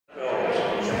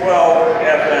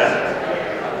12FN.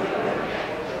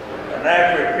 An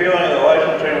act repealing the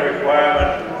licensing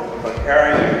requirement for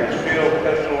carrying a concealed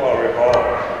pistol or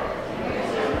revolver.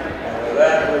 And with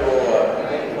that, we will look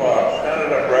for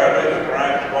Senator Bradley, the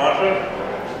prime sponsor.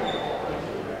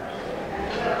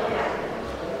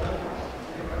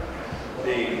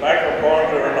 The microphones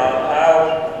are in our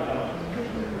house.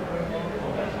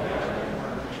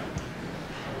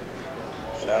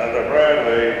 Senator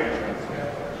Bradley.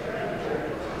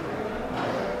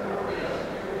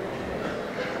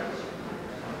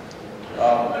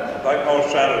 Like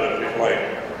most senators, he's late.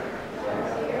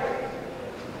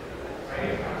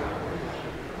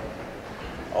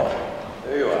 Oh,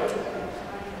 there you are.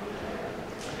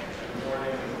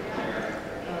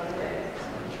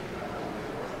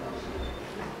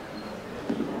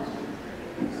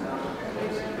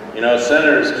 You know,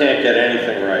 senators can't get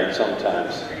anything right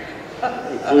sometimes,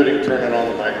 including turning on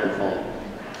the microphone.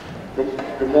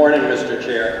 Good morning, Mr.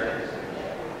 Chair.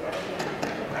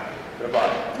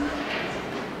 Goodbye.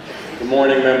 Good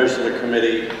morning, members of the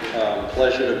committee.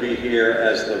 Pleasure to be here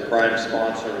as the prime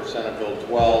sponsor of Senate Bill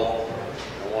 12.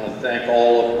 I want to thank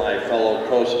all of my fellow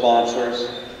co-sponsors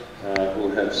who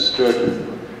have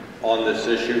stood on this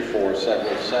issue for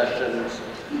several sessions.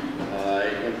 I,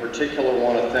 in particular,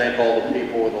 want to thank all the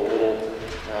people with the little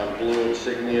blue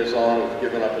insignias on who've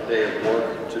given up a day of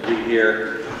work to be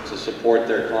here to support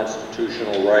their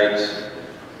constitutional rights,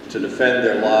 to defend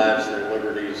their lives, their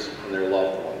liberties, and their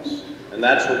loved ones. And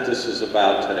that's what this is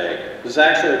about today. This is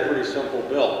actually a pretty simple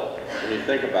bill when you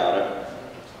think about it.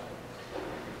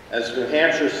 As New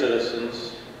Hampshire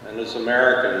citizens and as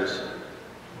Americans,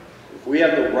 if we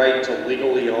have the right to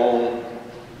legally own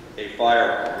a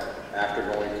firearm after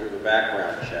going through the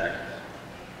background check,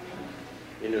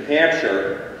 in New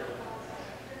Hampshire,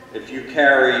 if you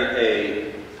carry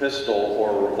a pistol or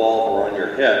a revolver on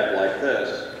your hip like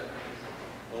this,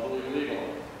 totally legal.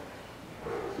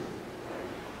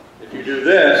 If you do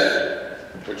this,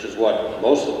 which is what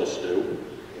most of us do,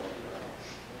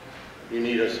 you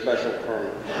need a special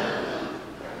permit.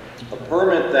 A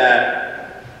permit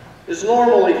that is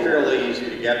normally fairly easy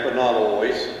to get, but not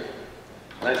always.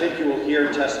 And I think you will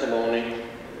hear testimony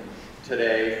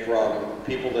today from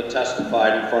people that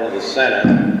testified in front of the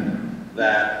Senate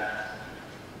that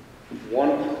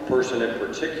one person in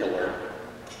particular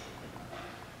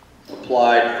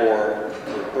applied for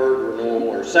the third renewal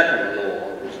or second renewal,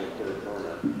 it was a third permit,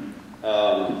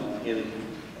 in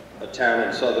a town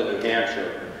in southern New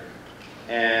Hampshire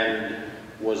and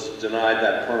was denied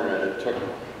that permit. It took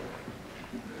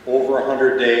over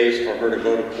 100 days for her to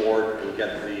go to court and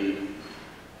get the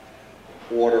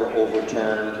order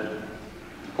overturned.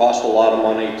 It cost a lot of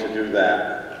money to do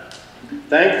that.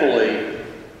 Thankfully,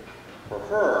 for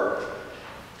her,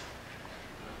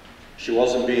 she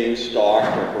wasn't being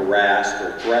stalked or harassed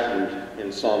or threatened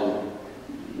in some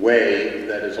way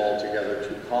that is altogether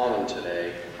too common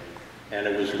today. And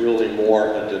it was really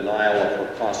more a denial of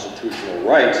her constitutional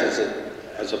rights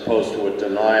as opposed to a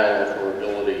denial of her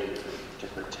ability to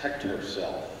protect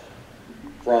herself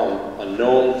from a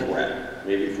known threat,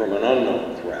 maybe from an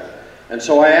unknown threat. And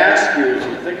so I ask you, as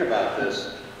you think about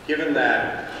this, given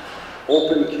that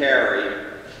open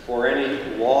carry for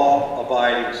any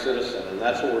law-abiding citizen, and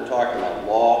that's what we're talking about,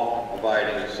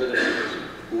 law-abiding citizens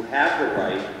who have the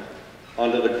right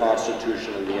under the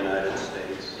Constitution of the United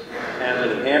States and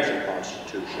the New Hampshire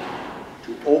Constitution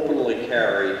to openly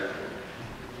carry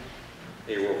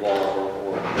a revolver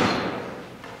or a pistol.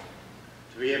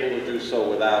 To be able to do so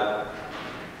without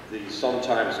the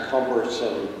sometimes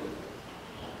cumbersome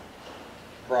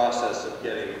process of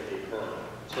getting a permit.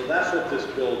 So that's what this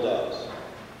bill does.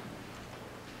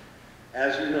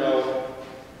 As you know,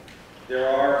 there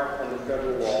are, under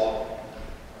federal law,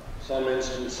 some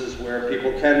instances where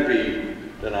people can be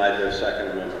denied their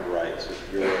Second Amendment rights. If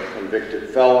you're a convicted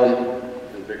felon,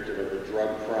 convicted of a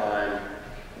drug crime,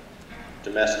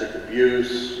 domestic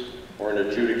abuse, or an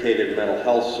adjudicated mental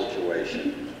health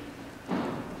situation,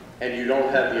 and you don't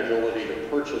have the ability to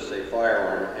purchase a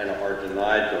firearm and are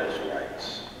denied those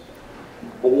rights.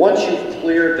 But once you've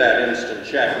cleared that instant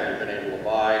check and you've been able to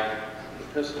buy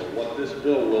the pistol, what this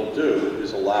bill will do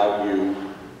is allow you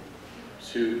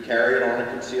to carry it on a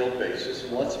concealed basis.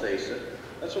 And let's face it,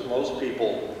 that's what most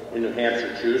people in New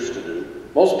Hampshire choose to do.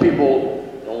 Most people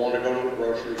don't want to go to the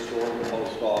grocery store, the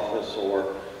post office,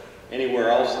 or anywhere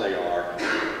else they are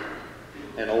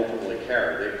and openly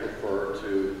carry. They prefer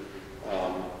to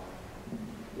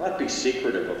not be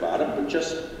secretive about it, but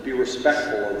just be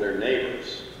respectful of their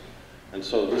neighbors. And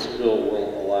so this bill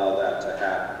will allow that to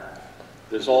happen.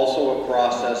 There's also a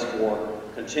process for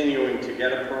continuing to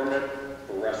get a permit,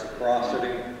 for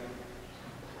reciprocity.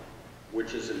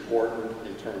 which is important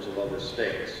in terms of other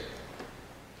states.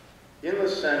 In the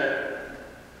Senate,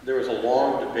 there was a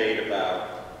long debate about,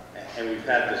 and we've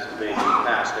had this debate in the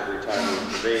past every time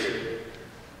we've debated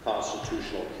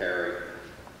constitutional carry,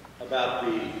 about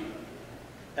the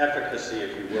efficacy,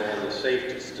 if you will, and the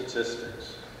safety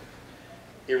statistics.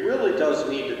 It really does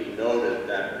need to be noted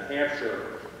that New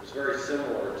Hampshire is very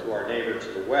similar to our neighbor to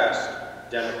the west,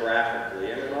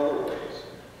 demographically and in other ways.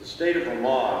 The state of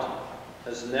Vermont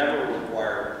has never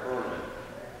required a permit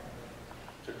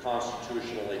to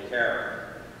constitutionally carry.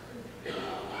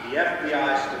 The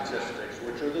FBI statistics,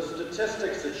 which are the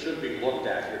statistics that should be looked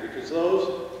at here, because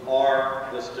those are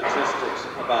the statistics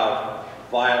about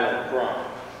violent crime.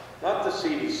 Not the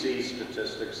CDC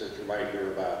statistics that you might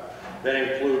hear about that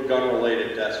include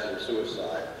gun-related deaths from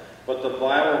suicide, but the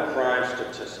violent crime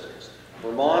statistics.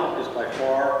 Vermont is by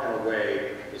far and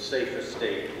away the safest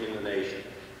state in the nation.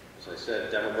 As I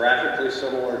said, demographically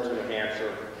similar to New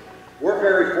Hampshire. We're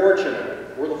very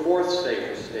fortunate. We're the fourth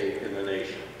safest state in the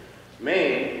nation.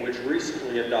 Maine, which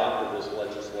recently adopted this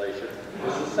legislation,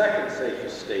 is the second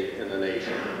safest state in the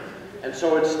nation. And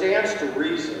so it stands to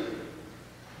reason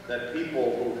that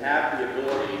people who have the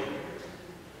ability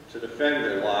to defend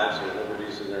their lives and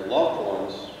liberties and their loved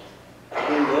ones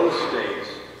in those states,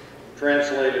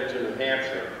 translated to New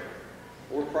Hampshire,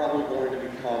 we're probably going to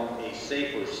become a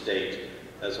safer state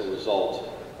as a result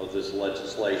of this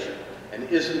legislation. And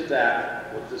isn't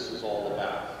that what this is all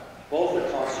about? Both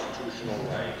a constitutional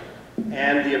right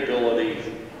and the ability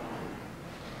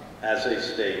as a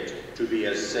state to be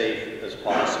as safe as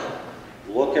possible.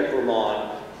 Look at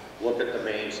Vermont, look at the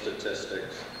Maine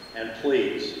statistics, and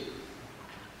please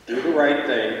do the right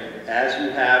thing as you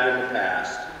have in the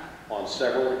past on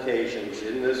several occasions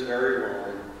in this very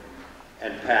room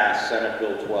and pass Senate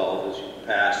Bill 12 as you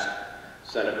passed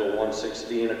Senate Bill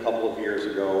 116 a couple of years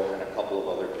ago and a couple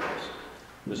of other bills.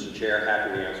 Mr. Chair,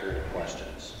 happy to answer any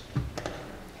questions.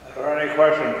 Are there any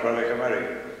questions for the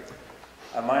committee?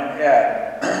 I might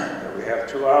add that we have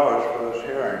 2 hours for this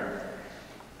hearing,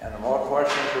 and the more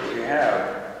questions that we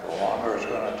have, the longer it's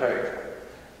going to take.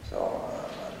 So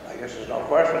I guess there's no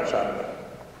questions, Senator.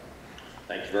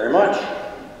 Thank you very much.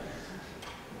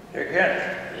 Dick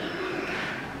Hinch.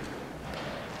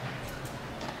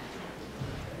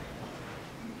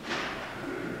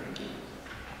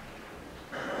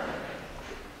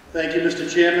 Thank you, Mr.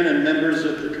 Chairman and members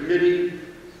of the committee.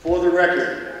 For the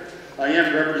record, I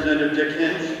am Representative Dick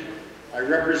Hinch. I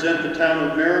represent the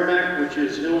town of Merrimack, which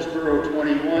is Hillsborough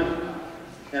 21,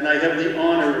 and I have the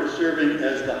honor of serving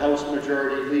as the House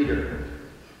Majority Leader.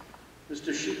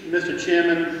 Mr.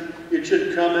 Chairman, it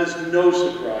should come as no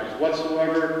surprise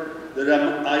whatsoever that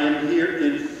I am here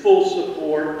in full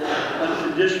support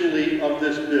unconditionally of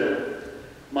this bill.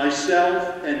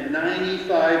 Myself and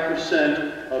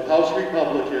 95% of House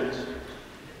Republicans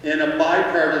and a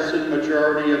bipartisan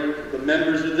majority of the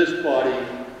members of this body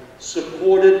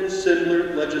supported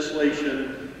similar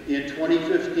legislation in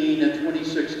 2015 and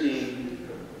 2016,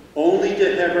 only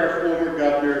to have our former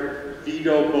governor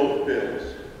veto both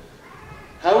bills.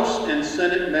 House and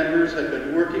Senate members have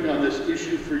been working on this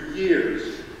issue for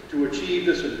years to achieve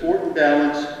this important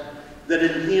balance that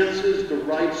enhances the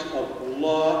rights of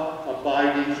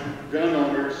law-abiding gun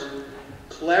owners,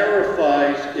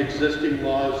 clarifies existing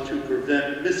laws to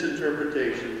prevent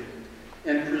misinterpretation,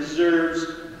 and preserves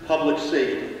public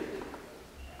safety.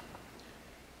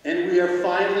 And we are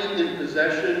finally in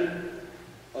possession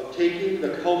of taking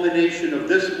the culmination of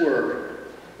this work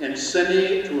and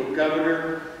sending it to a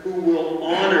governor who will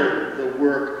honor the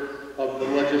work of the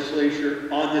legislature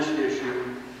on this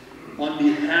issue on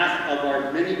behalf of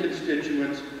our many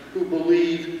constituents who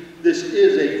believe this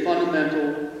is a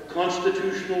fundamental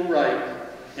constitutional right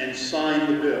and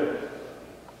sign the bill.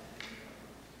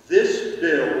 This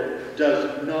bill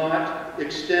does not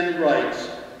extend rights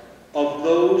of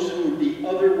those who would be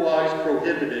otherwise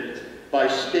prohibited by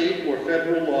state or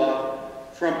federal law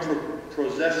from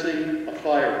possessing a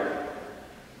firearm.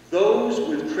 Those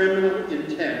with criminal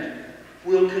intent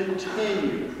will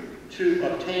continue to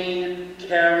obtain,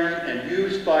 carry, and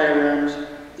use firearms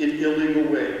in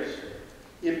illegal ways.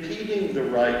 Impeding the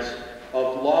rights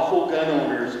of lawful gun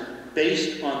owners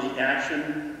based on the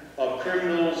action of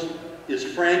criminals is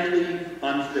frankly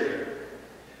unfair.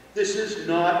 This is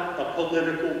not a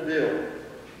political bill.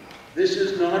 This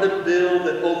is not a bill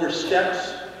that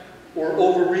oversteps or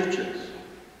overreaches.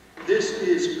 This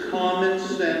is common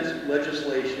sense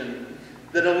legislation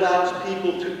that allows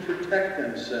people to protect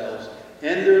themselves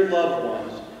and their loved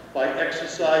ones by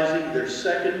exercising their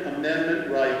Second Amendment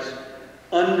rights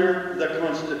under the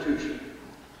Constitution.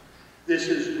 This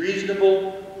is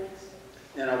reasonable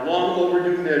and a long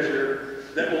overdue measure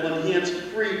that will enhance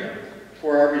freedom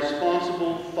for our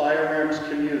responsible firearms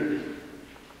community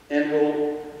and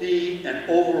will be an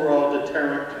overall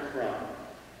deterrent to crime.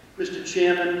 Mr.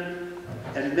 Chairman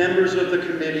and members of the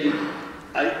committee,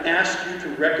 I ask you to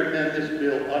recommend this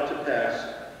bill ought to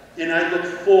pass, and I look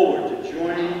forward to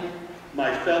joining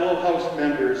my fellow House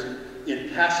members in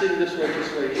passing this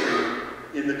legislation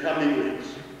in the coming weeks.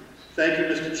 Thank you,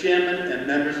 Mr. Chairman and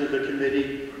members of the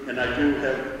committee, and I do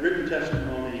have written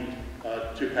testimony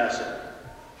to pass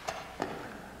it.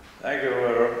 Thank you,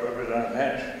 Representative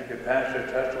Hinch. You can pass your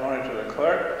testimony to the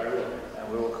clerk. I will.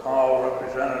 And we will call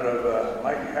Representative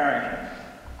Mike Harrington.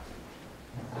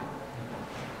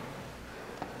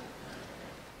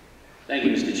 Thank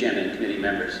you, Mr. Chairman and committee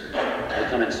members. I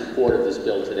come in support of this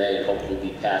bill today and hopefully will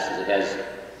be passed as it has.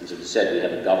 As I said, we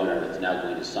have a governor that's now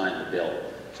going to sign the bill.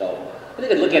 So I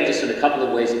think I'd look at this in a couple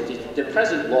of ways. The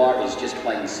present law is just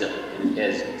plain silly. And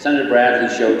as Senator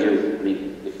Bradley showed you, I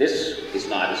mean, if this is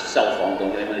not a cell phone,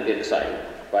 don't anyone get excited.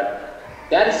 But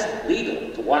that is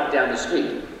legal to walk down the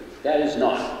street. That is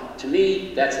not. To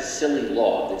me, that's a silly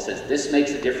law that says this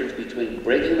makes a difference between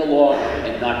breaking the law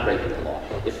and not breaking the law.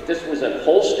 If this was a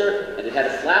holster and it had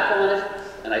a flap on it,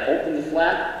 and I opened the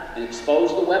flap and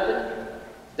exposed the weapon,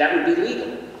 that would be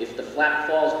legal. If the flap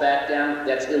falls back down,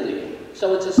 that's illegal.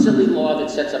 So it's a silly law that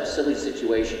sets up silly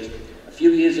situations. A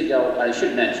few years ago, I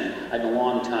should mention, I'm a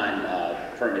long-time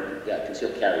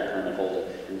concealed carry permit holder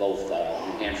in both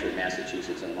New Hampshire and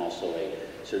Massachusetts, and I'm also a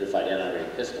certified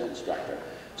NRA pistol instructor.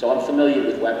 So I'm familiar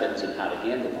with weapons and how to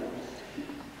handle them.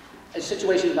 A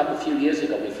situation came up a few years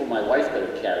ago before my wife got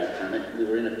a carry permit. We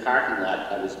were in a parking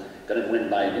lot. I was going to go in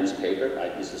and buy a newspaper.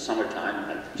 It was the summertime.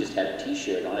 I just had a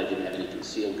t-shirt on. I didn't have any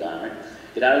concealed garment.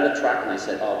 Get out of the truck and I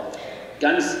said, oh,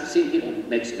 guns, seeing people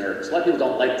makes nervous. A lot of people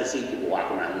don't like to see people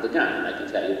walk around with a gun. And I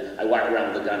can tell you, I walk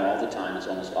around with a gun all the time. It's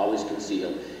almost always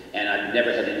concealed. And I've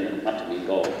never had anyone come up to me and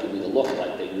go, give me the look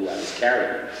like they knew I was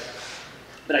carrying it.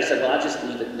 But I said, well, I'll just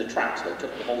leave it in the truck. So I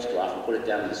took the holster off and put it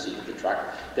down in the seat of the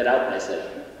truck. Got out and I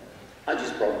said, I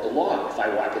just broke the law if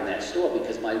I walk in that store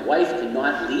because my wife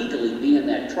cannot legally be in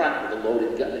that truck with a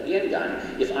loaded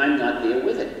handgun if I'm not there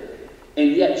with it.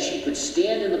 And yet she could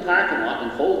stand in the parking lot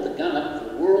and hold the gun up for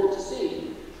the world to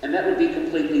see. And that would be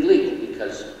completely legal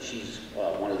because she's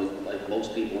one of the, like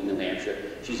most people in New Hampshire,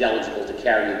 she's eligible to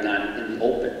carry a gun in the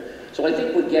open. So I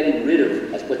think we're getting rid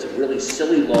of what's a really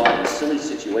silly law and silly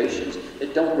situations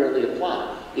that don't really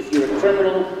apply. If you're a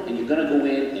criminal and you're going to go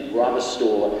in and rob a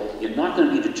store, you're not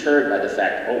going to be deterred by the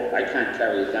fact, oh, I can't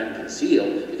carry a gun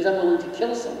concealed because I'm willing to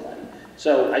kill somebody.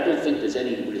 So I don't think there's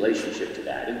any relationship to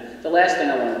that. And the last thing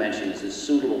I want to mention is the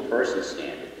suitable person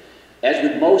standard. As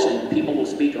with most, and people will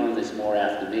speak on this more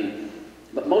after me,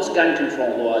 but most gun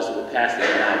control laws that were passed in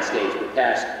the United States were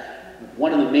passed.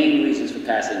 One of the main reasons for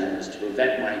passing them was to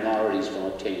prevent minorities from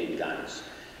obtaining guns.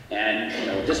 And you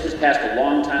know, this was passed a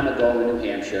long time ago in New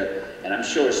Hampshire, and I'm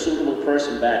sure a suitable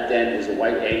person back then was a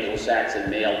white Anglo-Saxon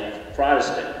male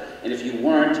Protestant. And if you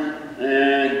weren't,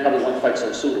 you probably weren't quite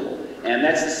so suitable. And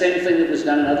that's the same thing that was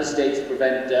done in other states to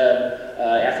prevent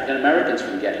African Americans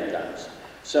from getting guns.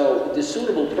 So the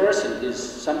suitable person is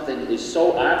something that is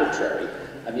so arbitrary.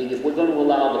 I mean, if we're going to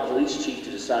allow the police chief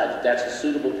to decide that that's a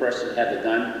suitable person to have the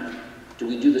gun, do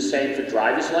we do the same for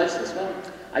driver's license? Well,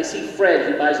 I see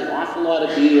Fred, he buys an awful lot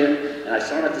of beer, and I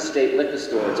saw him at the state liquor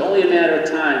store. It's only a matter of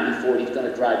time before he's going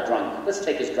to drive drunk. Let's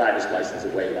take his driver's license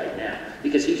away right now,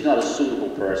 because he's not a suitable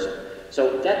person.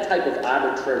 So that type of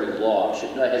arbitrary law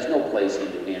has no place in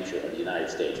New Hampshire or the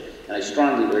United States, and I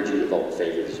strongly urge you to vote in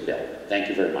favor of this bill. Thank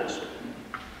you very much.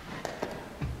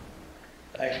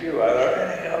 Thank you. Are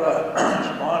there any other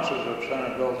sponsors of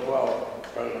Senate Bill 12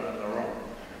 present in the room?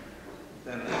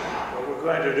 Then what we're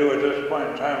going to do at this point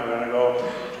in time, we're going to go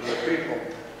to the people.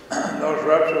 Those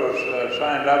reps who have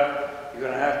signed up, you're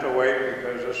going to have to wait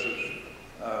because this is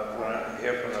going to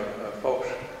hear from the folks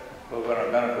who are going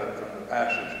to benefit from the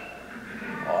passage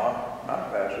or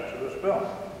not passage of this bill.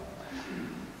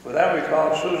 For that, we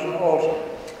call Susan Olson.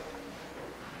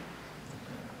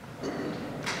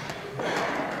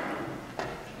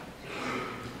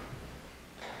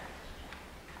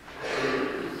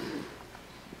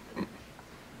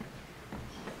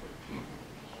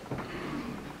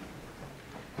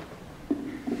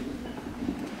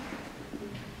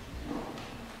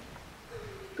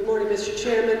 Good morning, Mr.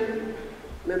 Chairman,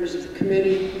 members of the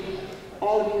committee,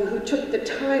 all of you who took the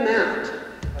time out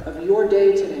of your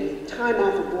day today, time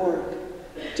off of work,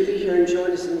 to be here and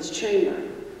join us in this chamber.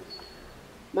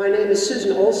 My name is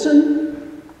Susan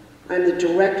Olson. I'm the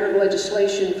Director of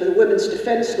Legislation for the Women's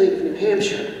Defense League of New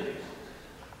Hampshire.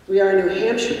 We are a New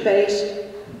Hampshire-based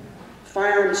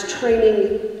firearms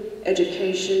training,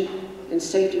 education, and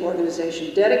safety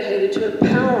organization dedicated to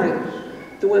empowering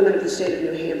the women of the state of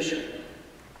New Hampshire.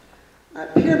 I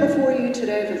appear before you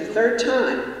today for the third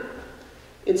time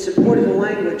in support of the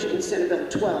language in Senate Bill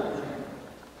 12.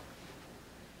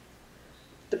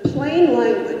 The plain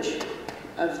language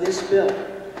of this bill,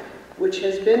 which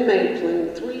has been made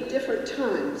plain 3 different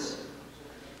times,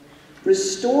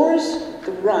 restores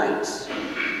the rights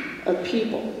of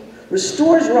people,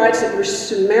 restores rights that were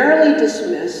summarily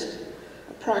dismissed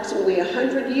approximately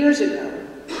 100 years ago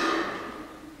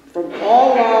from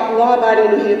all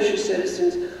law-abiding New Hampshire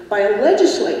citizens by a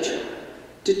legislature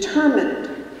determined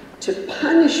to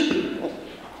punish people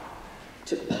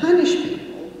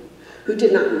who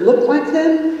did not look like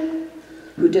them,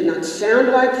 who did not sound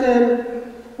like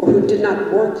them, or who did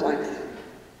not work like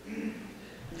them.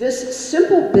 This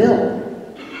simple bill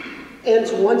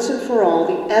ends once and for all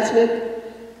the ethnic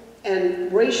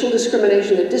and racial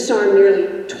discrimination that disarmed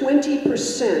nearly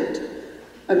 20%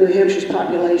 of New Hampshire's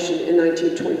population in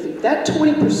 1923. That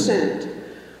 20%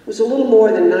 was a little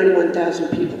more than 91,000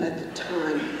 people at the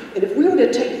time. And if we were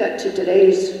to take that to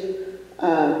today's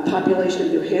population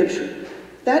of New Hampshire,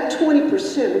 that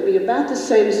 20% would be about the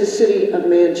same as the city of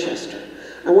Manchester.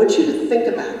 I want you to think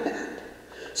about that.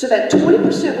 So that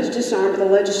 20% was disarmed by the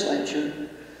legislature,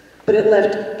 but it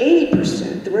left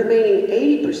 80%, the remaining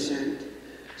 80%,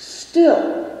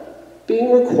 still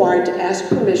being required to ask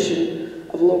permission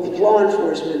of local law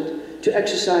enforcement to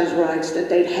exercise rights that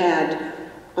they'd had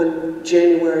on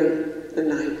January the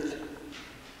 9th.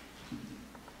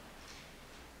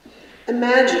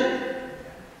 Imagine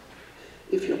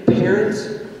if your parents,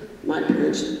 my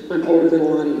parents, I'm older than a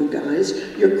lot of you guys,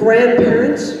 your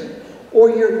grandparents or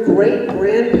your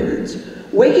great-grandparents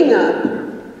waking up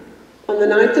on the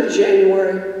 9th of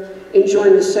January,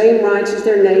 enjoying the same rights as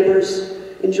their neighbors,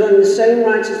 enjoying the same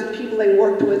rights as the people they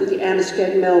worked with at the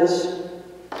Amoskeag Mills,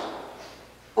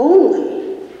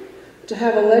 only to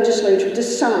have a legislature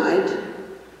decide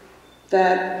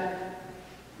that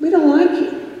we don't like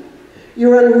you.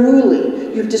 You're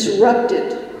unruly. You've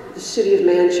disrupted the city of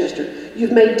Manchester.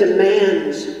 You've made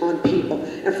demands on people.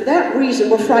 And for that reason,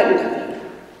 we're frightened of you.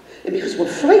 And because we're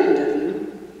frightened of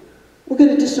you, we're going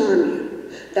to disarm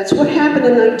you. That's what happened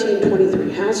in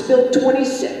 1923. House Bill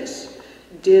 26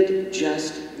 did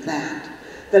just that.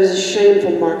 That is a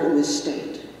shameful mark on this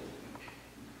state.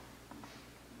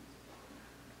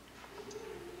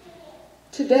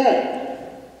 Today,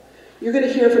 you're going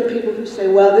to hear from people who say,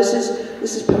 well, this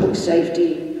is public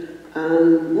safety.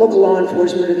 Local law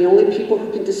enforcement are the only people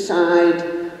who can decide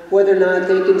whether or not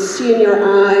they can see in your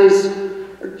eyes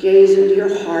or gaze into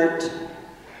your heart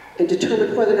and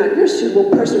determine whether or not you're a suitable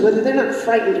person, whether they're not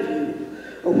frightened of you,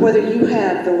 or whether you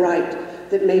have the right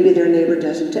that maybe their neighbor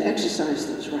doesn't to exercise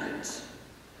those rights.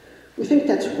 We think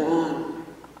that's wrong.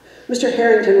 Mr.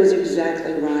 Harrington was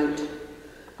exactly right.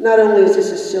 Not only is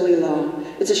this a silly law,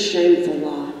 it's a shameful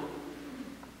law.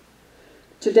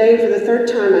 Today, for the third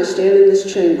time, I stand in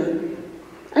this chamber.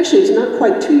 Actually, it's not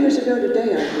quite 2 years ago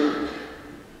today, I think.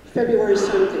 February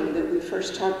something that we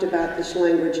first talked about this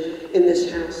language in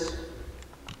this house.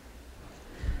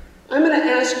 I'm going to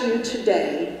ask you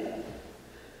today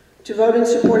to vote in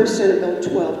support of Senate Bill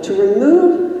 12 to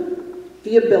remove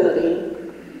the ability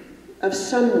of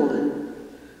someone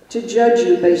to judge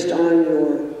you based on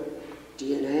your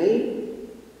DNA,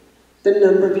 the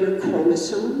number of your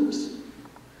chromosomes,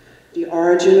 the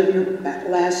origin of your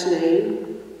last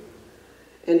name,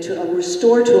 and to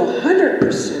restore to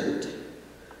 100%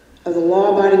 of the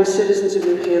law-abiding citizens of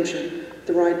New Hampshire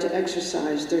the right to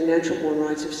exercise their natural-born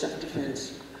rights of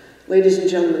self-defense. Ladies and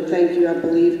gentlemen, thank you. I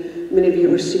believe many of you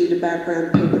received a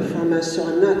background paper from us, so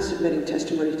I'm not submitting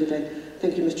testimony today.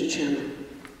 Thank you, Mr. Chairman.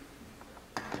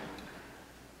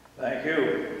 Thank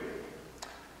you.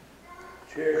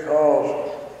 Chair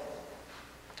calls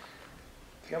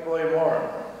Kimberly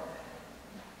Moore.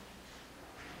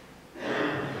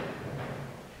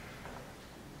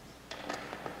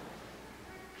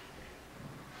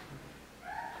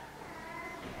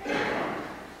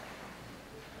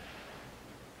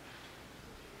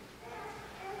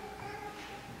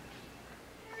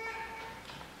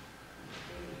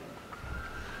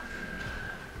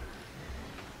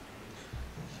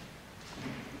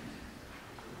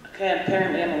 Okay,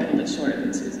 apparently I'm a little bit shorter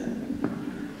than Susan.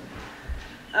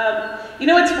 You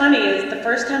know what's funny is the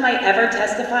first time I ever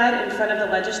testified in front of the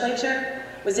legislature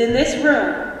was in this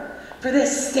room for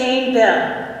this same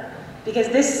bill. Because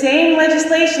this same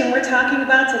legislation we're talking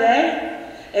about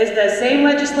today is the same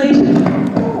legislation.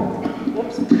 Oh,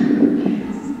 whoops.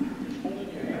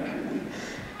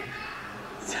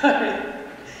 Sorry.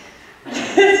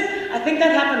 I think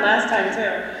that happened last time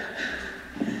too.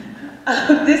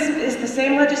 This is the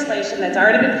same legislation that's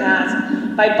already been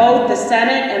passed by both the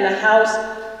Senate and the House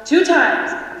 2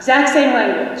 times, exact same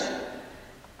language.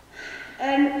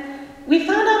 And we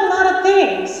found out a lot of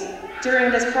things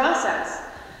during this process.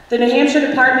 The New Hampshire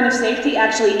Department of Safety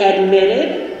actually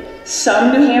admitted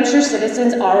some New Hampshire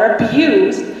citizens are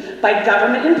abused by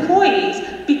government employees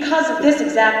because of this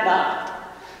exact law.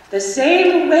 The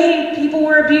same way people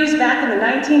were abused back in the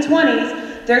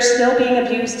 1920s, they're still being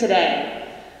abused today.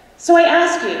 So I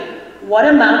ask you, what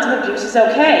amount of abuse is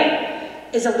okay?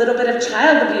 Is a little bit of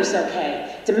child abuse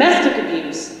okay? Domestic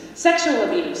abuse, sexual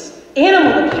abuse,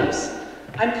 animal abuse?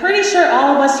 I'm pretty sure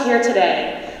all of us here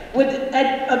today would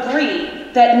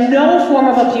agree that no form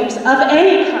of abuse of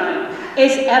any kind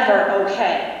is ever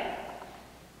okay.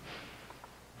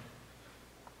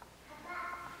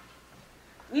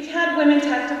 We've had women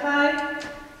testify,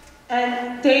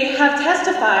 and they have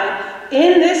testified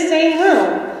in this same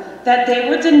room that they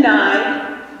were denied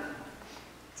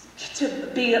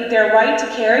their right to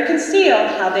carry concealed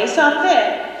how they saw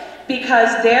fit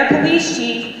because their police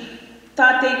chief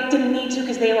thought they didn't need to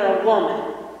because they were a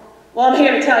woman. Well, I'm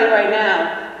here to tell you right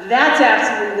now, that's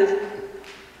absolutely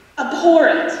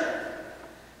abhorrent.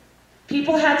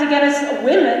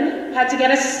 Women had to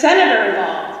get a senator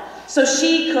involved so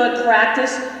she could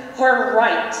practice her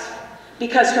right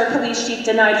because her police chief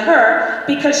denied her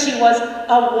because she was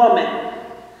a woman.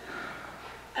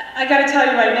 I gotta tell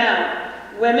you right now,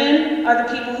 women are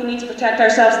the people who need to protect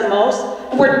ourselves the most,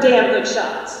 and we're damn good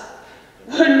shots.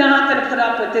 We're not gonna put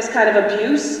up with this kind of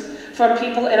abuse from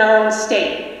people in our own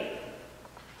state.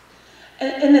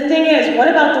 And the thing is, what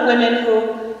about the women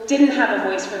who didn't have a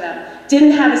voice for them,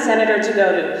 didn't have a senator to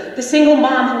go to, the single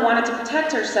mom who wanted to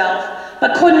protect herself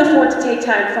but couldn't afford to take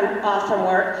time off from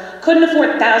work, couldn't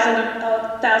afford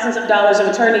thousands of dollars of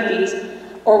attorney fees,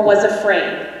 or was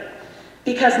afraid?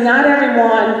 Because not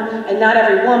everyone and not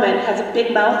every woman has a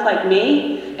big mouth like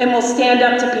me and will stand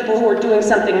up to people who are doing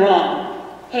something wrong.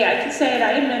 Hey, I can say it,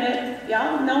 I admit it.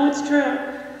 Y'all know it's true.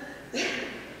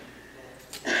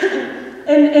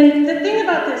 and the thing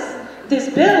about this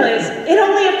bill is it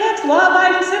only affects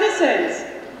law-abiding citizens.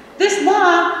 This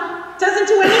law doesn't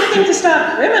do anything to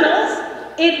stop criminals.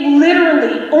 It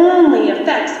literally only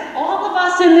affects all of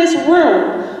us in this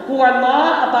room who are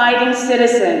law-abiding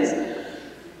citizens.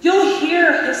 You'll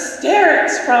hear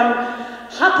hysterics from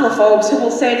hoplophobes who will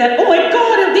say that, oh my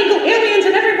God, illegal aliens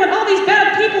and everyone, all these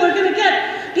bad people are going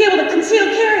to be able to conceal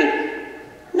carry.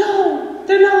 No,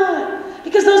 they're not.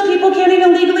 Because those people can't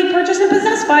even legally purchase and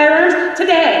possess firearms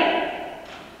today.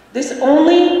 This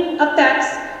only affects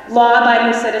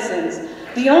law-abiding citizens.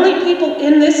 The only people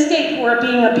in this state who are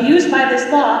being abused by this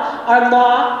law are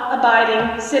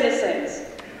law-abiding citizens.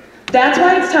 That's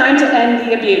why it's time to end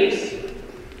the abuse.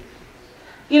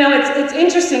 You know, it's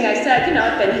interesting, I said, you know,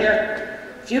 I've been here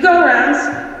a few go-arounds,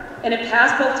 and it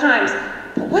passed both times.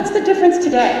 But what's the difference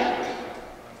today?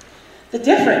 The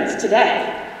difference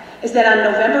today is that on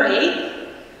November 8th,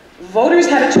 voters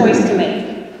had a choice to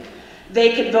make.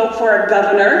 They could vote for a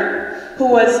governor who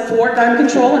was for gun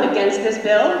control and against this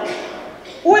bill,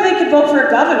 or they could vote for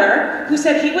a governor who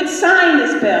said he would sign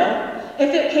this bill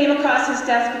if it came across his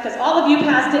desk because all of you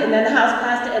passed it and then the House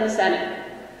passed it and the Senate.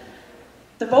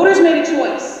 The voters made a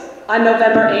choice on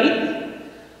November 8th.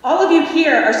 All of you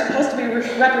here are supposed to be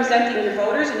representing your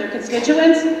voters and your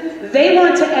constituents. They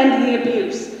want to end the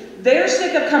abuse. They're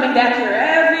sick of coming back here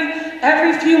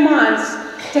every few months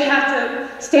to have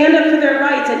to stand up for their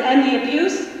rights and end the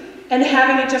abuse and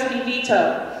having it just be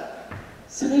vetoed.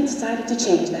 So they decided to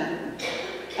change that.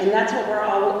 And that's what we're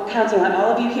all counting on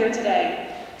all of you here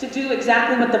today, to do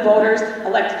exactly what the voters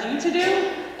elected you to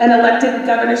do and elected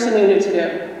Governor Sununu to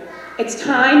do. It's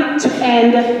time to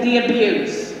end the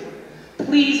abuse.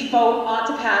 Please vote ought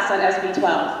to pass on SB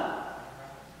 12.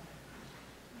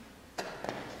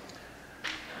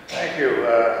 Thank you.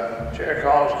 Chair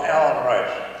calls Alan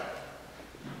Rice.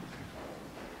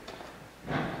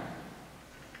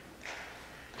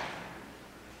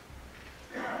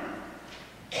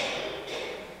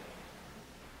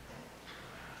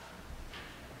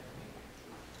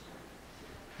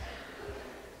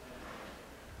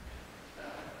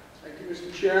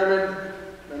 Mr. Chairman,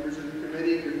 members of the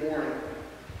committee, good morning.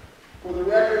 For the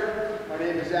record, my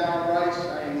name is Alan Rice.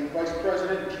 I am the Vice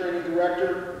President and Training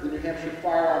Director of the New Hampshire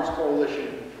Firearms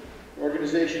Coalition, an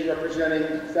organization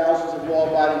representing thousands of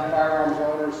law-abiding firearms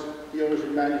owners, dealers,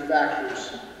 and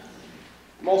manufacturers.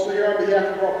 I'm also here on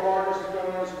behalf of our partners at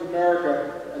Gun Owners of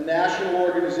America, a national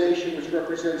organization which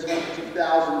represents hundreds of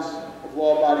thousands of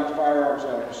law-abiding firearms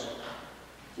owners.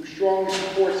 We strongly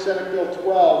support Senate Bill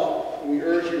 12, and we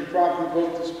urge you to promptly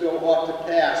vote this bill ought to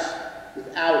pass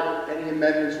without any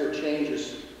amendments or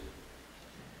changes.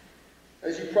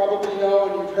 As you probably know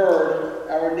and you've heard,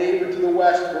 our neighbor to the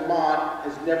west, Vermont,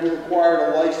 has never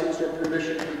required a license or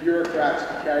permission from bureaucrats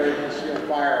to carry a concealed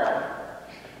firearm.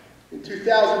 In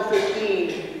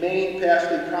 2015, Maine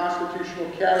passed a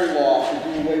constitutional carry law to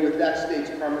do away with that state's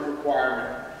permit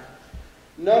requirement.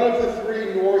 None of the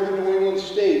 3 northern New England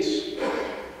states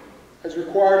has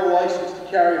required a license to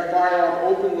carry a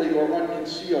firearm openly or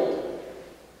unconcealed.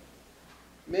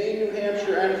 Maine, New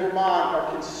Hampshire, and Vermont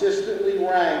are consistently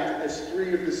ranked as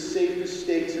 3 of the safest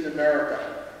states in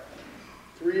America.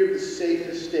 3 of the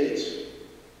safest states.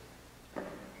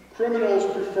 Criminals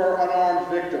prefer unarmed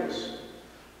victims.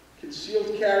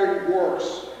 Concealed carry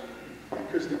works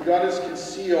because the gun is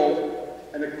concealed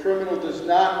and a criminal does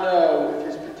not know if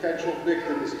his potential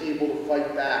victim is able to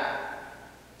fight back.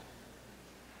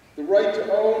 The right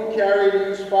to own, carry, and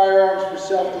use firearms for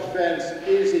self-defense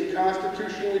is a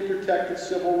constitutionally protected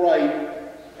civil right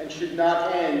and should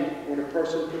not end when a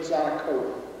person puts on a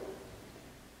coat.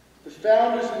 The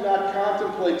founders did not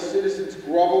contemplate citizens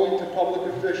groveling to public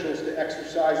officials to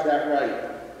exercise that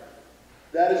right.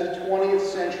 That is a 20th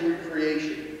century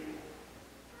creation.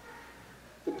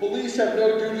 The police have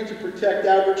no duty to protect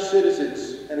average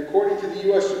citizens, and according to the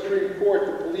U.S. Supreme Court,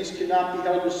 the police cannot be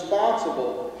held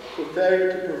responsible for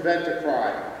failure to prevent a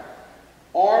crime.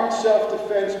 Armed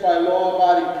self-defense by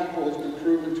law-abiding people has been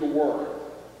proven to work.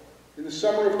 In the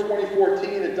summer of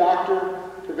 2014, a doctor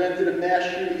prevented a mass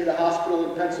shooting at a hospital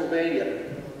in Pennsylvania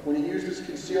when he used his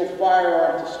concealed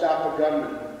firearm to stop a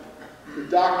gunman. The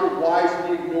doctor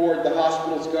wisely ignored the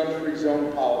hospital's gun-free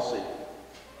zone policy.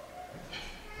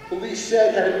 Police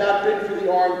said had it not been for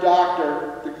the armed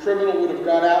doctor, the criminal would have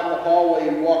gone out in the hallway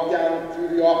and walked down through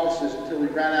the offices until he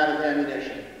ran out of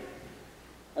ammunition.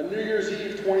 On New Year's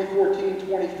Eve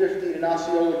 2014-2015 in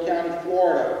Osceola County,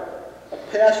 Florida, a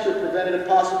pastor prevented a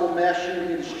possible mass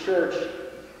shooting in his church,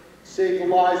 saved the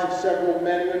lives of several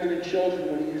men, women, and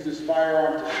children when he used his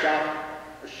firearm to stop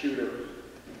a shooter.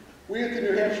 We at the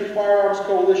New Hampshire Firearms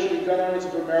Coalition and Gun Owners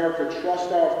of America trust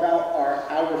our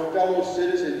fellow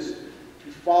citizens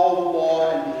to follow the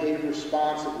law and behave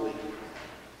responsibly.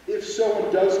 If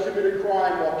someone does commit a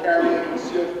crime while carrying a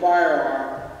concealed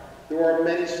firearm, there are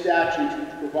many statutes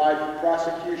which provide for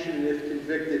prosecution and, if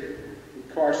convicted,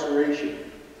 incarceration.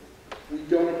 We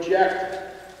don't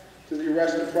object to the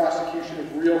arrest and prosecution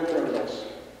of real criminals.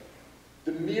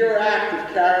 The mere act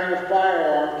of carrying a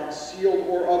firearm, concealed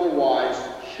or otherwise,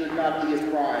 should not be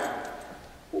a crime.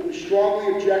 What we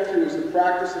strongly object to is the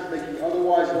practice of making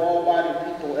otherwise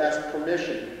law-abiding people ask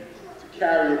permission to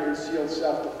carry a concealed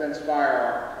self-defense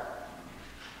firearm.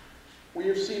 We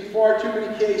have seen far too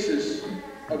many cases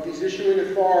of these issuing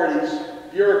authorities,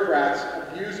 bureaucrats,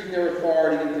 abusing their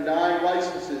authority and denying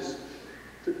licenses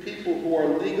to people who are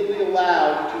legally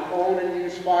allowed to own and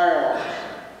use firearms.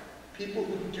 People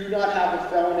who do not have a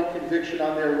felony conviction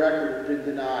on their record have been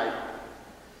denied.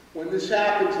 When this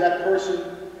happens, that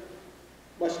person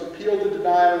must appeal the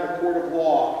denial in a court of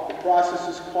law. The process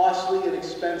is costly and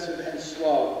expensive and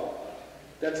slow.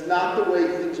 That's not the way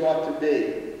things ought to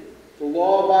be. The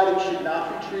law-abiding should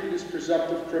not be treated as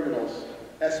presumptive criminals.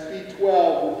 SB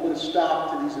 12 will put a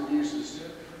stop to these abuses.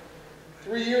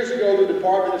 3 years ago, the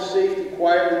Department of Safety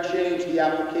quietly changed the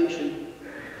application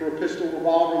for a pistol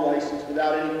revolver license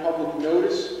without any public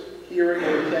notice, hearing,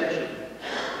 or attention.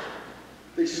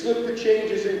 They slipped the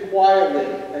changes in quietly,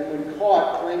 and when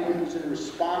caught, claimed it was in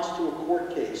response to a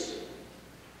court case.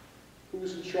 Who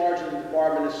was in charge of the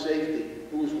Department of Safety?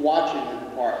 Who was watching the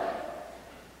department?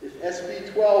 If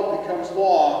SB 12 becomes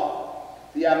law,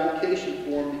 the application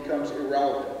form becomes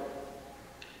irrelevant.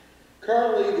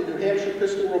 Currently, the New Hampshire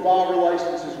pistol revolver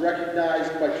license is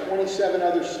recognized by 27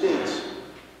 other states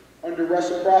under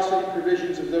reciprocity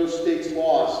provisions of those states'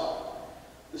 laws.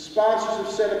 The sponsors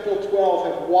of Senate Bill 12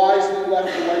 have wisely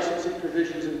left the licensing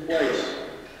provisions in place.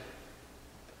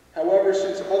 However,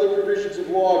 since other provisions of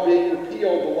law are being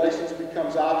repealed, the license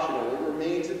becomes optional. It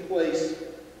remains in place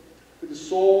for the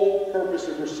sole purpose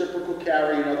of reciprocal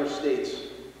carry in other states.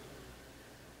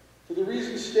 For the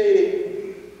reasons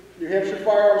stated, New Hampshire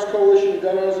Firearms Coalition and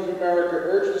Gun Owners of America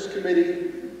urge this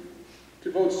committee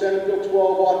to vote Senate Bill 12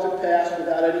 ought to pass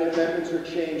without any amendments or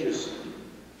changes.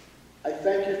 I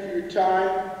thank you for your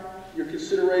time, your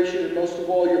consideration, and most of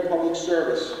all, your public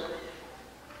service.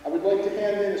 I would like to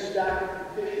hand in a stack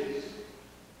of petitions.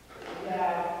 We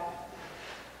have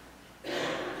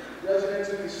residents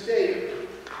of the state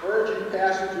urging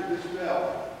passage of this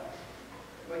bill.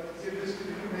 I'd like to give this to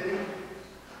the committee.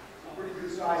 It's a pretty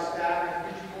good-sized stack. I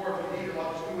can get you more if you need it.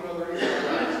 I'll just do another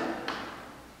exercise.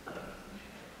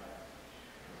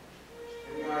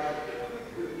 And I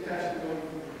would attach the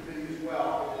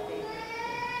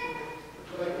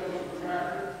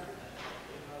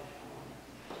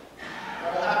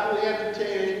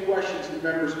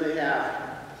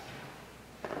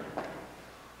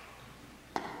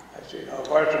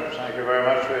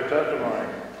testimony.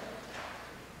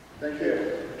 Thank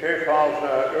you. Chair calls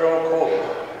Earl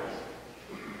Cole.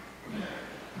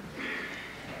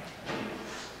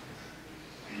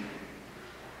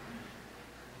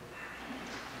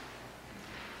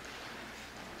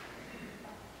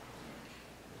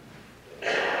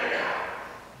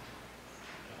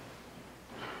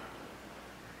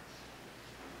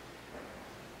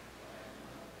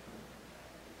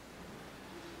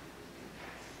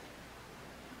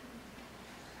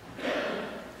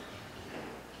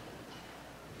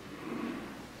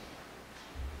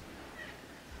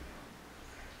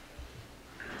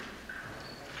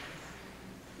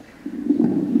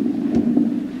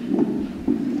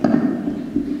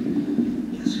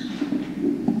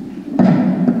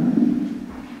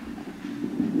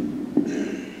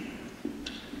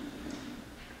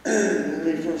 Let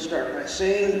me first start by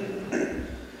saying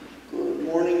good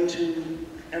morning to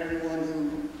everyone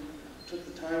who took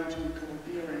the time to come up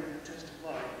here and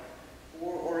testify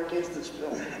for or against this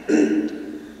bill.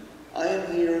 I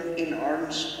am here in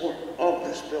ardent support of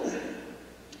this bill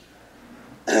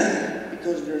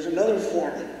because there's another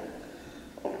form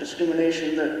of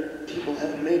discrimination that people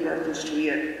haven't made reference to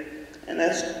yet, and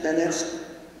that's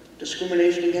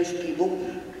discrimination against people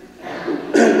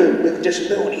with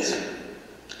disabilities.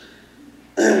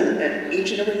 And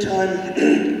each and every time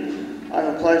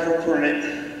I've applied for a permit,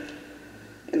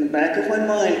 in the back of my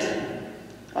mind,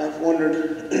 I've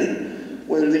wondered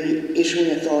whether the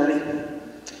issuing authority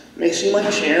may see my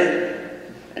chair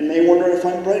and may wonder if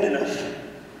I'm bright enough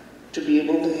to be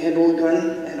able to handle a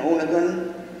gun and own a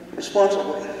gun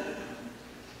responsibly.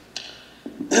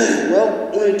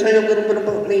 Well, let me tell you a little bit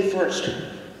about me first.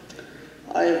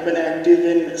 I have been active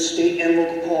in state and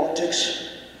local politics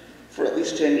for at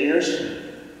least 10 years.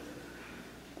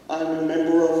 I'm a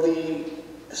member of the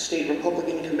State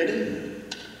Republican Committee,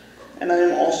 and I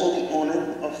am also the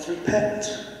owner of 3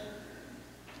 patents.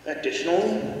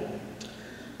 Additionally,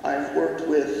 I've worked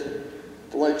with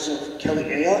the likes of Kelly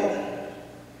Ayotte.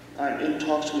 I'm in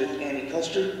talks with Annie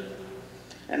Custer,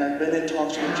 and I've been in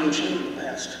talks with Jim Shane in the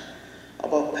past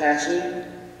about passing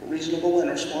reasonable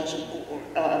and responsible,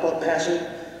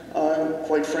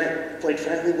 quite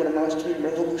frankly, what amounts to be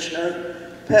revolutionary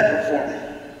patent reform.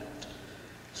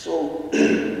 So,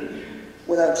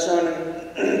 without sounding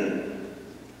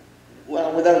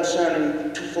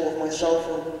too full of myself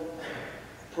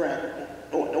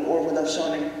or without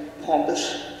sounding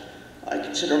pompous, I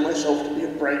consider myself to be a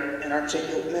bright and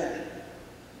articulate man.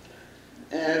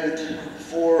 And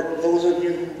for those of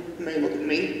you who may look at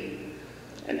me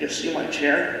and just see my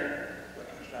chair,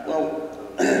 well,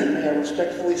 may I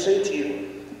respectfully say to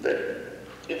you that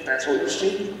if that's what you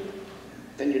see,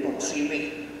 then you don't see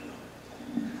me.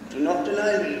 Do not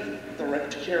deny me the right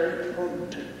to carry,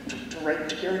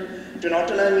 do not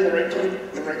deny me the right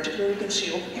to carry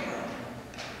concealed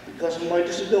because of my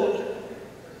disability.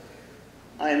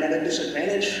 I am at a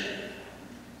disadvantage.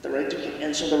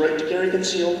 And so the right to carry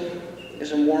concealed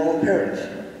is a moral imperative.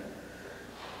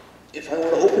 If I were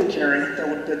to open carry, that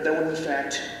would in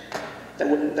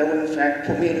fact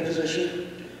put me in a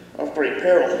position of great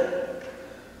peril,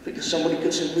 because somebody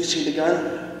could simply see the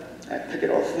gun and pick it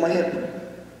off my hip.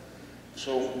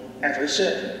 So, as I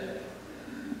said,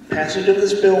 passage of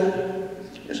this bill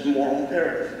is a moral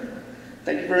imperative.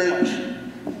 Thank you very much.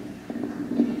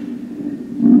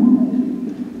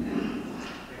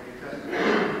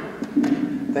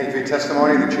 Thank you for your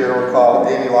testimony. The chair will call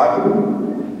Amy Lott.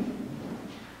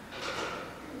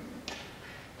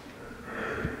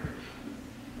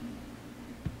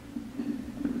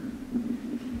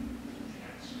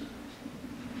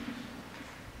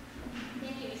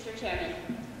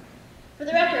 For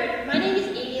the record, my name is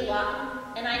Amy Lawton,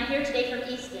 and I'm here today from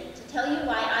Easton to tell you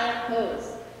why I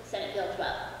oppose Senate Bill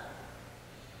 12.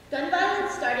 Gun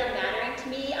violence started mattering to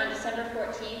me on December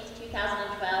 14th,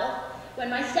 2012, when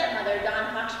my stepmother,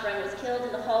 Dawn Hochsprung, was killed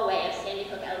in the hallway of Sandy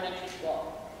Hook Elementary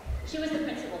School. She was the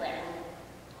principal there.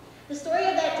 The story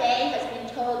of that day has been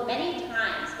told many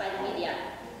times by the media.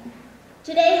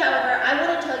 Today, however, I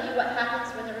want to tell you what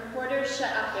happens when the reporters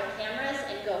shut off their cameras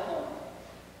and go home.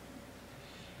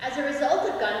 As a result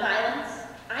of gun violence,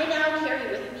 I now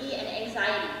carry with me an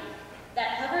anxiety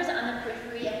that hovers on the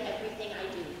periphery of everything I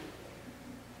do.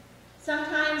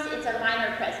 Sometimes it's a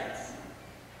minor presence.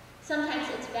 Sometimes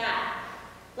it's bad,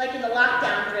 like in the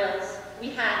lockdown drills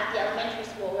we have at the elementary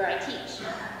school where I teach,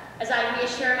 as I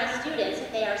reassure my students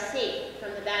that they are safe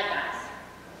from the bad guys.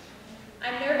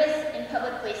 I'm nervous in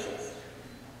public places.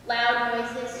 Loud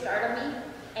noises startle me,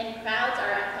 and crowds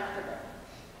are uncomfortable.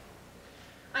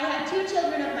 I have 2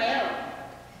 children of my own.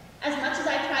 As much as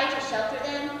I try to shelter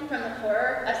them from the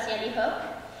horror of Sandy Hook,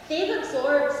 They've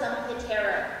absorbed some of the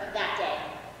terror of that day.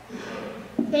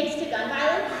 Thanks to gun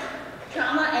violence,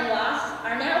 trauma and loss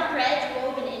are now threads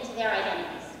woven into their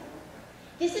identities.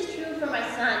 This is true for my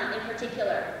son in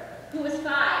particular, who was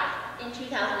 5 in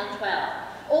 2012,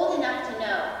 old enough to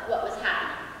know what was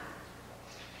happening.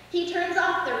 He turns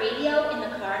off the radio in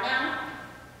the car now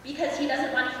because he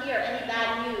doesn't want to hear any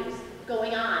bad news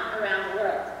going on around the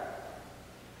world.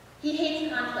 He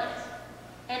hates conflict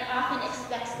and often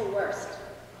expects the worst.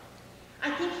 I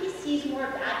think he sees more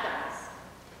bad guys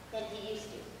than he used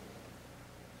to.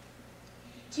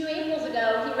 2 Aprils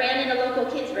ago, he ran in a local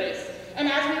kids race, and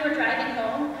as we were driving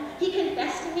home, he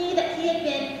confessed to me that he had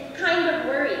been kind of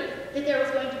worried that there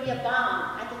was going to be a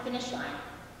bomb at the finish line.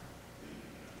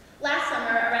 Last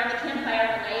summer, around the campfire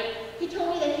one night, he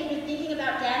told me that he'd been thinking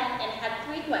about death and had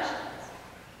 3 questions.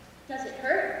 Does it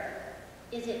hurt?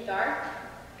 Is it dark?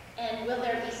 And will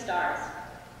there be stars?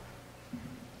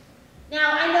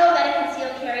 Now, I know that a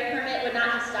concealed carry permit would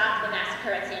not have stopped the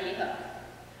massacre at Sandy Hook,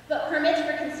 but permits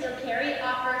for concealed carry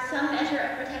offer some measure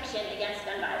of protection against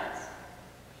gun violence.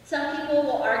 Some people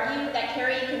will argue that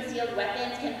carrying concealed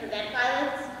weapons can prevent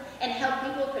violence and help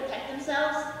people protect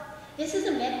themselves. This is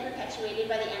a myth perpetuated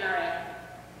by the NRA.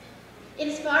 It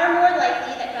is far more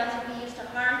likely that guns will be used to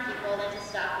harm people than to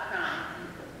stop a crime.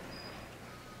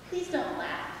 Please don't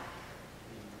laugh.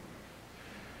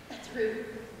 That's rude.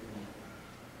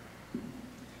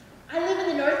 I live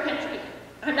in the North Country.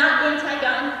 I'm not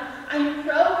anti-gun. I'm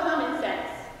pro-common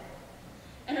sense.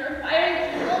 And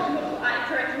requiring people to apply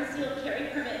for a concealed carry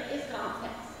permit is common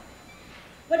sense.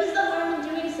 What is the harm in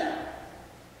doing so?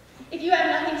 If you have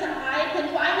nothing to hide,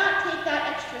 then why not take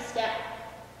that extra step?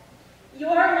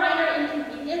 Your minor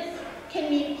inconvenience can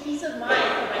mean peace of mind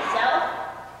for myself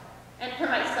and for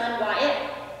my son Wyatt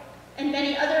and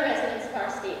many other residents of our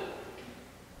state.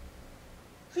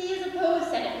 Please oppose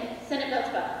Senate Bill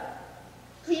 12.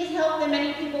 Please help the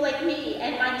many people like me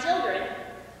and my children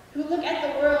who look at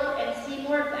the world and see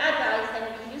more bad guys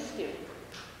than we used to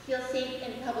feel safe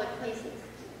in public places.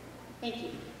 Thank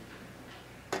you.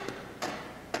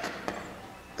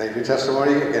 Thank you for your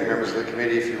testimony. Again, members of the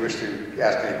committee, if you wish to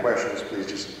ask any questions, please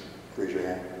just raise your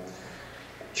hand.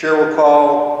 Chair will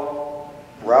call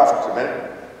Ralph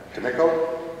D'Amico.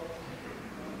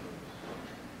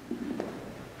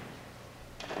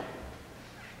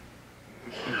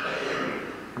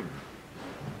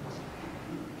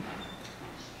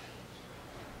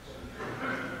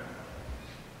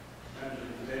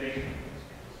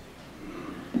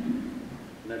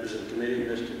 Members of the committee,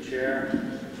 Mr. Chair,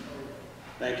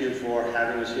 thank you for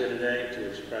having us here today to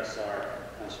express our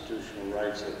constitutional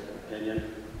rights of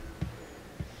opinion.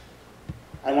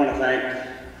 I want to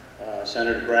thank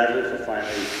Senator Bradley for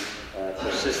finally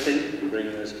persisting in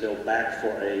bringing this bill back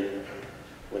for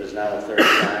what is now a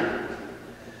 3rd time.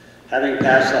 Having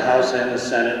passed the House and the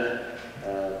Senate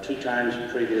 2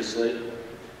 times previously,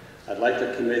 I'd like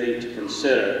the committee to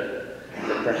consider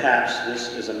that perhaps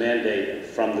this is a mandate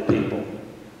from the people.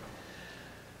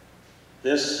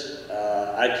 This,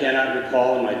 I cannot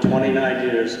recall in my 29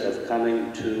 years of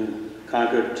coming to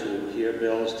Concord to hear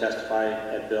bills, testify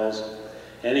at bills,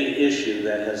 any issue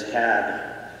that has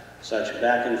had such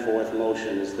back and forth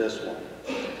motion as this one.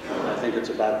 I think it's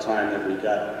about time that we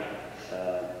got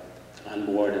on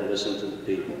board and listened to the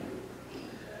people.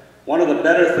 One of the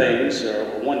better things, or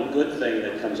one good thing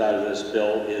that comes out of this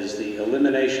bill is the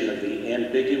elimination of the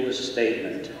ambiguous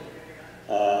statement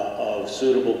of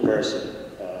suitable person.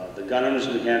 The Gun Owners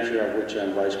of New Hampshire, of which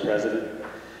I'm Vice President,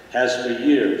 has for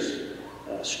years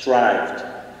strived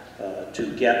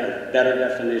to get a better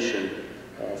definition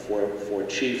for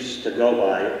chiefs to go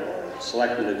by, or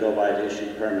selectmen to go by to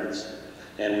issue permits,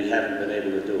 and we haven't been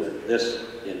able to do it. This,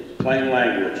 in plain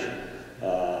language,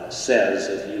 says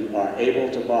if you are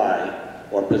able to buy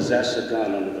or possess a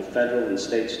gun under the federal and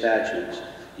state statutes,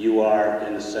 you are,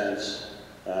 in essence,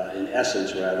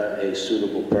 a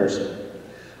suitable person.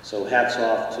 So hats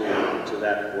off to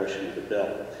that portion of the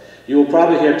bill. You will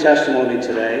probably hear testimony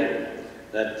today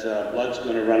that blood's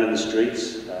going to run in the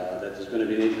streets, that there's going to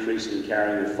be an increase in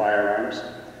carrying of firearms,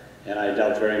 and I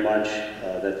doubt very much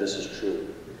that this is true.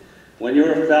 When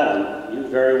you're a felon, you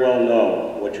very well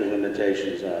know what your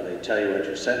limitations are. They tell you at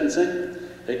your sentencing,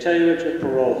 they tell you at your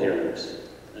parole hearings,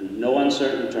 in no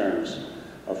uncertain terms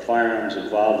of firearms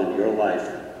involved in your life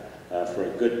for a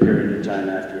good period of time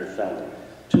after you're a felon.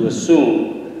 To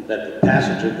assume that the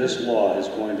passage of this law is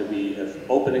going to be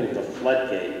opening the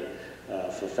floodgate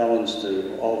for felons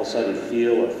to all of a sudden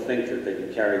feel or think that they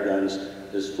can carry guns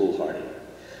is foolhardy.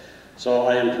 So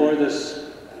I implore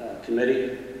this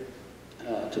committee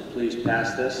to please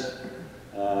pass this.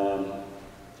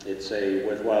 It's a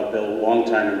worthwhile bill, a long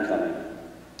time in coming,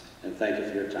 and thank you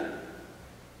for your time.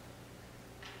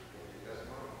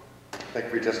 Thank you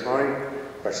for your testimony.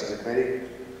 Questions of the committee?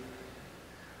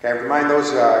 Okay, I remind those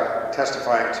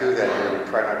testifying too that we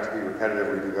try not to be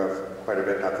repetitive. We do have quite a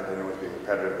bit, not that anyone's being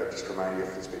repetitive, but just remind you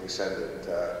if it's being said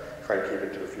that try to keep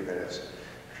it to a few minutes.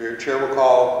 Chair will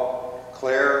call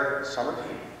Claire Summer.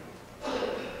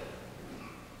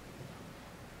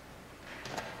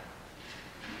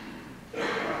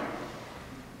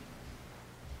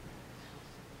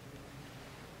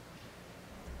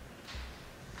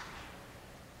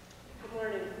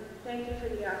 Thank you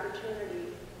for the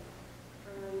opportunity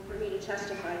for me to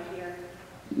testify here.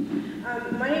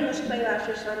 My name is Clay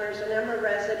Lasher Summers, and I'm a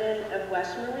resident of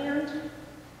Westmoreland,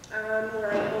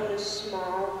 where I own a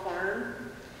small farm.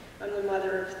 I'm the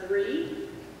mother of 3,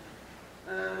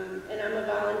 and I'm a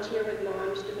volunteer with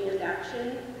Moms Demand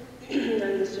Action.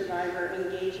 I'm the survivor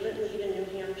engagement lead in New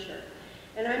Hampshire.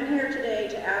 And I'm here today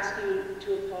to ask you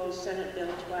to oppose Senate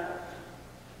Bill 12.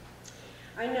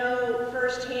 I know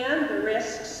firsthand the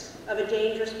risks of a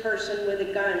dangerous person with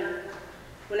a gun.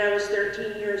 When I was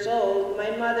 13 years old, my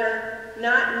mother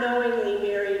not knowingly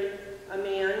married a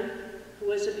man who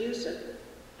was abusive.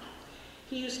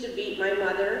 He used to beat my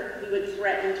mother. He would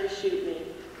threaten to shoot me.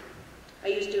 I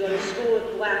used to go to school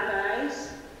with black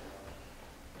eyes.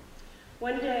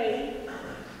 One day,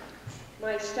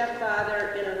 my stepfather,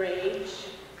 in a rage,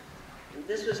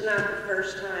 this was not the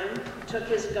first time, took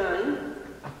his gun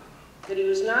that he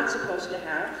was not supposed to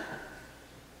have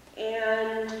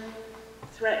and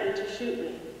threatened to shoot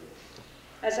me.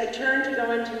 As I turned to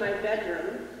go into my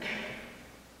bedroom,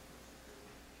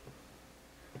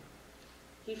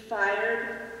 he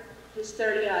fired his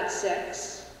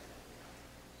 .30-06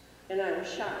 and I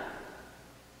was shot.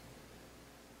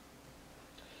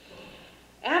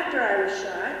 After I was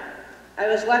shot, I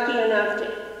was lucky enough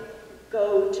to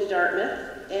go to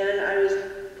Dartmouth, and I was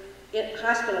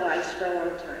hospitalized for a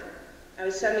long time. I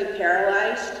was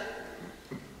semi-paralyzed.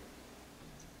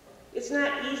 It's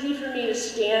not easy for me to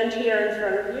stand here in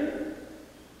front of you.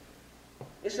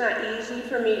 It's not easy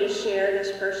for me to share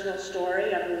this personal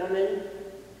story of a woman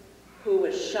who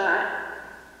was shot.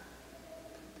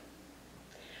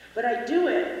 But I do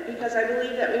it because I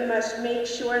believe that we must make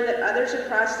sure that others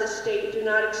across the state do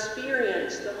not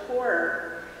experience the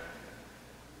horror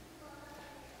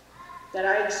that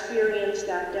I experienced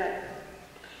that day.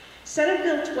 Senate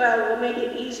Bill 12 will make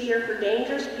it easier for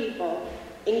dangerous people,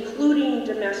 including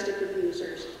domestic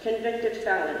abusers, convicted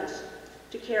felons,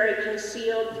 to carry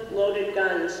concealed, loaded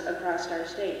guns across our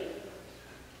state.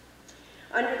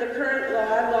 Under the current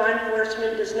law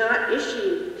enforcement does not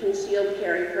issue concealed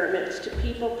carry permits to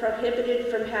people prohibited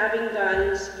from having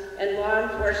guns, and law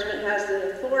enforcement has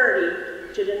the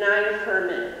authority to deny a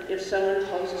permit if someone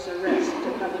poses a risk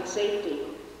to public safety.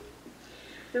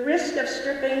 The risk of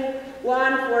stripping law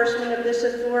enforcement of this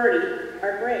authority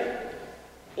are great.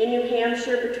 In New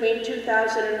Hampshire, between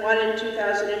 2001 and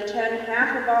 2010,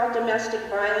 half of all domestic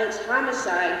violence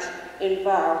homicides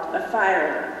involved a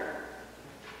firearm.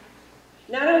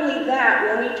 Not only that,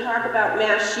 when we talk about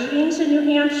mass shootings in New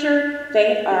Hampshire,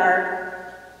 they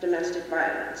are domestic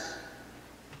violence.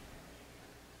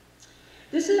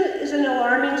 This is an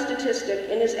alarming statistic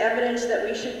and is evidence that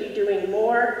we should be doing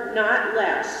more, not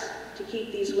less, to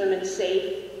keep these women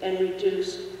safe and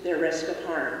reduce their risk of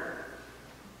harm.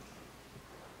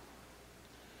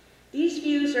 These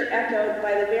views are echoed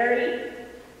by the very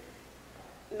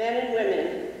men and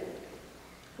women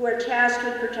who are tasked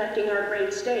with protecting our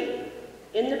great state.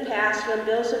 In the past, when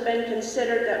bills have been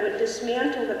considered that would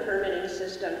dismantle the permitting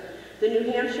system, the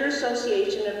New Hampshire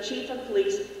Association of Chief of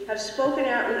Police have spoken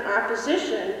out in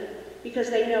opposition because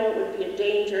they know it would be a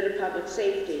danger to public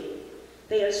safety.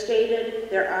 They have stated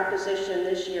their opposition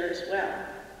this year as well.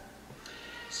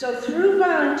 So through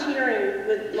volunteering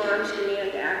with Moms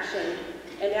Demand Action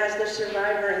and as the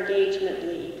survivor engagement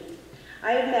lead,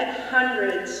 I have met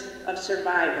hundreds of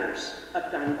survivors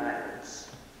of gun violence.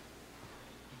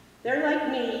 They're like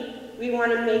me. We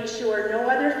want to make sure no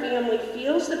other family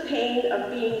feels the pain of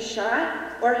being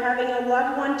shot or having a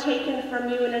loved one taken from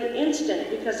you in an instant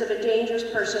because of a dangerous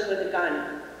person with a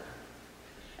gun.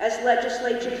 As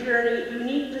legislators, you're in a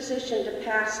unique position to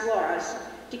pass laws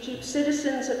to keep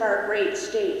citizens of our great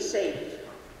state safe.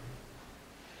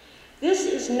 This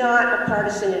is not a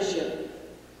partisan issue.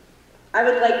 I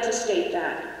would like to state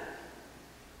that.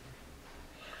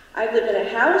 I live in a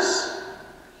house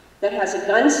that has a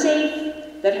gun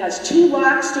safe, that has 2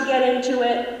 locks to get into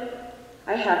it.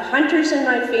 I have hunters in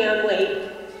my family.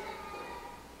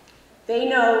 They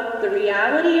know the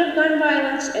reality of gun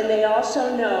violence, and they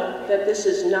also know that this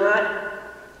is not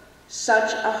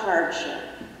such a hardship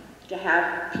to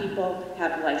have people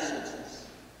have licenses.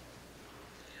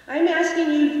 I'm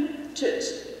asking you to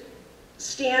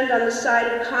stand on the side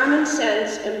of common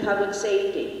sense and public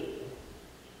safety.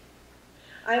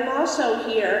 I'm also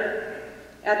here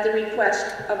at the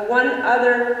request of one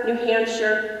other New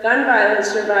Hampshire gun violence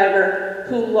survivor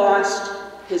who lost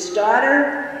his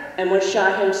daughter and was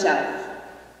shot himself.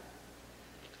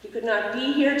 He could not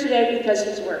be here today because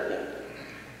he's working.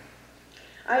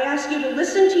 I ask you to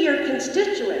listen to your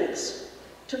constituents,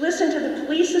 to listen to the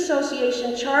police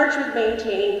association charged with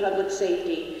maintaining public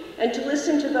safety, and to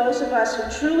listen to those of us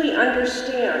who truly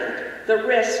understand the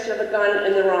risk of a gun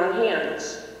in the wrong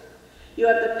hands. You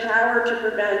have the power to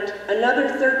prevent another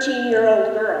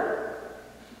 13-year-old girl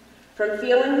from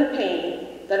feeling the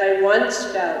pain that I once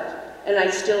felt and I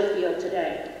still feel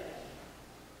today.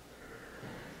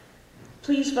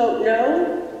 Please vote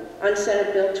no on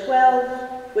Senate Bill 12,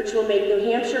 which will make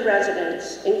New Hampshire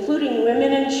residents, including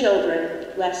women and children,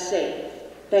 less safe.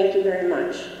 Thank you very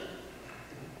much.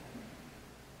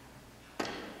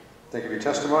 Thank you for your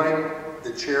testimony.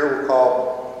 The chair will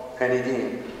call Penny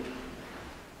Dean.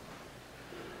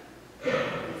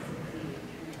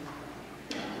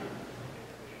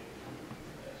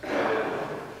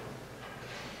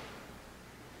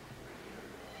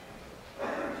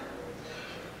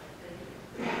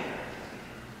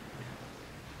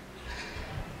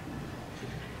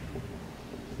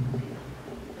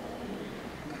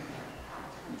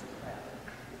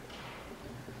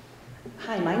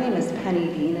 Hi, my name is Penny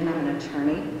Dean and I'm an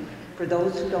attorney. For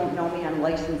those who don't know me, I'm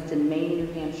licensed in Maine,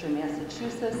 New Hampshire,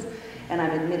 Massachusetts, and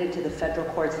I'm admitted to the federal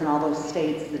courts in all those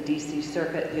states, the DC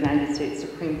Circuit, the United States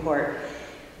Supreme Court,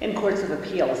 and courts of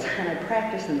appeals, and I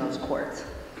practice in those courts.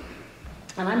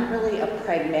 And I'm really a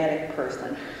pragmatic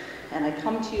person, and I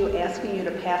come to you asking you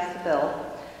to pass the bill,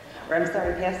 or I'm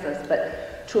sorry, pass this,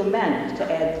 but to amend,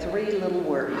 to add 3 little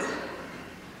words,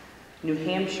 New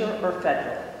Hampshire or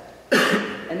federal.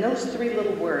 And those 3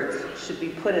 little words should be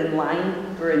put in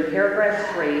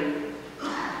paragraph 3,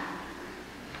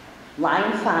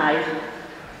 line 5,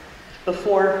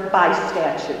 before by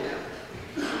statute.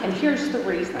 And here's the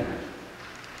reason.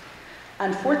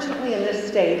 Unfortunately, in this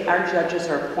state, our judges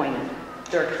are appointed.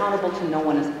 They're accountable to no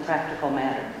one as a practical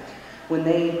matter. When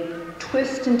they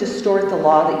twist and distort the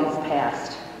law that you've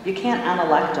passed, you can't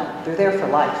unelect them. They're there for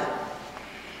life.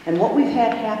 And what we've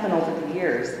had happen over the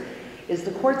years is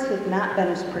the courts have not been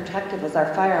as protective as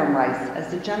our firearm rights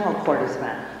as the general court has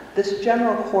been. This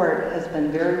general court has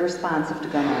been very responsive to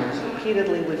gun owners.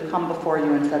 Repeatedly, we've come before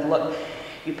you and said, look,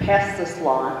 you passed this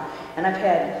law, and I've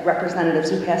had representatives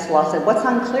who passed the law say, what's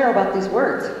unclear about these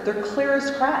words? They're clear as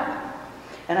crap.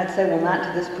 And I'd say, well, not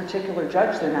to this particular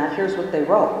judge, they're not. Here's what they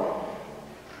wrote.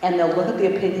 And they'll look at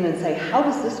the opinion and say, how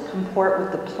does this comport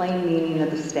with the plain meaning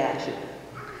of the statute?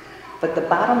 But the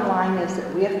bottom line is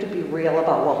that we have to be real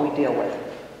about what we deal with.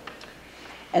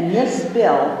 And this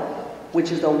bill,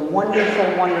 which is a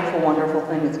wonderful, wonderful, wonderful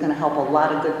thing that's going to help a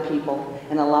lot of good people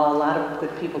and allow a lot of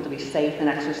good people to be safe and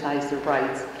exercise their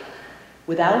rights,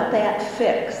 without that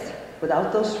fix,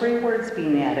 without those 3 words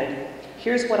being added,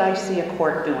 here's what I see a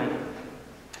court doing.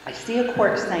 I see a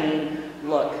court saying,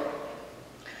 look,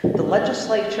 the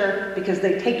legislature, because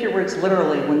they take your words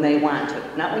literally when they want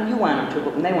to, not when you want them to,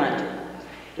 but when they want to,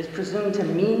 is presumed to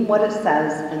mean what it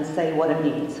says and say what it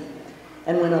means.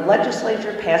 And when a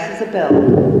legislature passes a bill,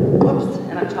 whoops,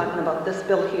 and I'm talking about this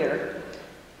bill here,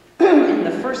 and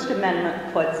the First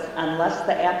Amendment puts, unless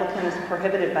the applicant is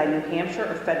prohibited by New Hampshire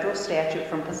or federal statute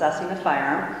from possessing a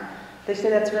firearm, they say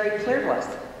that's very clear to us.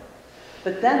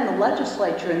 But then the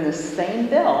legislature in this same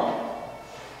bill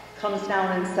comes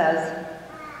down and says,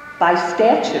 by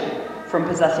statute, from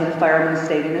possessing a firearm in the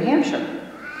state of New Hampshire.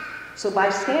 So by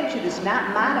statute is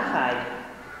not modified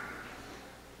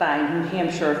by New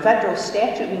Hampshire. A federal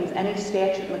statute means any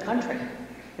statute in the country.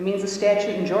 It means a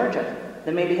statute in Georgia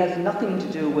that maybe has nothing to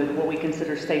do with what we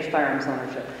consider safe firearms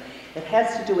ownership. It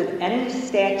has to do with any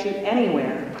statute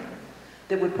anywhere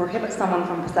that would prohibit someone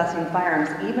from possessing firearms,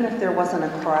 even if there wasn't a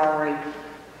corollary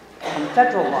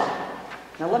federal law.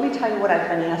 Now let me tell you what I've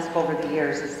been asked over the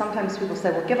years. Is sometimes people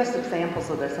say, well, give us examples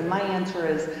of this, and my answer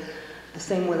is the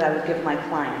same way I would give my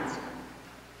clients.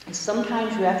 And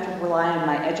sometimes you have to rely on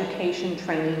my education,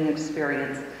 training, and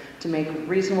experience to make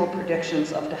reasonable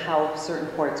predictions of how certain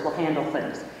courts will handle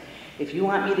things. If you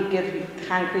want me to give you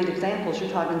concrete examples,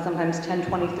 you're talking sometimes 10,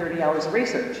 20, 30 hours of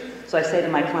research. So I say to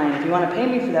my client, if you want to pay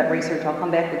me for that research, I'll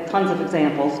come back with tons of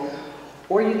examples.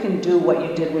 Or you can do what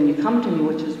you did when you come to me,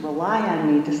 which is rely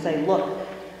on me to say, look,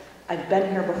 I've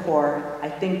been here before, I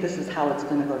think this is how it's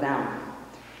going to go down.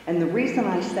 And the reason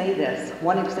I say this,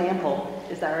 one example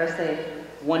is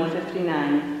RSA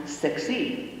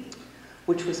 159-6E,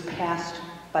 which was passed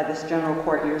by this general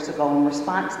court years ago in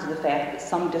response to the fact that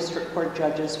some district court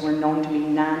judges were known to be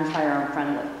non-firearm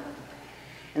friendly.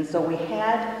 And so we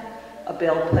had a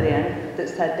bill put in that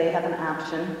said they have an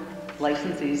option,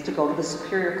 licensees, to go to the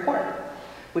Superior Court,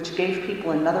 which gave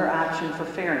people another option for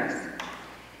fairness.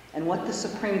 And what the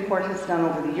Supreme Court has done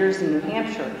over the years in New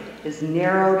Hampshire is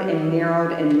narrowed and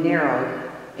narrowed and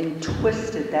narrowed and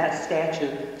twisted that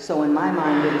statute so in my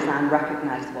mind it is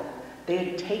unrecognizable. They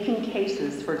had taken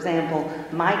cases, for example,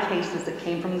 my cases that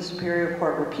came from the Superior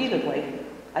Court repeatedly.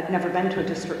 I'd never been to a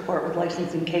district court with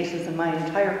licensing cases in my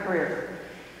entire career.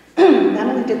 Not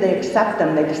only did they accept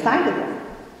them, they decided them.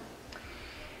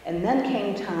 And then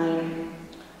came time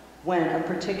when a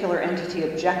particular entity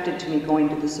objected to me going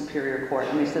to the Superior Court.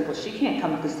 And they said, well, she can't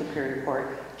come to the Superior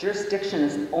Court. Jurisdiction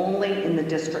is only in the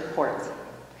district courts.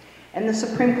 And the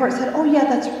Supreme Court said, oh yeah,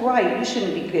 that's right, you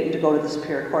shouldn't be getting to go to the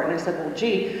Superior Court. And I said, well,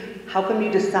 gee, how come you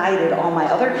decided all my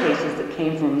other cases that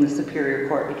came from the Superior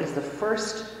Court? Because the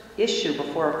first issue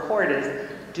before a court is,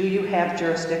 do you have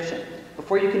jurisdiction?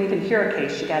 Before you can even hear a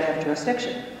case, you gotta have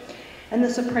jurisdiction. And the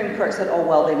Supreme Court said, oh,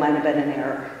 well, they might have been in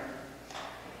error.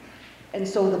 And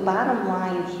so the bottom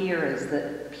line here is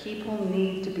that people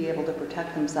need to be able to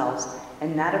protect themselves,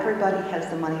 and not everybody has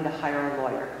the money to hire a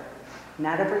lawyer.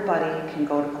 Not everybody can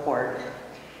go to court.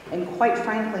 And quite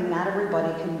frankly, not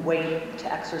everybody can wait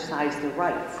to exercise their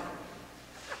rights.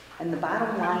 And the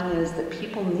bottom line is that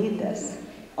people need this.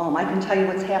 I can tell you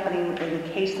what's happening in a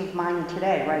case of mine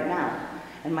today, right now.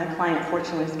 And my client,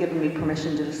 fortunately, has given me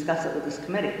permission to discuss it with this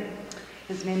committee.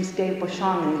 His name's Dave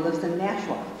Bushong, and he lives in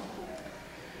Nashua.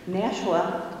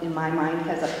 Nashua, in my mind,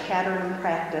 has a pattern and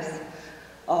practice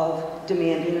of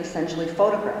demanding essentially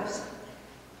photographs.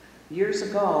 Years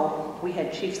ago, we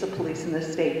had chiefs of police in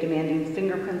this state demanding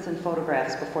fingerprints and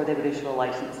photographs before they would issue a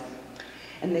license.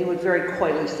 And they would very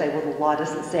coyly say, well, the law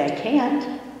doesn't say I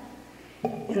can't.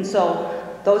 And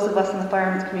so those of us in the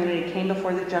firearms community came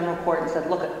before the general court and said,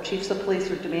 look, chiefs of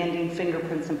police are demanding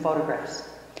fingerprints and photographs.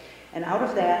 And out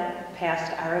of that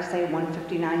passed RSA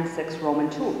 159-6 Roman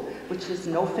 2, which is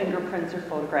no fingerprints or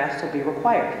photographs will be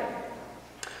required.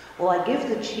 Well, I give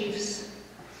the chiefs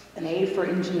an A for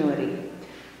ingenuity,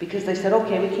 because they said,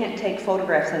 okay, we can't take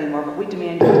photographs anymore, but we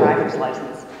demand your driver's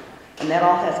license. And that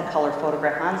all has a color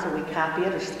photograph on, so we copy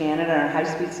it or scan it on our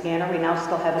high-speed scanner. We now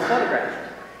still have a photograph.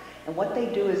 And what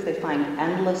they do is they find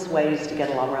endless ways to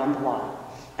get around the law.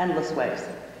 Endless ways.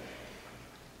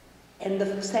 And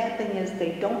the sad thing is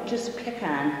they don't just pick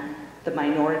on the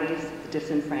minorities, the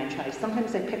disenfranchised.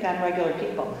 Sometimes they pick on regular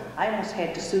people. I almost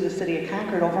had to sue the city of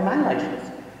Concord over my license.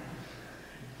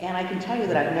 And I can tell you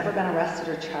that I've never been arrested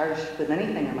or charged with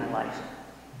anything in my life.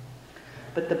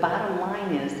 But the bottom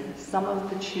line is some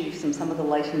of the chiefs and some of the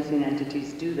licensing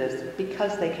entities do this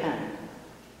because they can.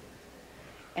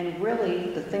 And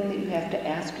really, the thing that you have to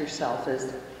ask yourself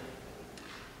is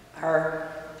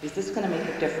this going to make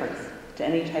a difference to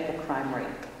any type of crime rate?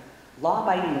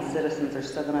 Law-abiding citizens are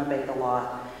still going to obey the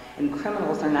law, and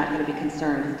criminals are not going to be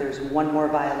concerned if there's one more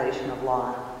violation of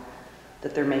law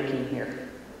that they're making here.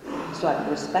 So I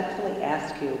respectfully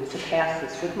ask you to pass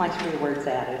this with my 3 words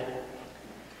added,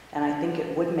 and I think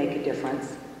it would make a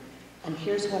difference. And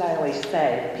here's what I always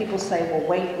say. People say, well,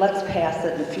 wait, let's pass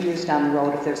it, and a few years down the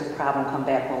road, if there's a problem, come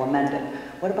back, we'll amend it.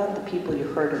 What about the people you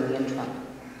heard in the interim?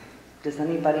 Does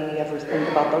anybody ever think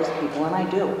about those people? And I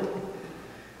do.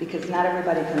 Because not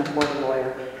everybody can afford a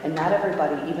lawyer, and not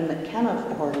everybody, even that can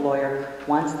afford a lawyer,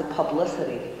 wants the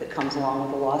publicity that comes along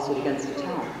with a lawsuit against a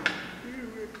town.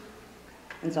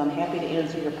 And so I'm happy to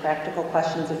answer your practical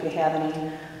questions if you have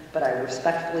any, but I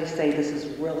respectfully say this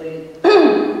is really,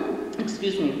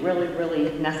 excuse me, really,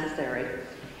 really necessary.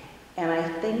 And I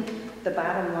think the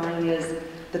bottom line is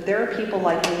that there are people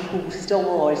like me who still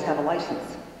will always have a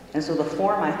license. And so the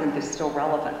form, I think, is still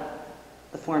relevant,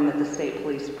 the form that the state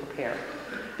police prepare.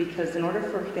 Because in order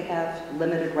for you to have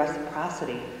limited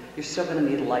reciprocity, you're still going to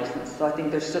need a license. So I think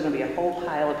there's still going to be a whole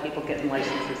pile of people getting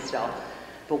licenses still.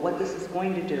 But what this is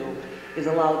going to do is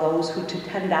allow those who to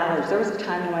 $10, there was a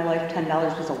time in my life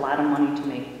 $10 was a lot of money to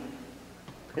me.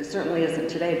 It certainly isn't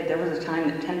today, but there was a time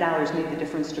that $10 made the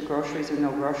difference to groceries or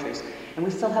no groceries. And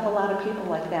we still have a lot of people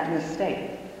like that in this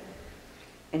state.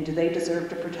 And do they deserve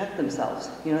to protect themselves?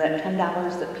 You know, that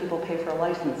 $10 that people pay for a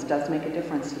license does make a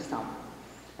difference to some.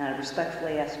 And I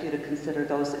respectfully ask you to consider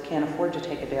those that can't afford to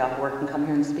take a day off work and come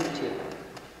here and speak to you.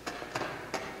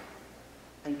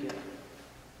 Thank you.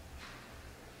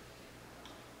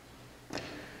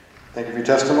 Thank you for your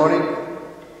testimony.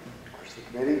 Of the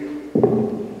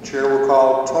committee. Chair will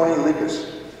call Tony Likas.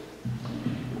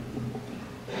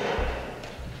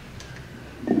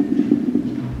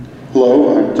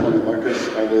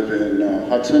 live in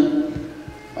Hudson.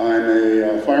 I'm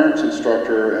a firearms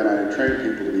instructor, and I train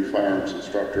people to be firearms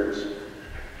instructors.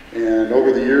 And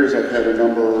over the years, I've had a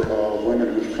number of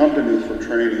women who've come to me for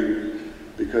training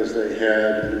because they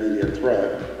had an immediate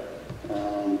threat.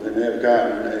 They may have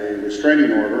gotten a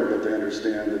restraining order, but they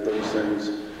understand that those things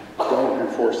don't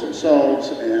enforce themselves,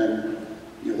 and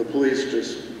the police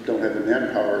just don't have the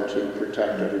manpower to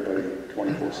protect everybody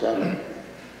 24/7.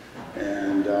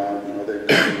 And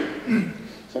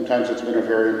sometimes it's been a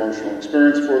very emotional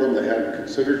experience for them. They hadn't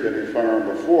considered getting a firearm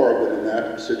before, but in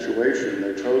that situation,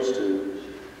 they chose to,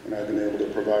 and I've been able to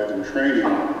provide them training.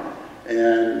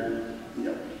 And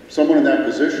someone in that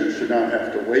position should not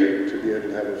have to wait to be able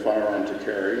to have a firearm to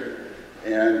carry,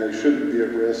 and they shouldn't be at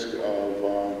risk of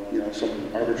some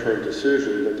arbitrary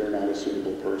decision that they're not a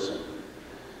suitable person.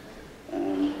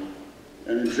 And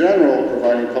in general,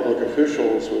 providing public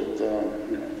officials with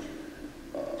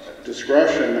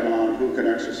discretion on who can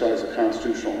exercise a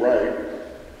constitutional right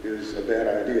is a bad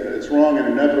idea. It's wrong, and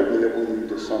inevitably it will lead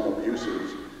to some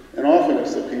abuses. And often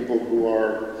it's the people who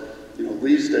are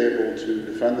least able to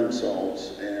defend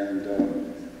themselves and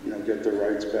get their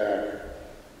rights back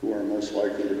who are most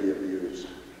likely to be abused.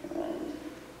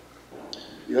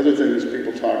 The other thing is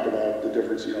people talked about the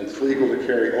difference, it's legal to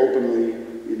carry openly,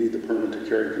 you need the permit to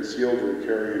carry concealed or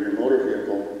carry in your motor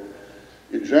vehicle.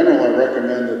 In general, I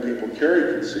recommend that people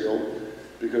carry concealed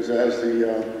because as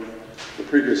the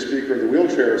previous speaker in the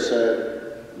wheelchair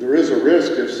said, there is a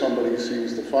risk if somebody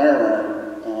sees the firearm,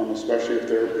 especially if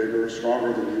they're bigger,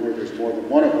 stronger than you, or there's more than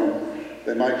one of them,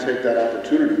 they might take that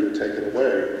opportunity to take it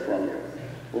away from you.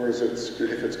 Whereas if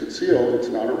it's concealed, it's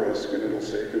not a risk and it'll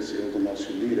stay concealed unless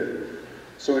you need it.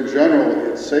 So in general,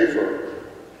 it's safer,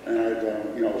 and I'd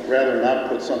rather not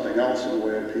put something else in the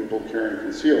way of people carrying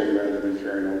concealed rather than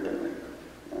carrying openly.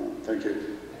 Thank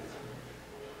you.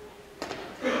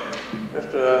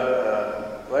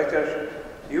 Mr. Lakers,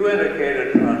 you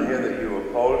indicated on here that you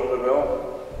opposed the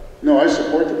bill? No, I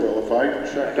support the bill. If I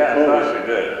checked I thought opposed.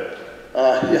 you did.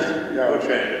 Yeah. We'll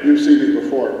change it. You've seen me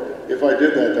before. If I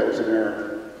did that, that was an error.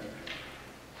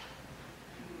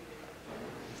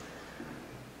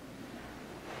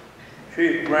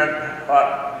 Chief Brent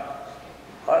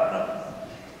Putnam,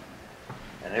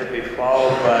 and he'll be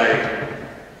followed by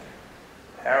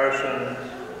Harrison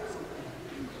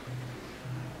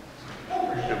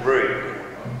Debris.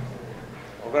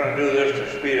 We're going to do this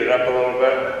to speed it up a little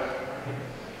bit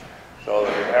so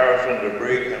that Harrison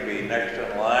Debris can be next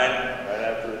in line right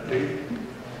after the chief.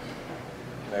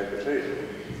 You may proceed.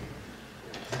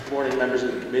 Good morning, members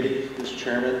of the committee, Mr.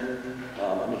 Chairman.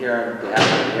 I'm here on behalf of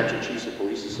the New Hampshire Chiefs of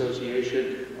Police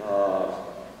Association,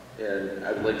 and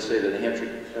I would like to say that the New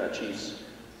Hampshire Chiefs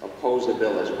oppose the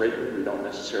bill as written. We don't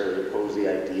necessarily oppose the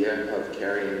idea of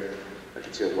carrying a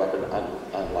concealed weapon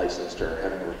unlicensed or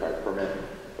having a required permit,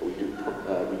 but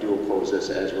we do oppose this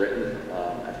as written.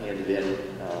 I've handed in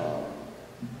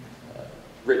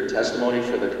written testimony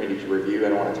for the committee to review. I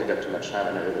don't want to take up too much time.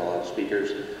 I know we have a lot of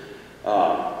speakers.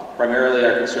 Primarily,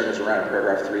 our concern is around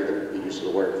paragraph 3, the use of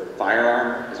the word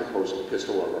firearm as opposed to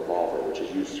pistol or revolver, which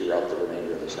is used throughout the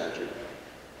remainder of the statute.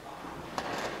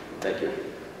 Thank you.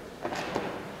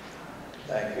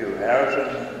 Thank you.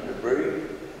 Harrison Debris.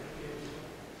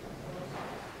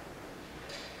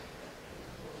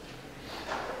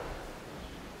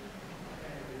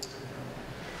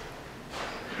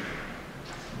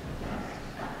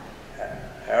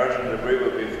 Harrison Debris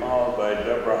will be followed by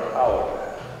Deborah Howard.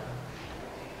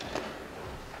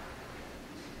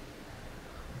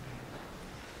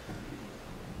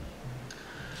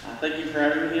 Thank you for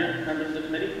having me here, members of the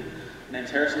committee. My name is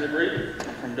Harrison Debris.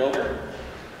 I'm from Dover.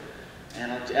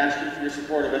 And I'd like to ask you for your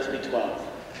support of SB 12.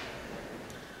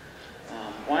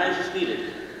 Why is this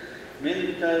needed?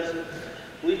 Mainly because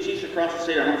police chiefs across the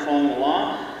state are not following the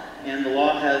law, and the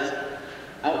law has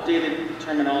outdated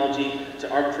terminology to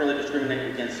arbitrarily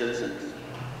discriminate against citizens.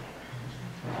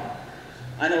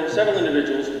 I know of several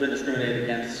individuals who've been discriminated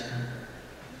against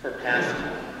for past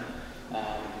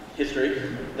history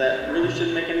that really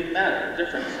shouldn't make any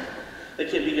difference. They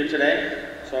can't be here today,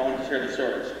 so I want to share their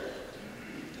stories.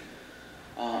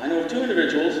 I know of 2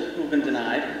 individuals who've been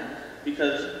denied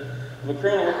because of a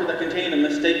criminal record that contained a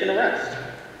mistaken arrest.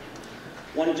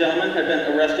 One gentleman had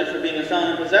been arrested for being a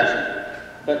felon in possession,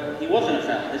 but he wasn't a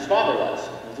felon. His father was.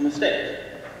 It was a mistake.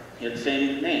 He had the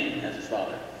same name as his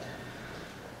father.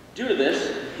 Due to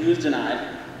this, he was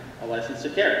denied a license to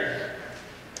carry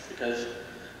because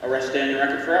arrests stay on your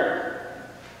record forever.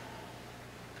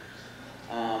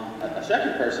 A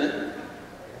second person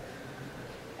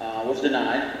was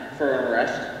denied for an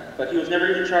arrest, but he was never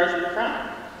even charged with a crime.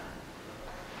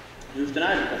 He was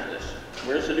denied because of this.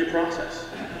 Where's the due process?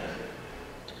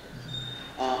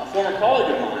 A former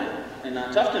colleague of mine in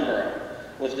Tufton Borough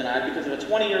was denied because of a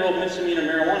 20-year-old misdemeanor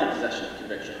marijuana possession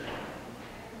conviction.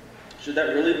 Should that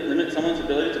really limit someone's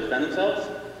ability to defend themselves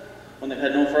when they've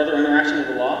had no further interaction with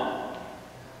the law?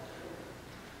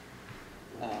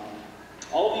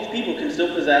 All of these people can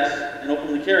still possess and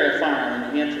openly carry a firearm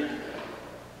in New Hampshire.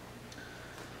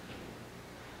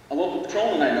 A local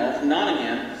patrolman I know from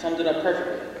Nottingham summed it up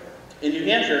perfectly. In New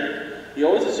Hampshire, you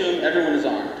always assume everyone is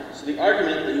armed, so the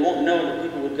argument that you won't know that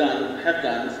people with have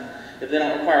guns if they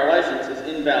don't require a license is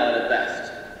invalid at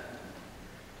best.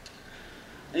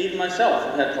 And even myself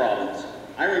have had problems.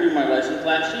 I renewed my license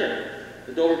last year.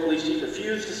 The Dover police chief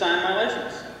refused to sign my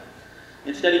license.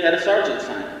 Instead, he had a sergeant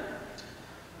sign it.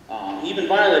 He even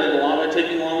violated the law by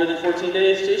taking longer than 14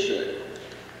 days to issue it.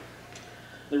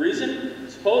 The reason,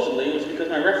 supposedly, was because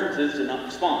my references did not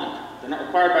respond. They're not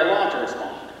required by law to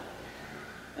respond.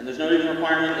 And there's no even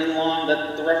requirement in law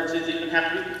that the references even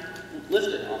have to be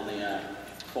listed on the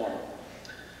form.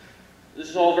 This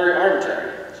is all very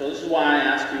arbitrary, so this is why I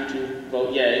ask you to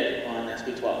vote yay on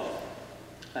SB 12.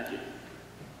 Thank you.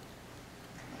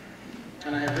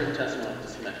 And I have written testimony to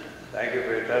submit. Thank you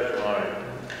for your testimony.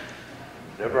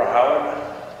 Deborah Howard,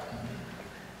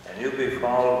 and you'll be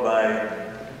followed by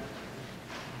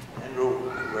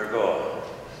Andrew Vergoa.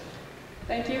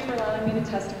 Thank you for allowing me to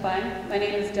testify. My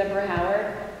name is Deborah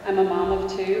Howard. I'm a mom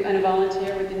of two and a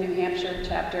volunteer with the New Hampshire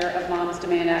chapter of Moms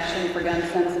Demand Action for Gun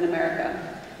Sense in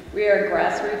America. We are a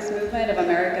grassroots movement of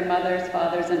American mothers,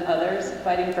 fathers, and others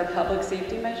fighting for public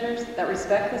safety measures that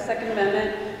respect the Second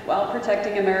Amendment while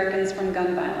protecting Americans from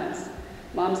gun violence.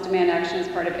 Moms Demand Action is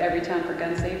part of Everytown for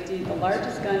Gun Safety, the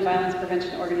largest gun violence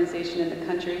prevention organization in the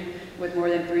country with more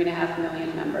than 3.5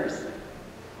 million members.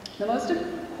 The most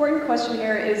important question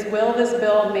here is, will this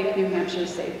bill make New Hampshire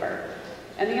safer?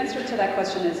 And the answer to that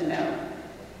question is no.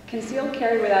 Concealed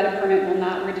carry without a permit will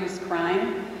not reduce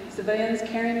crime. Civilians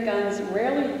carrying guns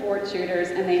rarely thwart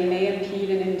shooters, and they may impede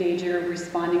and endanger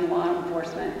responding law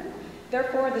enforcement.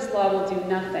 Therefore, this law will do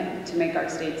nothing to make our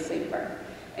state safer.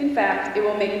 In fact, it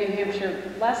will make New Hampshire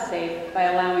less safe by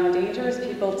allowing dangerous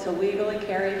people to legally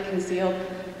carry concealed,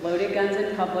 loaded guns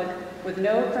in public with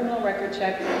no criminal record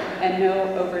check and no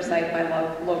oversight by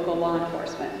local law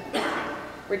enforcement.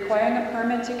 Requiring a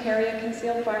permit to carry a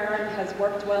concealed firearm has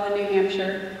worked well in New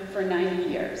Hampshire for 90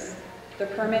 years. The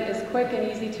permit is quick and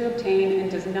easy to obtain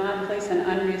and does not place an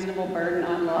unreasonable burden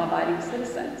on law-abiding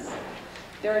citizens.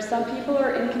 There are some people who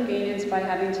are inconvenienced by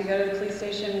having to go to the police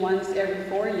station once every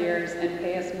 4 years and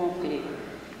pay a small fee.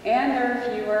 And there are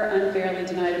a few who are unfairly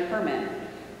denied a permit.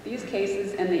 These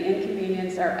cases and the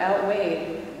inconvenience are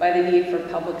outweighed by the need for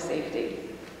public safety.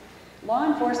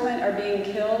 Law enforcement are being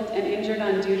killed and injured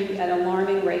on duty at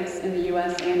alarming rates in the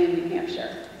U.S. and in New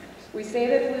Hampshire. We say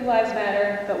that Blue Lives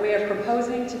Matter, but we are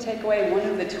proposing to take away one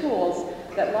of the tools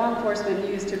that law enforcement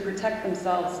use to protect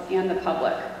themselves and the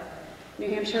public. New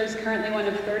Hampshire is currently one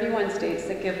of 31 states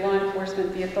that give law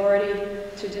enforcement the authority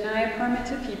to deny a permit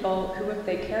to people who, if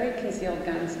they carry concealed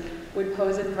guns, would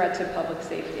pose a threat to public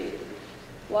safety.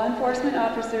 Law enforcement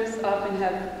officers often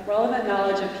have relevant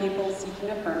knowledge of people seeking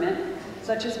a permit,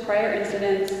 such as prior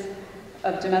incidents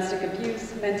of domestic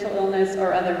abuse, mental illness,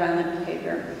 or other violent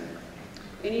behavior.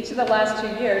 In each of the last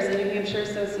 2 years, the New Hampshire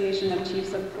Association of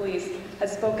Chiefs of Police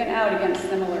has spoken out against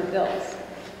similar bills.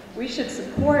 We should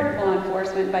support law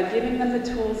enforcement by giving them the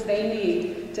tools they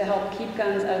need to help keep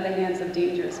guns out of the hands of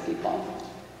dangerous people.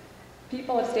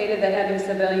 People have stated that having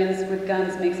civilians with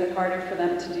guns makes it harder for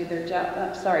them to do their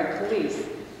job.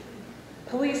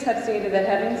 Police have stated that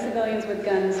having civilians with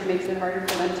guns makes it harder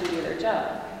for them to do their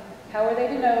job. How are they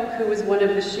to know who was one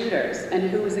of the shooters and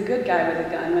who was a good guy with a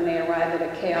gun when they arrive at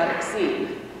a chaotic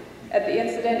scene? At the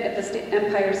incident at the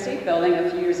Empire State Building a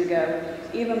few years ago,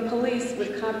 even police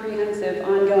with comprehensive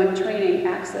ongoing training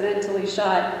accidentally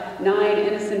shot 9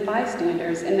 innocent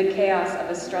bystanders in the chaos of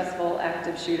a stressful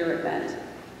active shooter event.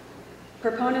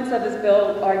 Proponents of this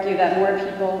bill argue that more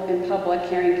people in public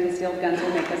carrying concealed guns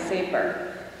will make us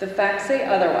safer. The facts say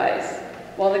otherwise.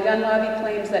 While the gun lobby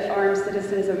claims that armed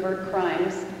citizens avert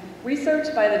crimes,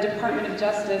 research by the Department of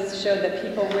Justice showed that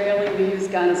people rarely use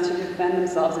guns to defend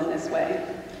themselves in this way.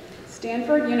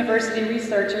 Stanford University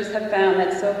researchers have found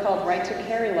that so-called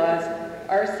right-to-carry laws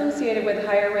are associated with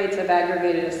higher rates of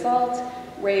aggravated assault,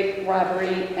 rape,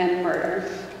 robbery, and murder.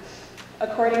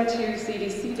 According to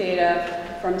CDC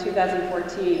data from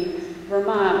 2014,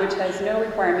 Vermont, which has no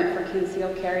requirement for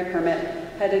concealed carry permit,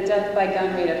 had a death by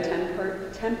gun rate of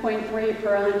 10.3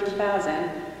 per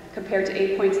 100,000, compared to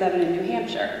 8.7 in New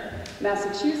Hampshire.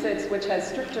 Massachusetts, which has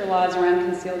stricter laws around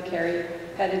concealed carry,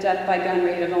 had a death by gun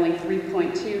rate of only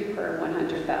 3.2 per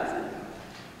 100,000.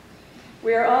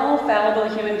 We are all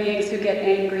fallible human beings who get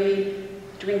angry,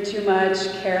 drink too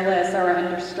much, careless, or are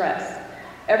under stress.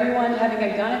 Everyone having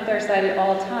a gun at their side at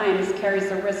all times carries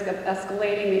the risk of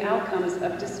escalating the outcomes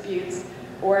of disputes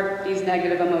or these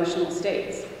negative emotional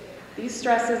states. These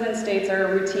stresses and states are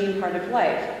a routine part of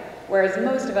life, whereas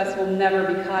most of us will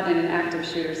never be caught in an active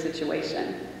shooter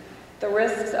situation. The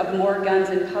risks of more guns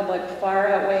in public far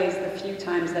outweighs the few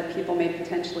times that people may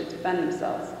potentially defend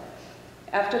themselves.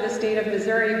 After the state of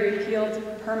Missouri repealed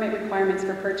permit requirements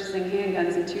for purchasing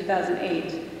handguns in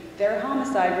 2008, their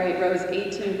homicide rate rose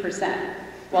 18%,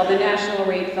 while the national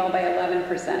rate fell by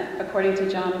 11%, according to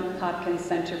Johns Hopkins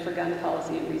Center for Gun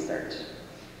Policy and Research.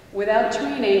 Without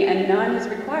training, and none is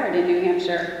required in New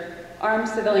Hampshire, armed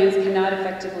civilians cannot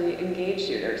effectively engage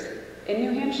shooters. In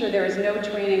New Hampshire, there is no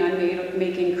training on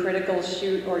making critical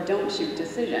shoot or don't shoot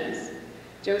decisions.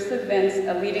 Joseph Vince,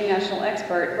 a leading national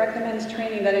expert, recommends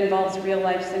training that involves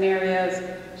real-life scenarios,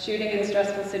 shooting in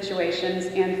stressful situations,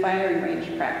 and firing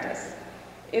range practice.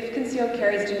 If concealed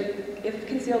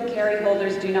carry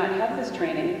holders do not have this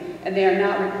training, and they are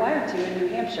not required to in New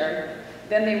Hampshire,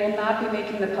 then they will not be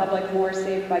making the public more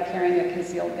safe by carrying a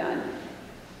concealed gun.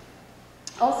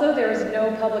 Also, there is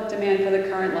no public demand for the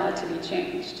current law to be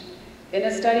changed. In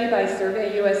a study by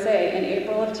Survey USA in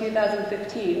April of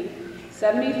 2015,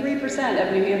 73%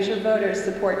 of New Hampshire voters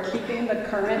support keeping the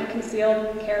current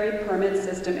concealed carry permit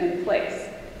system in place.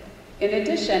 In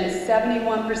addition,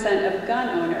 71% of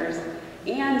gun owners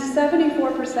and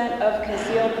 74% of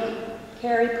concealed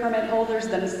carry permit holders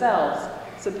themselves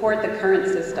support the current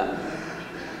system.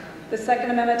 The Second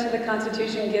Amendment to the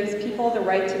Constitution gives people the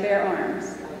right to bear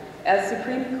arms. As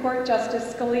Supreme Court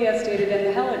Justice Scalia stated in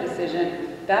the Heller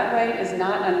decision, that right is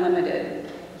not unlimited.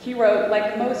 He wrote,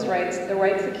 like most rights, the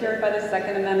right secured by the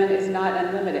Second Amendment is not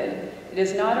unlimited. It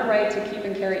is not a right to keep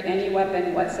and carry any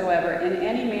weapon whatsoever, in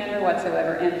any manner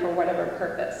whatsoever, and for whatever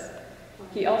purpose.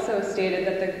 He also stated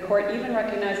that the court even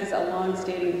recognizes a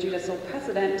long-standing judicial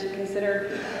precedent to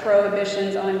consider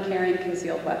prohibitions on carrying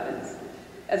concealed weapons.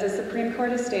 As the Supreme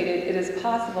Court has stated, it is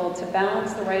possible to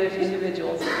balance the right of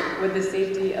individuals with the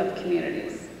safety of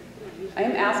communities. I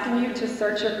am asking you to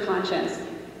search your conscience.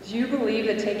 Do you believe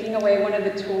that taking away one of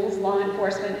the tools law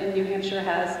enforcement in New Hampshire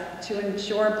has to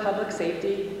ensure public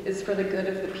safety is for the good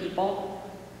of the people?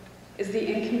 Is the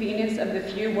inconvenience of the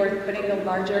few worth putting the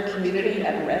larger community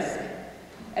at risk?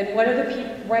 And what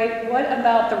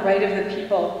about the right of the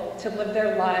people to live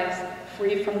their lives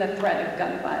free from the threat of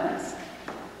gun violence?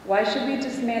 Why should we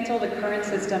dismantle the current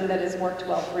system that has worked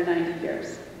well for 90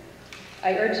 years?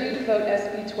 I urge you to vote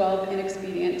SB 12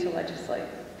 inexpedient to legislate.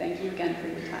 Thank you again for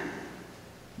your time.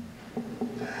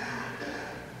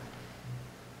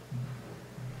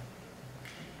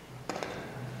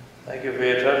 Thank you for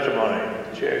your testimony.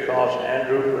 The chair calls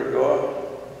Andrew Gregor.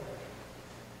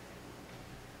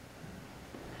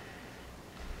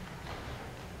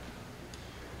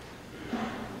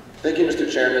 Thank you,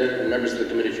 Mr. Chairman, and members of the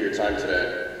committee for your time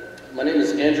today. My name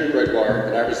is Andrew Gregoire,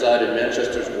 and I reside in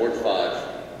Manchester's Ward 5.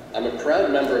 I'm a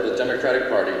proud member of the Democratic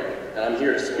Party, and I'm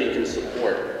here to speak in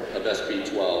support of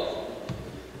SB 12.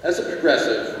 As a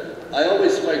progressive, I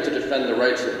always fight to defend the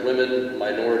rights of women,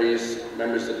 minorities,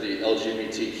 members of the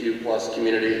LGBTQ+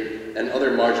 community, and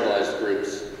other marginalized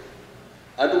groups.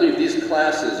 I believe these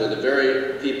classes are the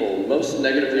very people most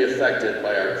negatively affected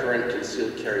by our current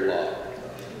concealed carry law.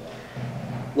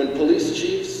 When police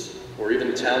chiefs, or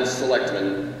even town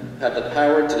selectmen, have the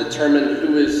power to determine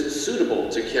who is suitable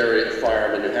to carry a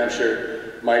firearm in New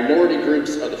Hampshire, minority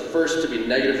groups are the first to be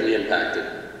negatively impacted.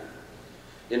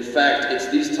 In fact, it's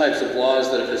these types of laws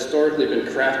that have historically been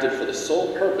crafted for the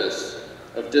sole purpose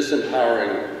of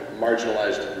disempowering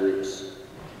marginalized groups.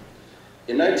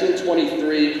 In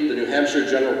 1923, the New Hampshire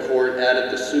General Court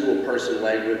added the suitable person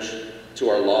language to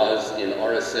our laws in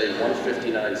RSA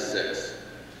 159.6.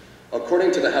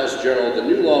 According to the House Journal, the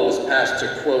new law was passed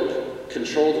to, quote,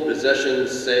 control the possession,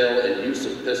 sale, and use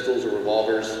of pistols or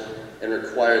revolvers, and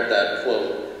required that,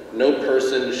 quote, no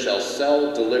person shall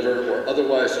sell, deliver, or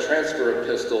otherwise transfer a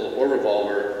pistol or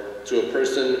revolver to a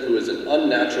person who is an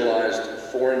unnaturalized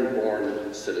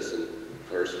foreign-born citizen,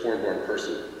 or foreign-born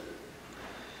person.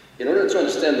 In order to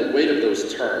understand the weight of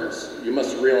those terms, you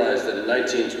must realize that in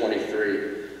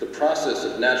 1923, the process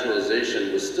of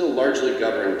naturalization was still largely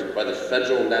governed by the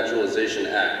Federal Naturalization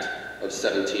Act of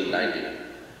 1790,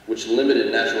 which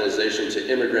limited naturalization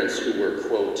to immigrants who were,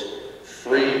 quote,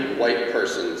 free white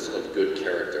persons of good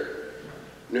character.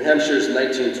 New Hampshire's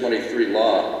 1923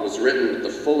 law was written with the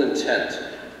full intent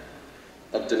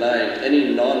of denying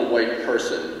any non-white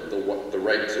person the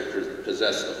right to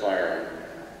possess a firearm.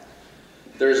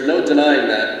 There is no denying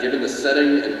that, given the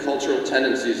setting and cultural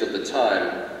tendencies of the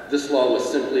time, this law was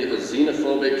simply a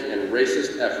xenophobic and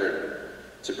racist effort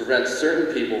to prevent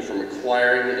certain people from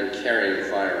acquiring and carrying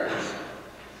firearms.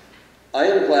 I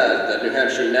am glad that New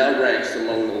Hampshire now ranks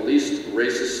among the least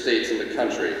racist states in the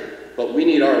country, but we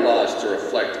need our laws to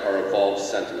reflect our evolved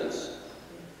sentiments.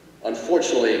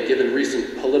 Unfortunately, given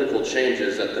recent political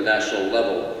changes at the national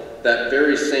level, that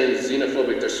very same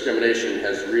xenophobic discrimination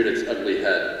has reared its ugly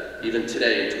head, even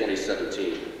today in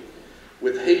 2017.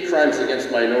 With hate crimes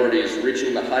against minorities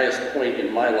reaching the highest point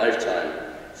in my lifetime,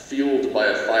 fueled by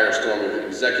a firestorm of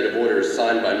executive orders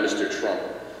signed by Mr. Trump,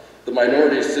 the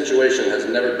minorities situation has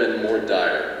never been more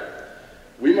dire.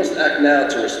 We must act now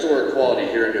to restore equality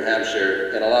here in New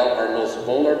Hampshire and allow our most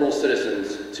vulnerable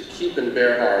citizens to keep and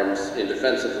bear arms in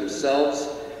defense of themselves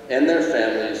and their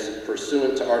families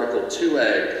pursuant to Article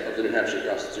 2A of the New Hampshire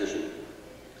Constitution.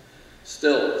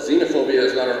 Still, xenophobia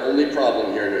is not our only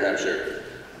problem here in New Hampshire.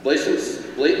 Blatant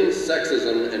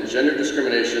sexism and gender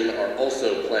discrimination are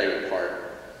also playing a part.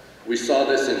 We saw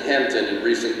this in Hampton in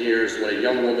recent years when a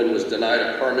young woman was denied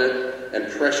a permit and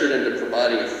pressured into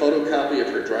providing a photocopy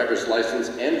of her driver's license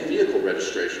and vehicle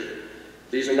registration.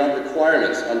 These are not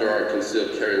requirements under our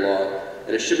concealed carry law,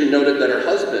 and it should be noted that her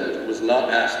husband was not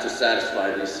asked to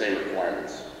satisfy these same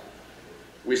requirements.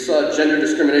 We saw gender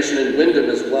discrimination in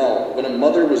Wyndham as well, when a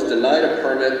mother was denied a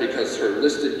permit because her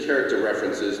listed character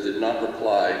references did not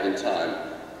reply in time,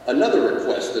 another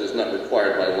request that is not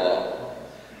required by law.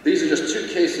 These are just two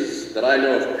cases that I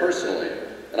know of personally,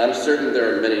 and I'm certain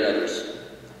there are many others.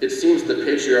 It seems the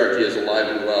patriarchy is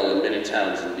alive and well in many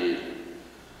towns indeed.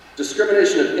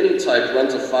 Discrimination of any type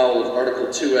runs afoul of Article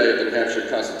 2A of the New Hampshire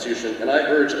Constitution, and I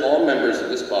urge all members of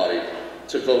this body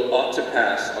to vote ought to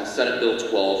pass on Senate Bill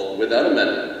 12 without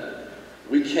amendment.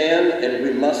 We can and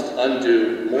we must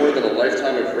undo more than a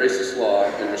lifetime of racist law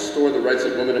and restore the rights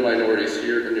of women and minorities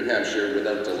here in New Hampshire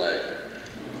without delay.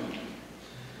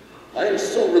 I am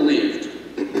so relieved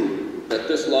that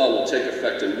this law will take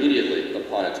effect immediately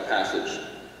upon its passage.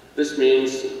 This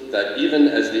means that even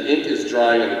as the ink is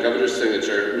drying on the governor's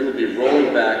signature, we will be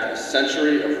rolling back a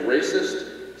century of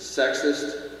racist,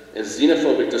 sexist, and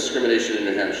xenophobic discrimination in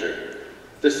New Hampshire.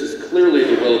 This is clearly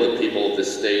the will of the people of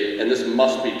this state, and this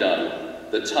must be done.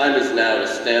 The time is now to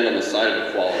stand on the side of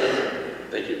equality.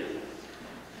 Thank you.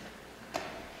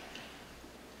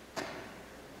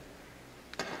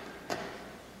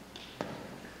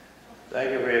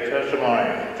 Thank you for your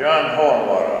testimony. John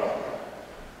Hohenwater.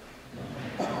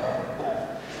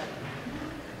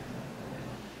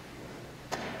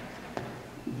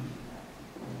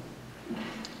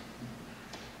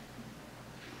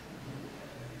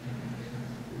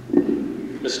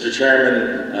 Mr.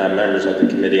 Chairman, members of the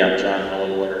committee, I'm John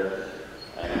Hohenwater.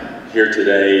 I'm here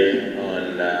today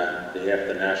on behalf of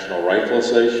the National Rifle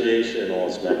Association and all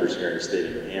its members here in the state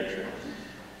of New Hampshire.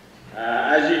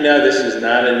 As you know, this is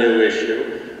not a new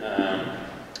issue,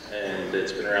 and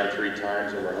it's been around 3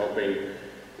 times, and we're hoping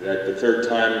that the 3rd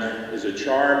time is a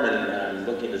charm, and I'm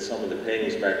looking at some of the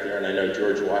paintings back there, and I know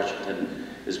George Washington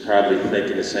is probably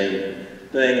thinking the same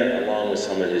thing along with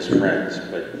some of his friends.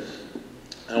 But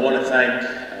I want to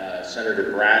thank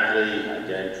Senator Bradley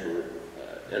again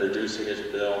for introducing this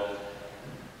bill.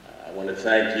 I want to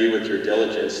thank you with your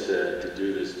diligence to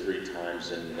do this 3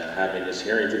 times and having this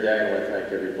hearing today. I want to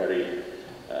thank everybody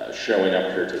showing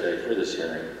up here today for this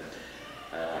hearing.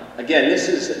 Again, this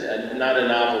is not a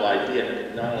novel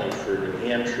idea, not only for New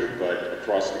Hampshire, but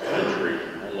across the country.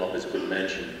 I don't know if it's been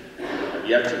mentioned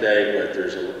yet today, but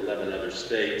there's 11 other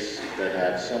states that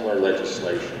have similar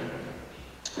legislation.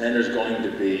 And there's going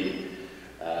to be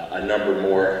a number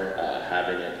more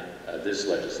having it this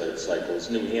legislative cycle. As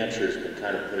New Hampshire has been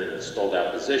kind of put in a stalled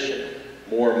out position,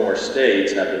 more and more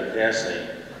states have been passing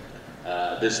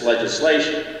this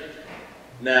legislation.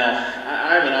 Now,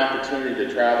 I have an opportunity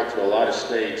to travel to a lot of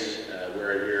states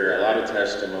where I hear a lot of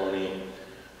testimony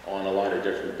on a lot of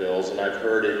different bills, and I've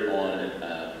heard it on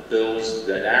bills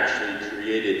that actually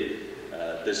created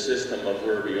the system of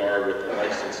where we are with the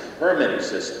license and permitting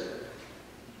system.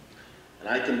 And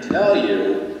I can tell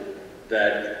you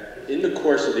that in the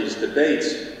course of these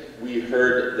debates, we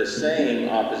heard the same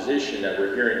opposition that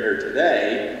we're hearing here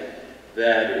today,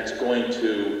 that it's going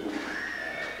to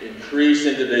increase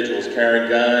individuals carrying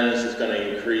guns, it's going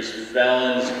to increase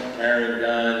felons carrying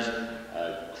guns,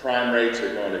 crime rates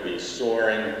are going to be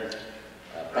soaring.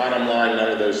 Bottom line,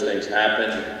 none of those things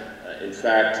happen. In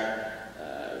fact,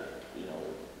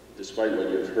 despite what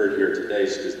you've heard here today,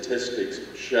 statistics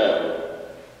show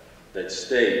that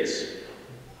states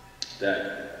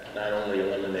that not only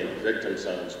eliminate victim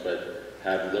zones, but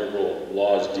have liberal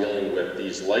laws dealing with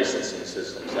these licensing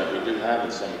systems that we do have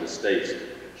in some of the states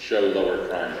show lower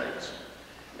crime rates.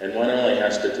 And one only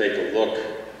has to take a look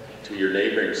to your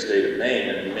neighboring state of Maine,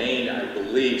 and Maine, I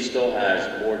believe, still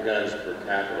has more guns per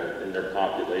capita in their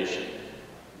population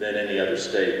than any other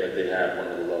state, but they have one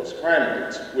of the lowest crime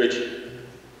rates, which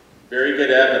very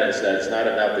good evidence that it's not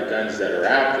about the guns that are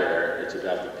out there, it's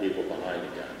about the people behind the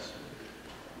guns.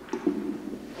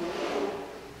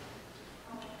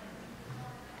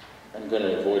 I'm going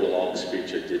to avoid a long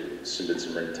speech. I did submit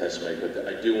some written testimony, but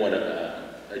I do want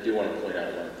to point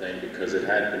out one thing, because it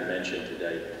had been mentioned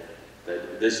today,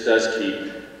 that this does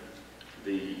keep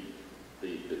the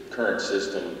current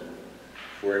system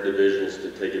for individuals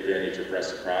to take advantage of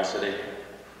reciprocity.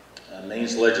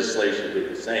 Maine's legislation did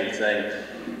the same thing.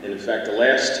 And in fact, the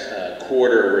last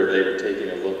quarter where they were taking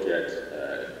a look at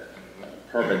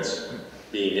permits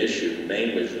being issued,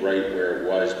 Maine was right where it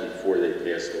was before they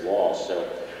passed the law. So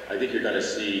I think you're going to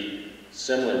see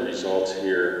similar results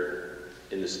here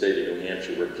in the state of New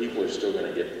Hampshire, where people are still going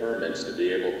to get permits to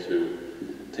be able to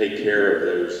take care of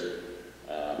those,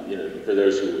 for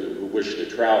those who wish to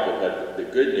travel. But the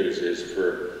good news is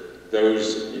for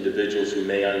those individuals who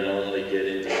may unknowingly get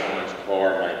into someone's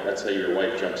car, like let's say your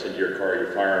wife jumps into your car,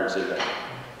 your firearm's in the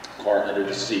car under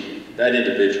the seat. That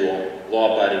individual,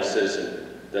 law-abiding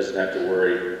citizen, doesn't have to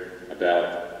worry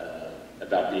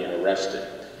about being arrested.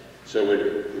 So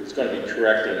it's going to be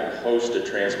correcting a host of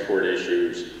transport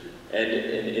issues and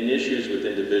issues with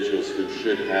individuals who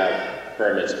should have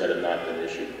permits but have not been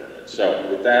issued permits. So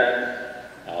with that,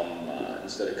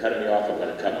 instead of cutting me off, I'm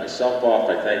going to cut myself off.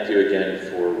 I thank you again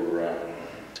for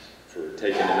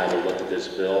taking another look at this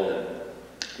bill, and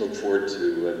look forward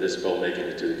to this bill making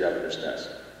it to the governor's desk.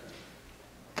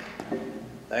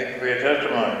 Thank you for your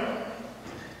testimony.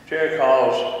 Chair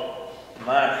calls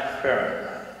Mark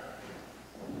Ferrin.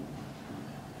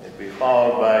 It'll be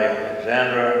followed by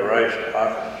Xandra Rice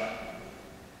Hawkins.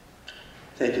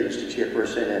 Thank you, Mr.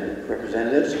 Chairperson and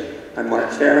representatives. I'm Mark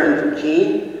Farron from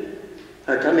Keene.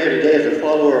 I come here today as a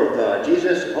follower of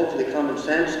Jesus, and hopefully common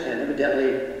sense, and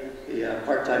evidently a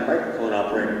part-time microphone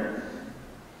operator.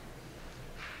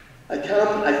 I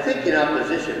come, I think, in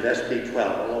opposition of SB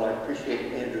 12, although I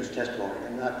appreciate Andrew's testimony.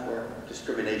 I'm not for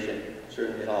discrimination,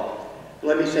 certainly at all. But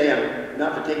let me say I'm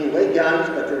not for taking away guns,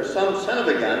 but there are some son of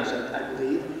a guns, and I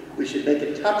believe we should make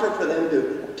it tougher for them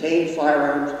to obtain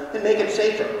firearms and make it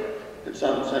safer. And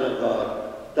some son of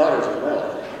daughters as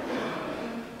well, I think.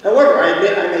 However, I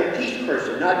admit I'm a peace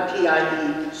person, not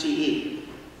P-I-E-C-E.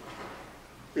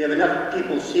 We have enough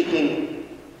people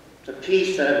seeking the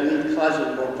peace that I believe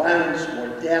causes more violence, more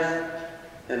death,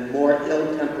 and more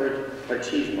ill-tempered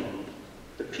machismo.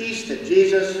 The peace that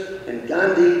Jesus and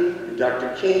Gandhi and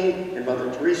Dr. King and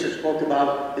Mother Teresa spoke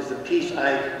about is the peace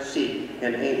I seek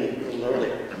and aim a little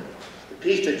earlier. The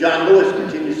peace that John Lewis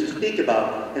continues to speak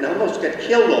about and almost got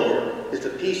killed over is the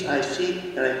peace I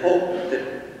seek, and I hope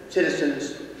that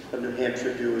citizens of New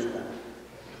Hampshire do as well.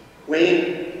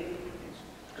 Wayne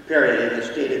Perrier has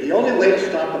stated the only way to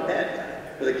stop a bad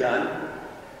guy with a gun,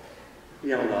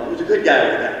 we all know, who's a good guy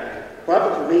with a gun. The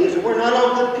problem for me is that we're not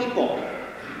all good people.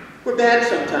 We're bad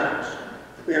sometimes.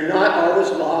 We are not always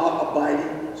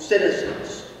law-abiding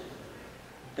citizens.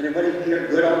 Anybody here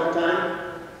good all the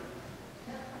time?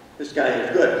 This guy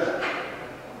is good.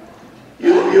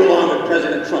 You along with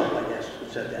President Trump, I guess, who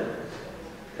said that.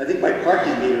 I think my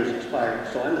parking meter is expired,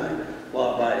 so I'm not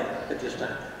law-abiding at this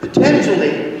time.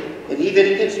 Potentially, and even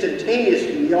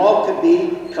instantaneously, we all could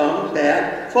become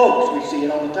bad folks. We see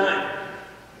it all the time.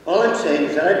 All I'm saying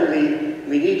is that I believe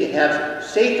we need to have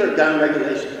safer gun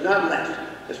regulations, not less,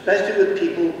 especially with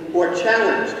people who are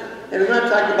challenged. And I'm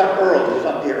not talking about Earl, who was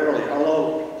up here earlier,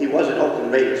 although he was an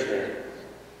Oakland Raiders fan.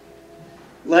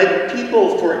 Like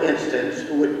people, for instance,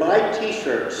 who would buy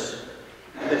t-shirts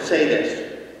that say this.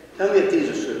 Tell me if these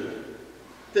are true.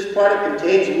 This product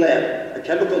contains lead, a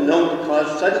chemical known to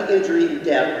cause sudden injury and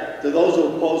death to those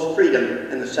who oppose freedom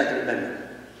and the Second Amendment.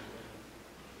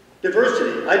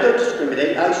 Diversity. I don't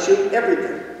discriminate. I shoot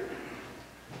everything.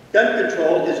 Gun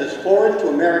control is as foreign to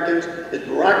Americans as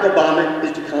Barack Obama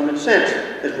is to common sense,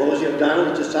 as Rosie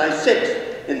O'Donnell is to size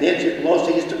 6, and Nancy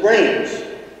Pelosi is to brains.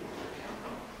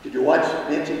 Did you watch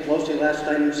Nancy Pelosi last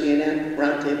night on CNN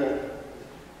Roundtable?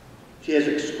 She has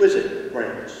exquisite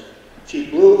brains. She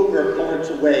blew her opponents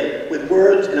away with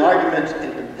words and arguments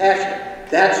and compassion.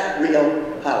 That's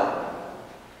real power.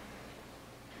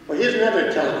 Well, here's another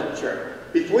intelligent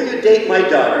chirp. Before you date my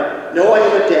daughter, know I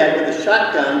am a dad with a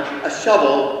shotgun, a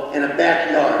shovel, and a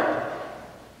backyard.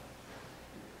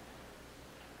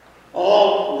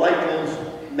 All rifles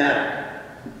matter.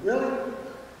 Really?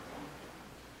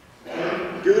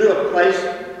 Due to a price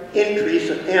increase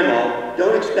of ammo,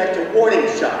 don't expect a warning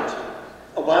shot.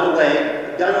 Oh, by the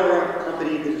way, a gun owner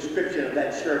accompanied the description of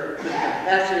that shirt with a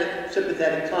compassionate,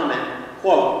 sympathetic comment,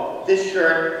 quote, "This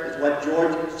shirt is what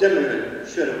George Zimmerman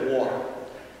should have worn."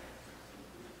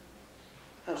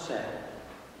 How sad.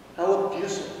 How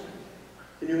abusive.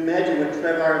 Can you imagine what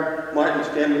Trevor and Martin's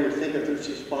family would think of this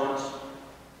response?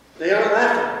 They aren't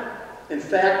laughing. In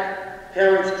fact,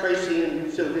 parents Tracy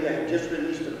and Sylvia have just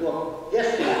released a book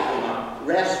yesterday came out,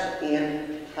 Rest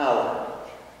in Power,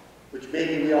 which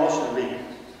maybe we all should read.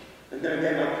 I'm going to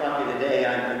get my copy today.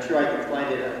 I'm sure I can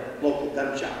find it at a local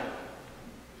gun shop.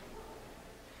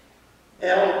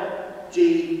 LGBT.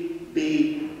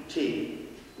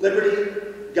 Liberty,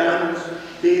 guns,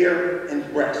 beer, and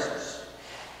breasts.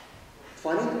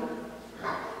 Funny?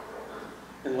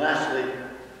 And lastly,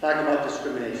 talk about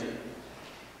discrimination.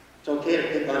 It's okay to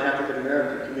pick on African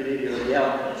American community or the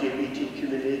LGBT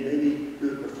community. Maybe we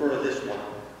would prefer this one.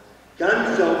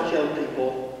 Guns don't kill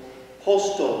people.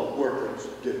 Postal workers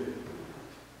do.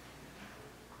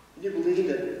 Can you believe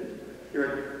that there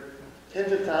are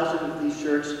tens of thousands of these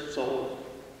shirts sold?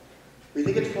 We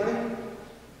think it's funny?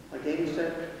 Like Amy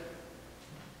said?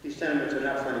 These sentiments are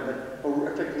not funny, but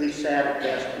horrifically sad at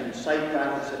best and incite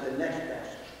violence at the next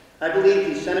best. I believe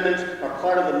these sentiments are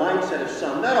part of the mindset of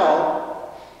some, not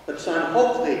all, but some,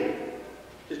 hopefully,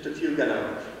 just a few gun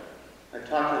owners. I've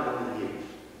talked to them over the years.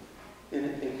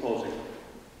 In closing,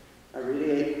 I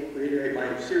reiterate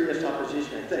my serious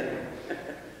opposition, I think,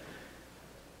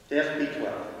 to SB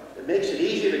 12. It makes it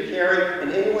easier to carry,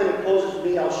 and anyone who opposes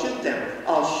me, I'll shoot them.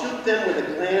 I'll shoot them with a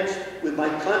glance, with my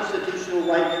constitutional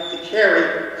right to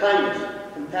carry kindness,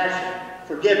 compassion,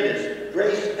 forgiveness,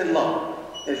 grace, and love.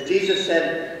 As Jesus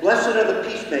said, blessed are the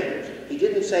peacemakers. He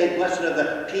didn't say blessed are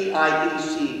the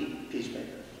P-I-E-C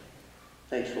peacemakers.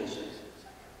 Thanks for listening.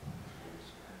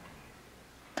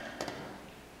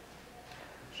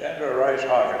 Senator Rice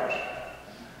Hawkins,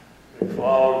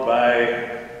 followed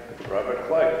by Robert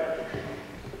Clegg.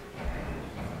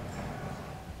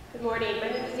 Good morning. My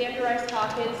name is Sandra Rice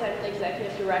Hawkins. I'm the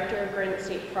Executive Director of Granite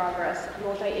State Progress, a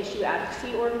multi-issue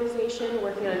advocacy organization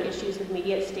working on issues of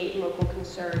immediate state and local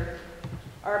concern.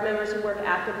 Our members work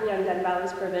actively on gun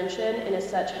violence prevention and as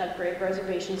such have grave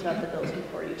reservations about the bills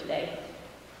before you today.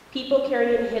 People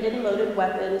carrying hidden loaded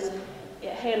weapons,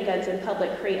 handguns in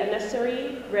public create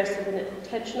unnecessary risks of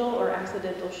intentional or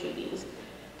accidental shootings.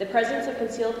 The presence of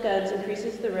concealed guns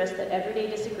increases the risk that everyday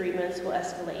disagreements will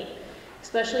escalate,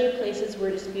 especially in places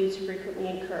where disputes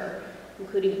frequently occur,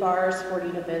 including bars,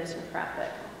 sporting events, and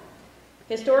traffic.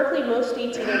 Historically, most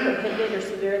states either prohibited or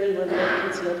severely limited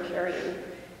concealed carrying.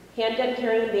 Handgun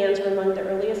carrying bans were among the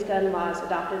earliest gun laws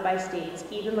adopted by states.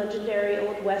 Even legendary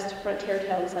Old West frontier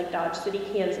towns like Dodge City,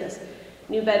 Kansas,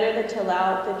 knew better than to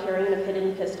allow the carrying of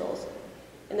hidden pistols.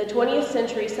 In the 20th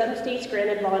century, some states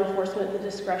granted law enforcement the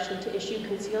discretion to issue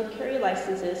concealed carry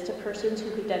licenses to persons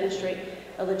who could demonstrate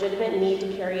a legitimate need to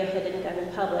carry a hidden gun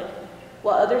in public,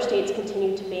 while other states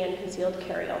continued to ban concealed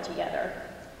carry altogether.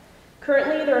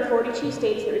 Currently, there are 42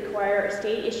 states that require a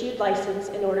state-issued license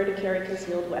in order to carry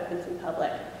concealed weapons in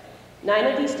public. 9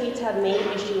 of these states have main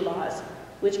issue laws,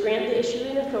 which grant the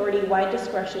issuing authority wide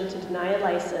discretion to deny a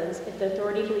license if the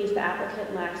authority believes the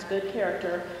applicant lacks good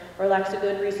character or lacks a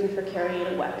good reason for carrying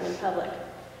a weapon in public.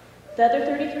 The other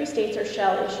 33 states are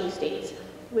shall-issue states,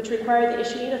 which require the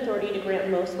issuing authority to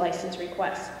grant most license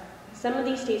requests. Some of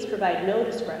these states provide no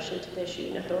discretion to the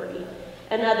issuing authority,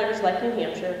 and others, like New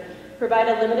Hampshire, provide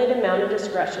a limited amount of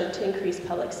discretion to increase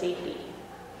public safety.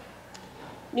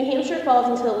 New Hampshire falls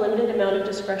into the limited amount of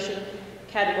discretion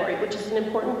category, which is an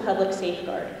important public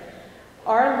safeguard.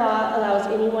 Our law allows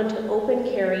anyone to open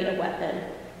carry a weapon,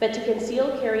 but to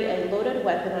conceal carry a loaded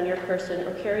weapon on your person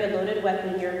or carry a loaded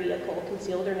weapon in your vehicle,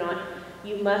 concealed or not,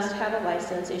 you must have a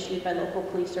license issued by local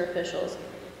police or officials.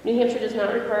 New Hampshire does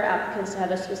not require applicants to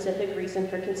have a specific reason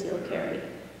for concealed carry.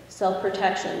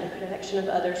 Self-protection, the protection of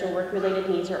others, or work-related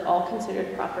needs are all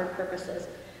considered proper purposes,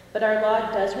 but our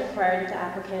law does require that the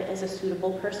applicant is a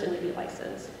suitable person to be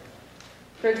licensed.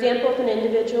 For example, if an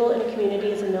individual in a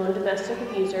community is a known domestic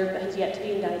abuser but has yet to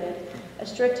be indicted, a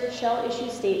strict shall-issue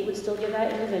state would still give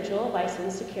that individual a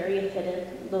license to carry a hidden,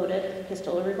 loaded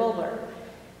pistol or revolver.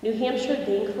 New Hampshire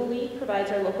thankfully provides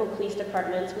our local police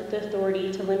departments with the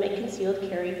authority to limit concealed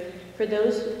carry for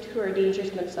those who are dangerous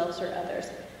to themselves or others.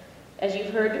 As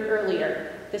you've heard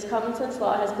earlier, this common sense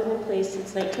law has been in place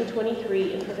since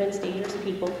 1923 and prevents dangerous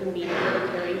people from being able to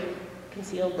carry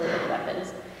concealed loaded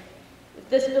weapons. If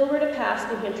this bill were to pass,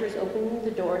 New Hampshire is opening the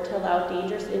door to allow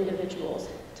dangerous individuals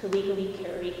to legally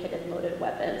carry hidden loaded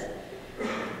weapons.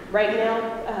 Right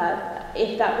now,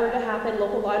 if that were to happen,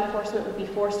 local law enforcement would be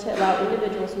forced to allow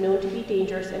individuals known to be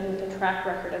dangerous and with a track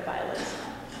record of violence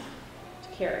to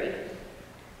carry.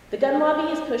 The gun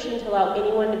lobby is pushing to allow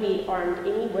anyone to be armed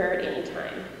anywhere at any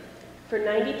time. For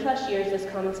 90+ years,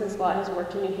 this common sense law has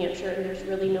worked in New Hampshire, and there's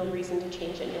really no reason to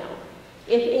change it now.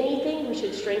 If anything, we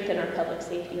should strengthen our public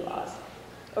safety laws.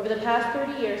 Over the past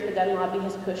 30 years, the gun lobby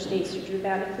has pushed states to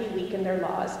dramatically weaken their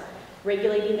laws,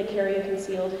 regulating the carry of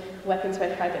concealed weapons by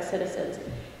private citizens.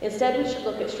 Instead, we should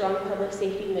look at strong public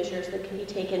safety measures that can be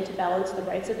taken to balance the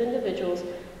rights of individuals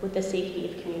with the safety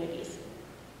of communities.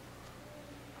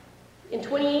 In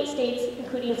 28 states,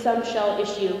 including some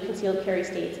shall-issue concealed carry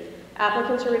states,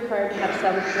 applicants are required to have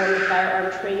some form of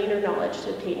firearm training or knowledge to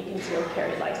obtain a concealed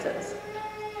carry license.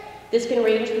 This can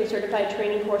range from certified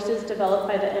training courses developed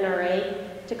by the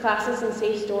NRA to classes in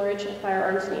safe storage of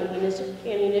firearms and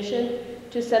ammunition,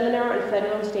 to a seminar on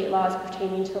federal and state laws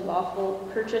pertaining to lawful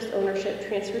purchase, ownership,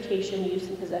 transportation, use,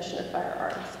 and possession of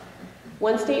firearms.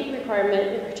 One state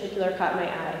requirement in particular caught my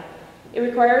eye. It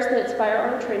requires that its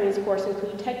firearm training course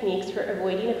include techniques for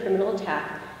avoiding a criminal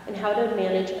attack and how to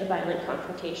manage a violent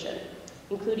confrontation,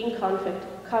 including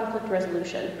conflict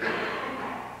resolution.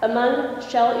 Among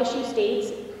shall-issue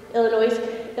states,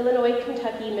 Illinois,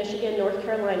 Kentucky, Michigan, North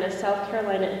Carolina, South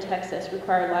Carolina, and Texas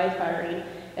require live firing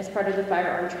as part of the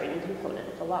firearm training component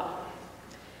of the law.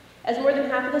 As more than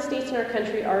half of the states in our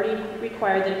country already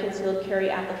require that a concealed carry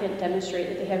applicant demonstrate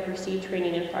that they have received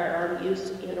training in firearm use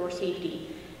and/or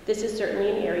safety, this is certainly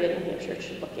an area New Hampshire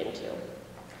should look into.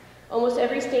 Almost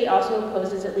every state also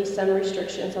imposes at least some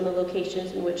restrictions on the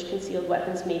locations in which concealed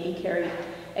weapons may be carried,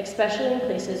 especially in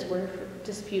places where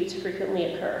disputes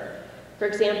frequently occur. For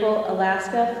example,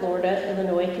 Alaska, Florida,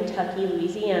 Illinois, Kentucky,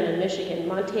 Louisiana, Michigan,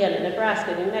 Montana,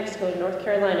 Nebraska, New Mexico, and North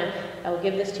Carolina. I will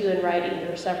give this to you in writing.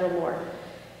 There are several more.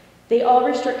 They all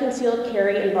restrict concealed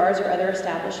carry in bars or other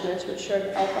establishments which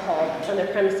serve alcohol on their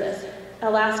premises.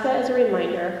 Alaska, as a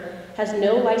reminder, has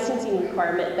no licensing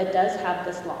requirement but does have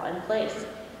this law in place.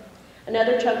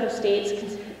 Another chunk of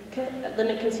states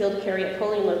limit concealed carry at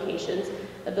polling locations,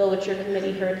 a bill which your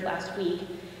committee heard last week,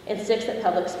 and 6 at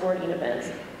public sporting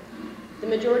events. The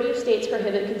majority of states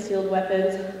prohibit concealed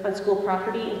weapons on school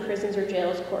property, in prisons or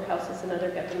jails, courthouses, and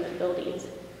other government buildings.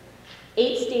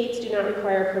 8 states do not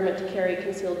require a permit to carry a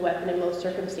concealed weapon in most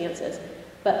circumstances,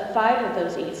 but 5 of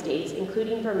those 8 states,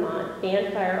 including Vermont,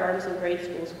 ban firearms in grade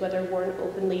schools, whether worn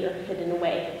openly or hidden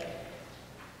away.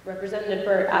 Representative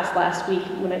Burt asked last week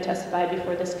when I testified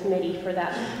before this committee for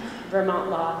that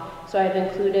Vermont law, so I've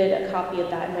included a copy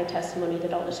of that in my testimony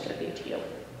that I'll distribute to you.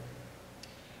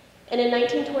 And in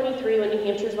 1923, when New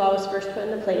Hampshire's law was first put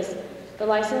into place, the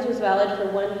license was valid for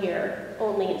 1 year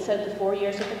only instead of the 4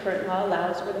 years that the current law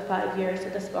allows, or the 5 years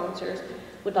that the sponsors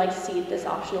would like to see this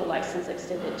optional license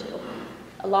extended to.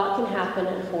 A lot can happen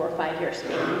in a 4 or 5 year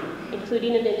span,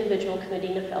 including an individual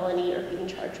committing a felony or being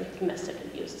charged with domestic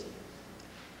abuse.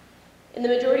 In the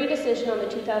majority decision on the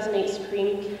 2008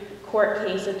 Supreme Court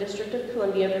case of District of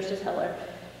Columbia versus Heller,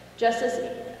 Justice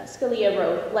Scalia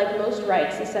wrote, "Like most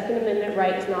rights, the Second Amendment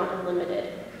right is not unlimited.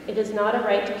 It is not a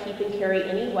right to keep and carry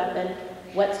any weapon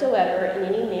whatsoever in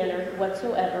any manner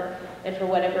whatsoever and for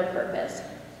whatever purpose."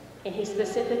 And he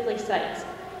specifically cites,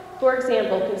 for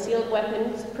example, concealed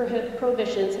weapons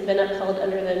prohibitions have been upheld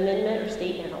under the amendment or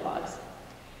state analogs.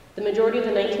 The majority of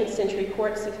the 19th century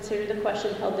courts that considered the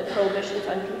question held that prohibitions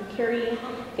on carrying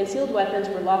concealed weapons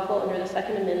were lawful under the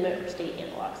Second Amendment or state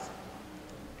analogs.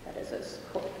 That is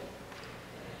a quote.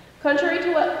 Contrary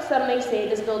to what some may say,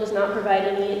 this bill does not provide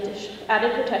any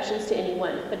added protections to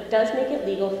anyone, but it does make it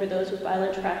legal for those with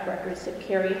violent track records to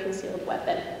carry a concealed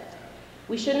weapon.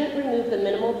 We shouldn't remove the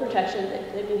minimal protection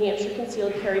that the New Hampshire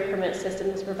concealed carry permit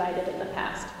system has provided in the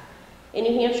past. In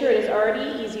New Hampshire, it is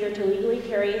already easier to legally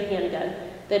carry a handgun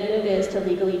than it is to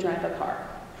legally drive a car.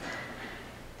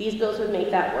 These bills would make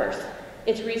that worse.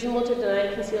 It's reasonable to deny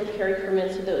concealed carry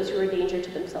permits to those who are a danger to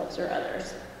themselves or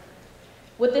others.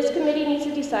 What this committee needs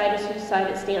to decide is whose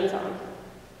side it stands on.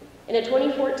 In a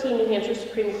 2014 New Hampshire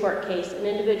Supreme Court case, an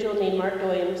individual named Mark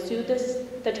Doyen sued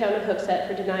the town of Hooksett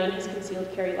for denying his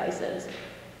concealed carry license.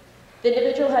 The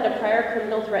individual had a prior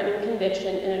criminal threatening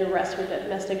conviction and an arrest for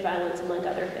domestic violence, among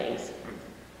other things.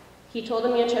 He told a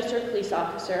Manchester police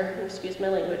officer, excuse my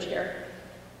language here,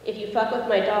 "If you fuck with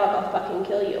my dog, I'll fucking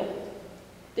kill you."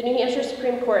 The New Hampshire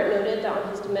Supreme Court noted that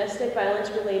on his domestic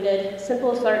violence-related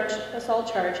simple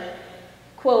assault charge,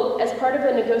 quote, "As part of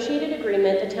a negotiated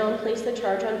agreement, the town placed the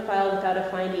charge on file without a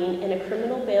finding, and a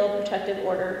criminal bail protective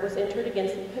order was entered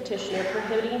against the petitioner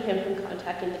prohibiting him from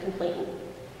contacting the complainant."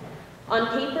 On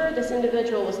paper, this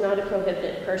individual was not a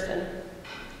prohibited person,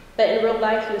 but in real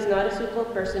life, he was not a suitable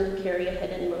person to carry a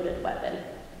hidden loaded weapon.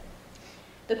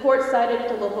 The court sided with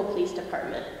the local police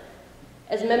department.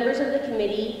 As members of the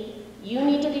committee, you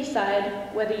need to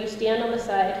decide whether you stand on the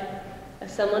side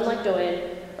as someone like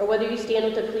Doan, or whether you stand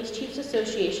with the Police Chiefs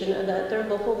Association and the other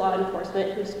local law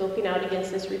enforcement who've spoken out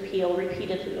against this repeal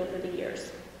repeatedly over the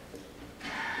years.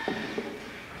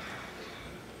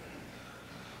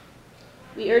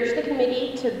 We urge the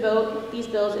committee to vote these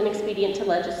bills inexpedient to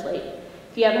legislate.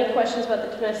 If you have any questions about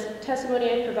the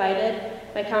testimony I provided,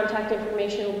 my contact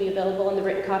information will be available in the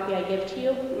written copy I give to you.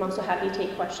 I'm also happy to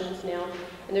take questions now.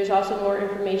 And there's also more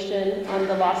information on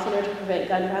the Law Center to Prevent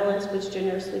Gun Violence, which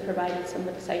generously provided some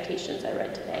of the citations I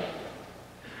read today.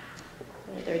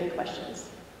 Are there any questions?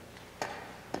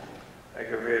 Thank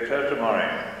you for your testimony.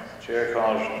 Chair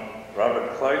calls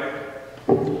Robert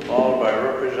Clegg, followed by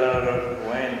Representative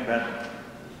Wayne Benton.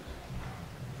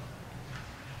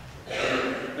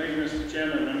 Thank you, Mr.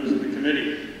 Chairman, members of the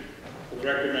committee. For the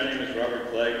record, my name is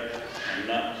Robert Clegg. I'm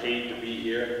not paid to be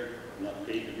here. I'm not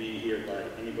paid to be here by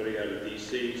anybody out of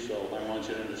D.C., so I want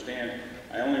you to understand,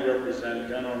 I only represent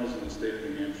gun owners in the state of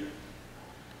New Hampshire.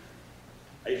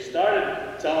 I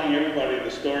started telling everybody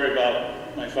the story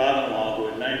about my father-in-law, who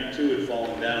at 92 had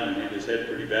fallen down and hit his head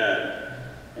pretty bad.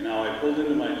 And how I pulled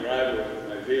into my driveway with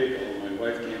my vehicle, and my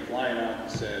wife came flying out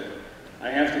and said, I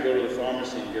have to go to the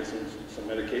pharmacy and get some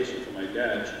medication for my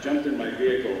dad. She jumped in my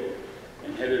vehicle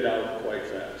and headed out quite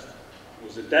fast. It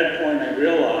was at that point I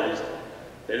realized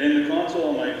that in the console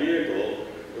of my vehicle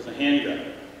was a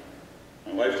handgun.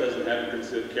 My wife doesn't have a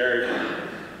concealed carry permit.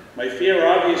 My fear,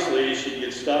 obviously, is she'd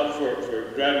get stopped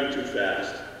for driving too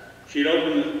fast. She'd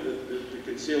open the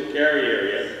concealed carry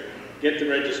area, get the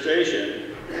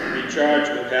registration, and be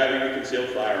charged with having a concealed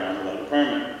firearm without a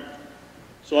permit.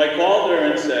 So I called her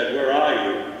and said, where are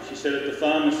you? She said, at the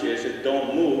pharmacy. I said,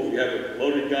 don't move, you have a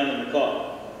loaded gun in the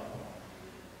car.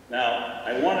 Now,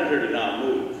 I wanted her to not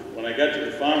move. When I got to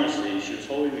the pharmacy, she was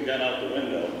holding the gun out the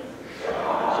window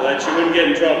so that she wouldn't get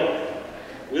in trouble.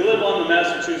 We live on the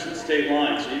Massachusetts state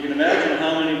line, so you can imagine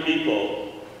how many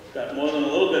people got more than a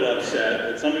little bit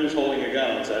upset that somebody was holding a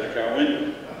gun outside a car window.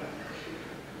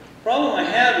 The problem I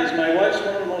have is my wife's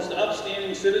one of the most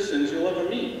upstanding citizens you'll ever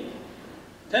meet.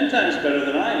 10 times better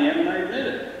than I am, and I admit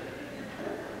it.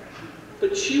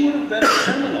 But she would have been a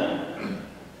criminal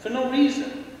for no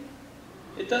reason.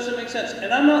 It doesn't make sense.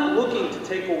 And I'm not looking to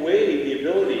take away the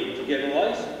ability to get a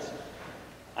license.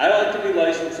 I like to be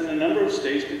licensed in a number of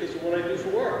states because of what I do for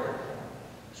work.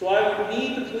 So I would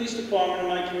need the police department in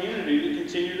my community to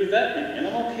continue to vet me, and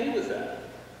I'm okay with that.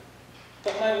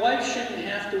 But my wife shouldn't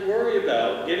have to worry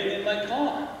about getting in my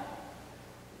car.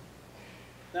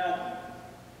 Now,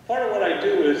 part of what I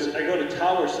do is I go to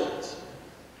tower sites.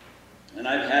 And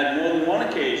I've had more than one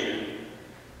occasion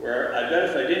where I bet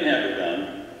if I didn't have a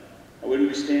gun, I wouldn't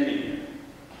be standing here.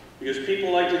 Because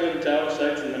people like to go to tower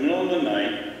sites in the middle of the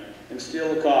night and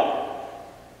steal a copper.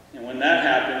 And when that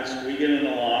happens, we get an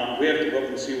alarm. We have to go up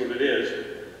and see what it is.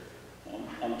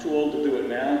 I'm too old to do it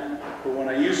now, but when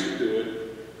I used to do it,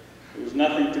 it was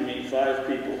nothing to meet 5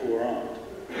 people who were armed.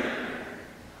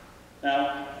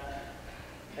 Now,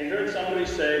 I heard somebody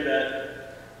say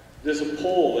that there's a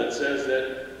poll that says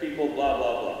that people blah,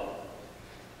 blah, blah.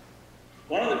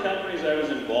 One of the companies I was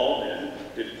involved in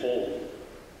did polling.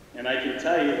 And I can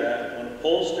tell you that when a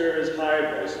pollster is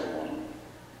hired by someone,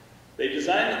 they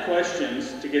design the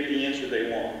questions to get the answer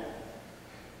they want.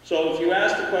 So if you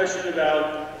asked a question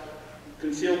about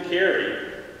concealed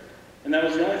carry, and that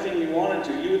was the only thing you wanted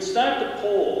to, you would start the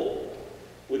poll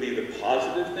with either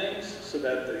positive things, so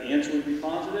that the answer would be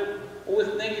positive, or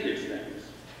with negative things.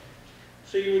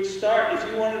 So you would start, if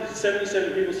you wanted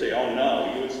 77 people say, oh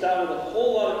no, you would start with a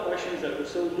whole lot of questions that were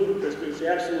so ludicrous, but you'd say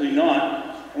absolutely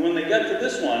not. And when they got to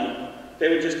this one, they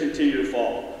would just continue to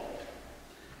fall.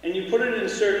 And you put it in a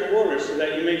certain order so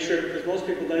that you make sure, because most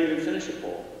people don't even finish a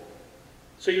poll.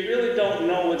 So you really don't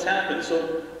know what's happened.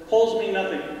 So polls mean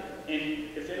nothing. And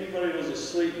if anybody was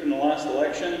asleep in the last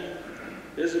election,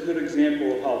 there's a good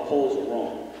example of how polls are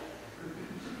wrong.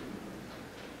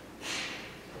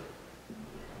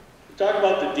 Talk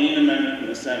about the Dean Amendment in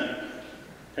the Senate.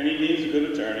 Penny Dean's a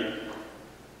good attorney,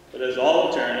 but as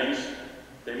all attorneys,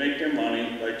 they make their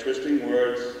money by twisting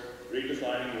words,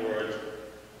 redefining words,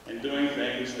 and doing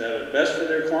things that are best for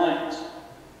their clients.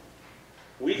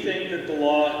 We think that the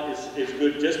law is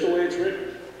good just the way it's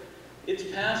written. It's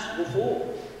passed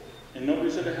before, and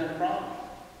nobody's ever had a problem.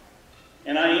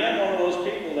 And I am one of those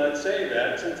people that say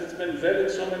that since it's been vetted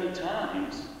so many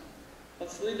times,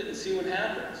 let's leave it and see what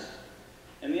happens.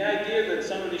 And the idea that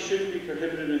somebody shouldn't be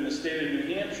prohibited in the state of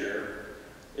New Hampshire,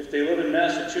 if they live in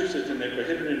Massachusetts and they're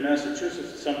prohibited in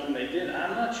Massachusetts for something they did,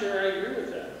 I'm not sure I agree with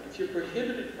that. If you're a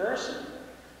prohibited person,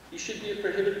 you should be a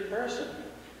prohibited person.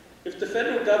 If the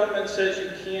federal government says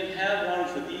you can't have one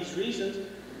for these reasons,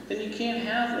 then you can't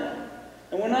have one.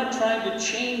 And we're not trying to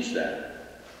change that.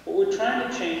 What we're trying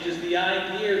to change is the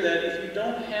idea that if you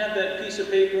don't have that piece of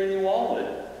paper in your wallet,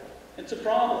 it's a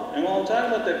problem. And while I'm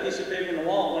talking about that piece of paper in the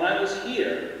wallet, when I was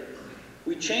here,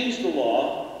 we changed the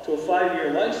law to a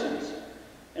 5-year license,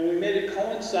 and we made it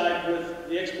coincide with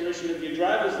the expiration of your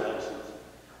driver's license,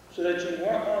 so that you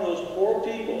weren't one of those poor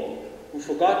people who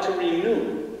forgot to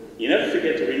renew. You never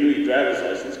forget to renew your driver's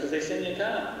license because they send you a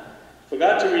card.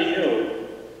 Forgot to renew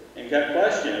and got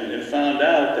questioned and found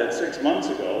out that 6 months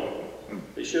ago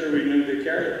they should have renewed their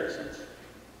carry license.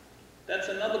 That's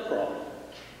another problem.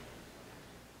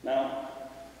 Now,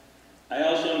 I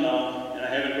also know, and I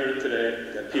haven't heard it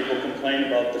today, that people complain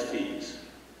about the fees.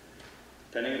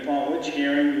 Depending upon which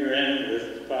hearing you're in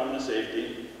with the Department of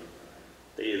Safety,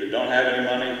 they either don't have any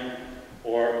money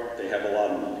or they have a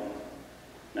lot of money.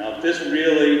 Now, if this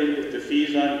really, if the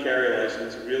fees on carry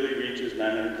license really reaches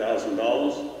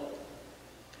 $900,000,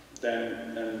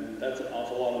 then that's an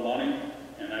awful lot of money,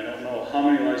 and I don't know how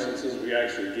many licenses we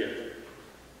actually give.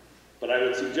 But I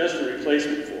would suggest a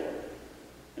replacement for it,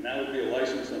 and that would be a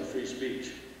license on free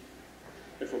speech.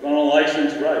 If we're going to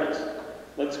license rights,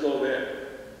 let's go there.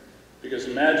 Because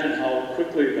imagine how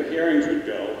quickly the hearings would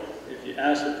go if you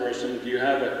asked the person, do you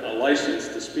have a license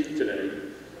to speak today?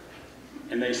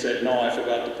 And they said, no, I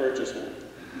forgot to purchase one.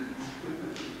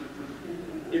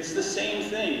 It's the same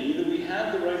thing. Either we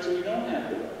have the rights or we don't have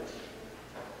the rights.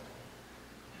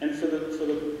 And for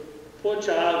the poor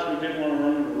child who didn't want to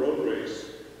run in a road race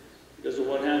because of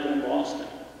what happened in Boston,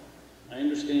 I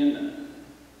understand that.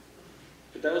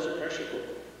 But that was a pressure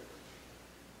cooker.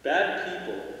 Bad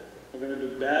people are going to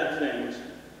do bad things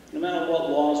no matter what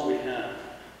laws we have.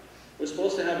 We're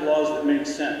supposed to have laws that make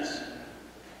sense.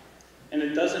 And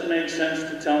it doesn't make sense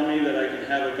to tell me that I can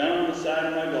have a gun on the side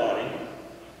of my body,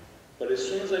 but as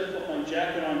soon as I put my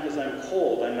jacket on because I'm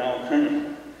cold, I'm now a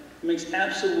criminal. It makes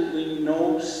absolutely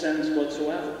no sense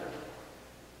whatsoever.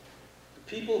 The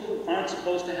people who aren't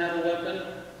supposed to have a weapon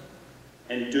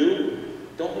and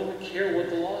don't really care what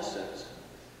the law says.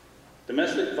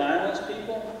 Domestic violence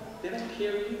people, they don't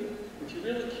care either. If you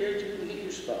really cared, you would hit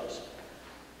your spouse.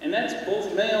 And that's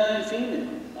both male and female.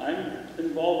 I'm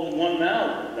involved in one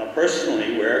now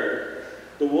personally, where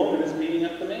the woman is beating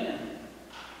up the man.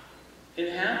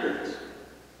 It happens.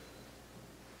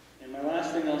 And my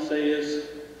last thing I'll say is,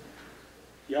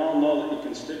 y'all know that your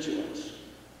constituents,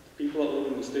 the people that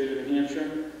live in the state of New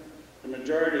Hampshire, the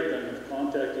majority of them have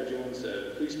contacted you and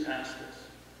said, please pass this.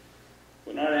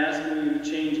 We're not asking you to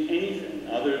change anything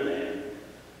other than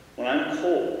when I'm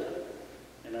cold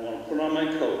and I want to put on my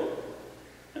coat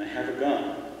and I have a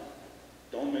gun,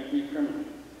 don't make me a criminal.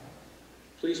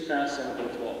 Please pass Senate Bill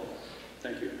 12.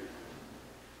 Thank you.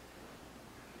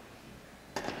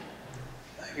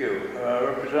 Thank you.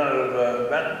 Representative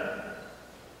Benton.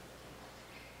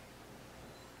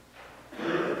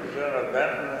 Representative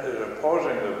Benton is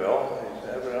opposing the bill. He's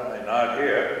evidently not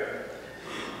here.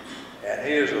 And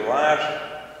he is the last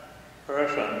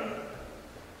person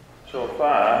so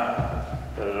far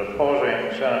that is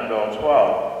opposing Senate Bill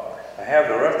 12. I have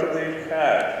the rest of these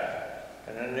cards,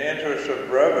 and in the interest of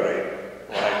brevity,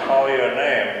 when I call your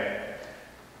name,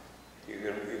 you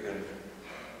can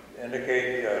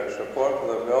indicate support for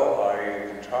the bill, or you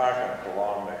can talk and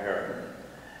prolong the hearing.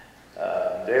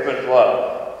 David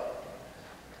Blood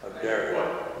of Derry.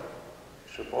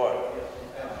 Support.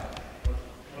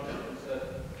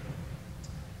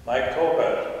 Mike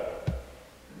Topaz.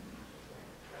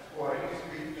 Well, I need to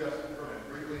speak just for a minute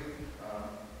briefly.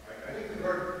 I think we've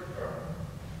heard.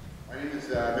 My name is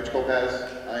Mitch Lopez.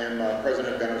 I am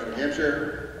president of Gunners of New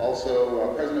Hampshire,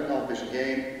 also president of Pelham Fish and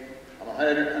Game. I'm a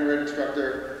hunter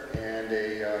instructor and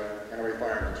a NRA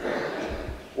firearm instructor.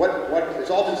 What it's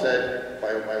all been said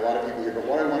by a lot of people here, but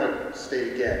what I want to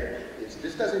state again is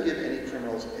this doesn't give any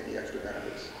criminals any extra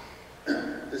benefits.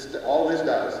 All this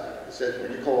does, it says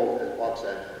when you're cold, as Bob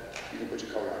said, you can put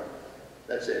your coat on.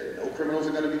 That's it. No criminals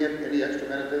are going to get any extra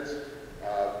benefits.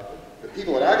 The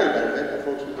people that are going to benefit are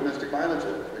folks with domestic violence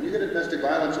orders. When you get a domestic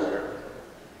violence order,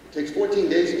 it takes 14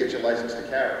 days to get your license to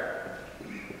carry.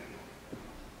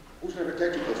 Who's going to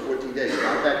protect you for those 14 days?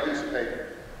 Not that piece of paper.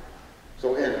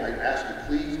 So again, I ask you,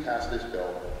 please pass this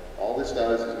bill. All this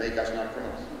does is make us not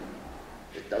criminals.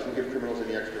 It doesn't give criminals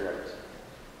any extra rights.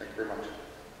 Thank you very much.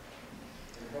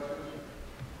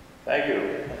 Thank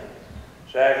you.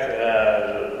 Zach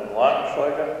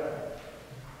Lautenschläger?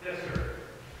 Yes, sir.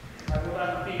 I will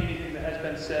not repeat anything that has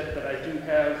been said, but I do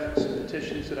have some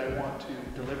petitions that I want to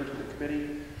deliver to the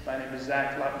committee. My name is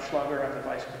Zach Lautenschläger. I'm the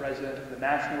Vice President of the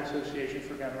National Association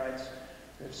for Gun Rights.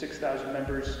 We have 6,000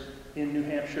 members in New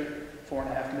Hampshire,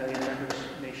 4.5 million members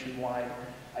nationwide. nationwide.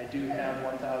 I do have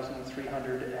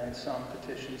 1,300 and some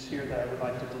petitions here that I would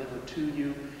like to deliver to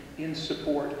you in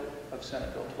support of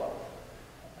Senate Bill 12.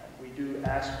 We do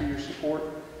ask for your support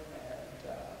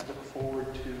and look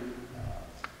forward to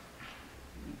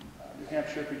New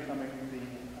Hampshire becoming the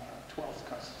 12th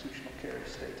constitutional carry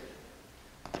state.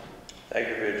 Thank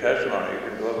you for your testimony. You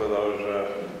can deliver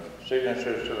those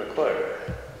signatures to the clerk.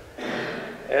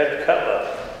 Ed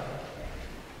Cutler.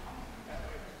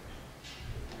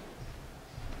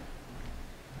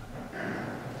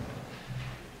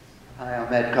 Hi,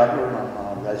 I'm Ed Cutler.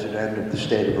 I'm a resident of the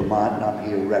state of Vermont, and I'm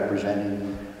here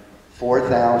representing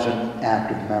 4,000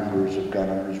 active members of Gun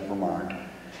Owners Vermont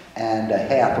and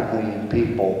 500,000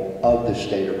 people of the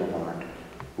state of Vermont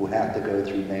who have to go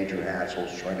through major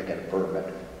hassles trying to get a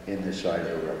permit in this side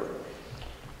of the river.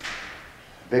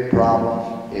 Big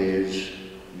problem is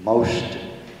most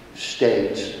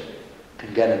states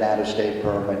can get an out-of-state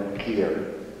permit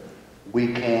here.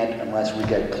 We can't unless we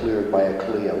get cleared by a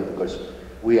Clio because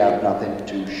we have nothing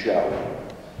to show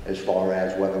as far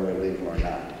as whether we're legal or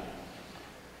not.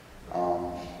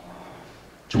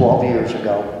 12 years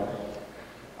ago,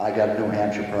 I got a New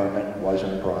Hampshire permit,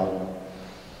 wasn't a problem.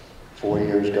 4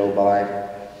 years go by,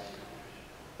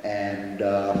 and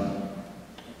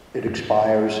it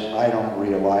expires. I don't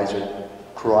realize it.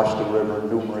 Crossed the river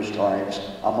numerous times.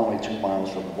 I'm only 2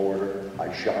 miles from the border.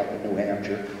 I shop in New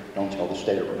Hampshire. Don't tell the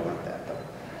state of Vermont that, though.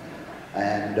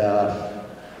 And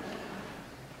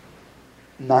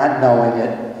not knowing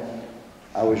it,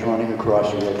 I was running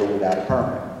across the river without a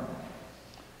permit.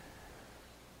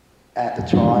 At the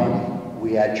time,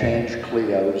 we had changed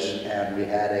Clios, and we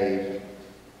had a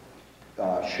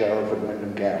sheriff of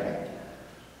Windham County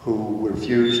who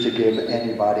refused to give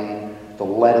anybody the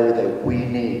letter that we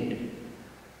need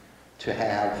to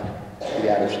have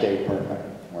the out-of-state permit,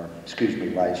 or excuse me,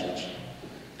 license.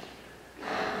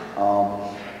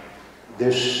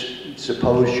 This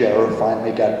supposed sheriff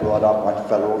finally got brought up on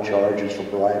federal charges for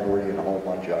bribery and a whole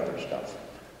bunch of other stuff.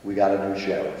 We got a new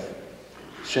sheriff.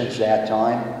 Since that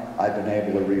time, I've been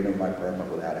able to renew my permit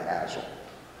without a hassle.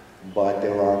 But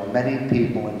there are many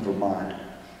people in Vermont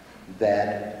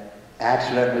that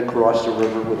accidentally cross the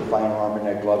river with a firearm in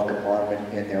their glove compartment,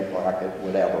 in their pocket,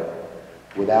 whatever,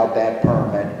 without that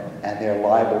permit, and they're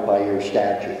liable by your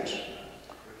statutes.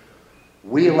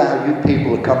 We allow you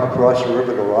people to come across the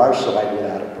river to our side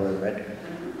without a permit.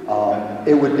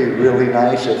 It would be really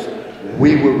nice if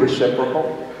we were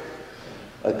reciprocal.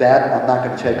 That, I'm not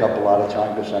going to take up a lot of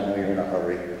time because I know you're in a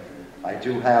hurry. I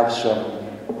do have some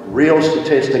real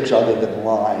statistics other than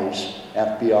lies,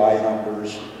 FBI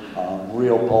numbers,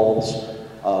 real polls,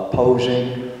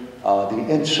 posing the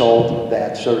insult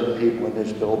that certain people in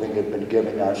this building have been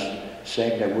giving us,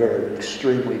 saying that we're an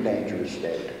extremely dangerous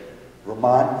state.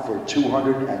 Vermont, for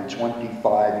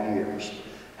 225 years,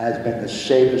 has been the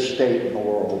safest state in the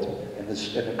world, in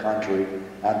the country,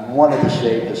 and one of the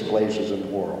safest places in the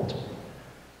world.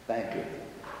 Thank you.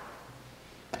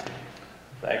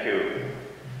 Thank you.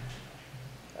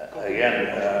 Again,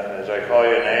 as I call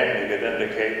your name, you can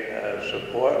indicate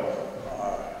support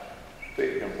or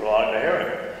speak and prolong the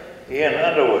hearing. Ian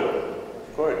Underwood,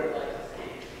 Court.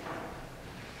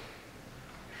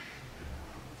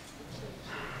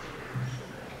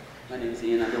 My name is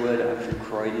Ian Underwood. I'm from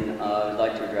Croydon. I'd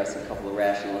like to address a couple of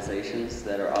rationalizations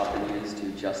that are often used to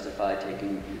justify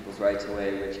taking people's rights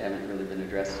away, which haven't really been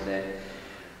addressed today.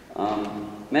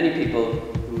 Many people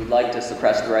who would like to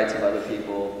suppress the rights of other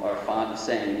people are fond of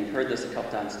saying, and you've heard this a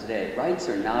couple times today, rights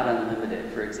are not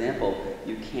unlimited. For example,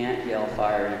 you can't yell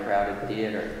fire in a crowded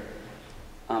theater.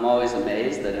 I'm always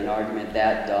amazed that an argument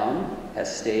that dumb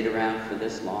has stayed around for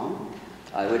this long.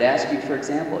 I would ask you, for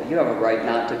example, you have a right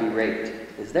not to be raped.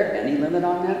 Is there any limit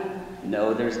on that?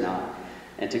 No, there's not.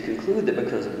 And to conclude that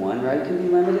because one right can be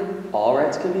limited, all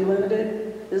rights can be limited,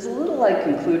 is a little like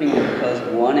concluding that because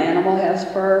one animal has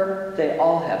fur, they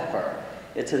all have fur.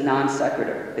 It's a non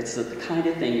sequitur. It's the kind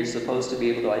of thing you're supposed to be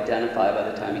able to identify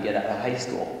by the time you get out of high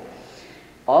school.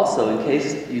 Also, in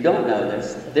case you don't know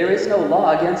this, there is no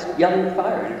law against yelling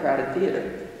fire in a crowded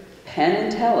theater. Penn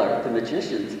and Teller, the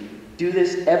magicians, do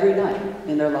this every night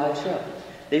in their live show.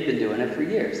 They've been doing it for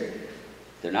years.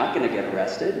 They're not going to get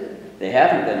arrested. They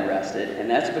haven't been arrested, and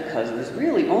that's because there's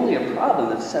really only a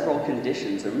problem if several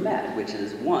conditions are met, which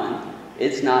is 1,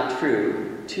 it's not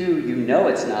true, 2, you know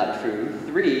it's not true,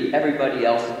 3, everybody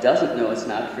else doesn't know it's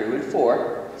not true, and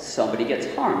 4, somebody gets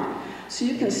harmed. So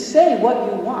you can say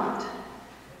what you want,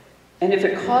 and if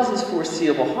it causes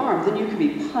foreseeable harm, then you can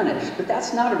be punished, but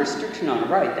that's not a restriction on a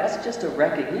right, that's just a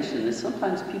recognition that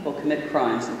sometimes people commit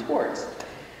crimes and torts.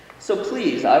 So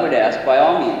please, I would ask, by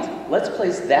all means, let's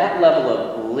place that level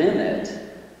of limit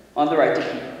on the right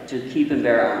to keep and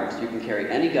bear arms. You can carry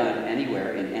any gun,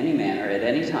 anywhere, in any manner, at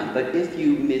any time. But if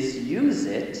you misuse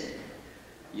it,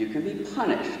 you can be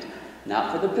punished,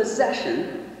 not for the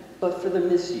possession, but for the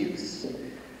misuse.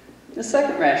 The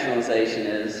second rationalization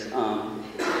is,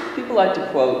 people like to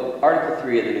quote Article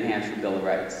 3 of the New Hampshire Bill of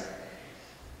Rights,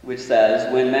 which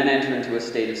says, when men enter into a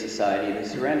state of society, they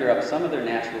surrender up some of their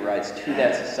natural rights to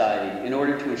that society in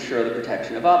order to ensure the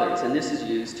protection of others. And this is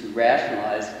used to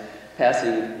rationalize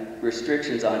passing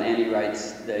restrictions on any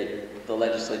rights that the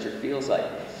legislature feels like.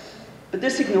 But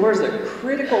this ignores a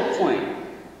critical point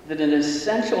that an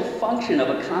essential function of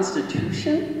a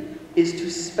constitution is to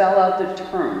spell out the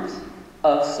terms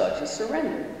of such a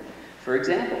surrender. For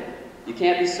example, you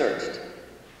can't be searched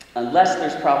unless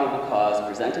there's probable cause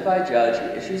presented by a judge who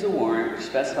issues a warrant which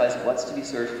specifies what's to be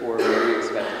searched for and where you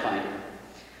expect to find it.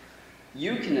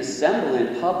 You can assemble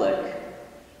in public,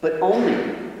 but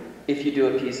only if you do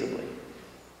it peaceably.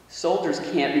 Soldiers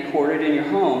can't be quartered in your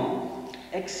home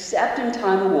except in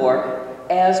time of war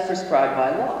as prescribed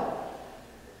by law.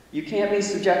 You can't be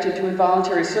subjected to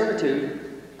involuntary servitude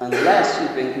unless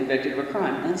you've been convicted of a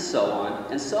crime, and so on,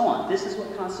 and so on. This is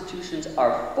what constitutions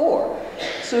are for.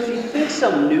 So if you think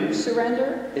some new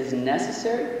surrender is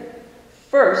necessary,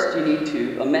 first you need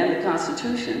to amend the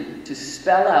Constitution to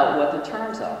spell out what the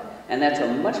terms are. And that's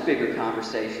a much bigger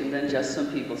conversation than just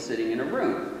some people sitting in a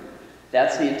room.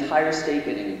 That's the entire state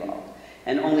getting involved.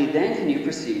 And only then can you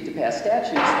proceed to pass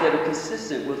statutes that are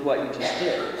consistent with what you just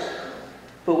did.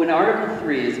 But when Article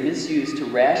 3 is misused to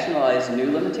rationalize new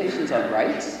limitations on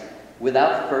rights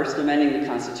without first amending the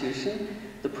Constitution,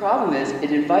 the problem is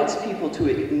it invites people to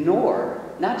ignore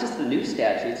not just the new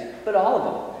statutes, but all of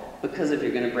them. Because if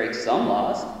you're going to break some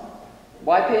laws,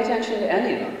 why pay attention to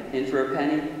any of them? In for a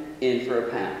penny, in for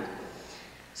a pound.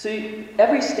 So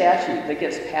every statute that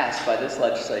gets passed by this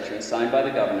legislature and signed by the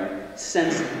governor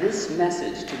sends this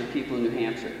message to the people of New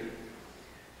Hampshire.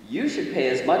 You should pay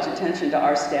as much attention to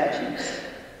our statutes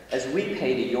as we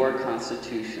pay to your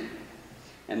Constitution.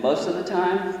 And most of the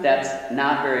time, that's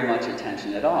not very much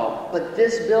attention at all. But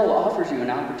this bill offers you an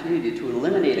opportunity to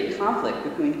eliminate a conflict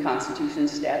between Constitution and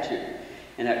statute.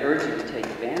 And I urge you to take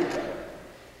advantage of it.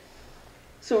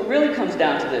 So it really comes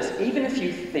down to this. Even if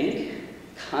you think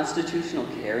constitutional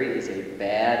carry is a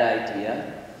bad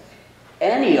idea,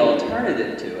 any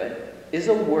alternative to it is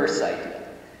a worse idea.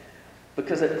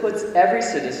 Because it puts every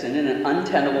citizen in an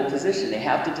untenable position. They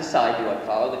have to decide, do I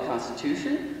follow the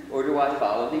Constitution or do I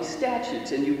follow these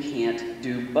statutes? And you can't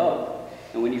do both.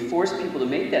 And when you force people to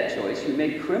make that choice, you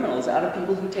make criminals out of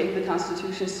people who take the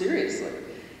Constitution seriously.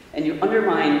 And you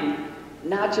undermine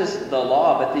not just the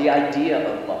law, but the idea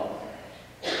of law.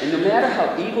 And no matter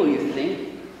how evil you think,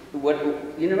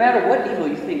 no matter what evil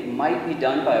you think might be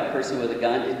done by a person with a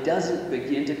gun, it doesn't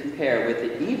begin to compare with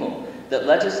the evil that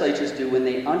legislatures do when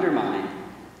they undermine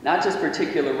not just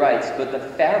particular rights, but the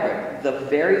fabric, the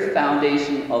very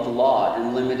foundation of law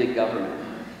and limited government.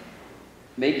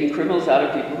 Making criminals out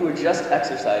of people who are just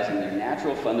exercising their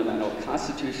natural, fundamental,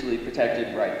 constitutionally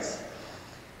protected rights.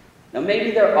 Now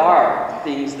maybe there are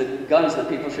guns that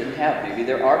people shouldn't have. Maybe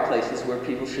there are places where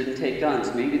people shouldn't take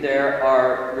guns. Maybe there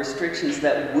are restrictions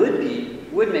that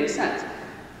would make sense.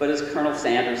 But as Colonel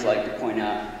Sanders liked to point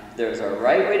out, there's a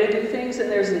right way to do things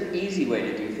and there's an easy way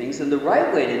to do things. And the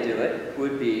right way to do it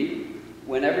would be,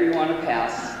 whenever you want to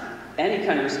pass any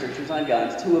kind of restrictions on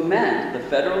guns, to amend the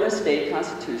federal and state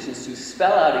constitutions to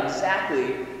spell out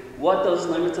exactly what those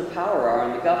limits of power are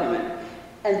on the government,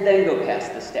 and then go pass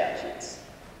the statutes.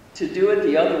 To do it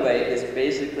the other way is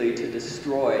basically to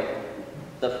destroy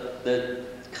the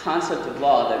concept of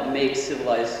law that makes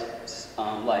civilized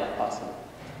life possible.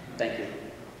 Thank you.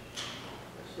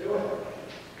 Let's do it.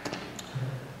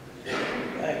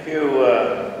 Thank you,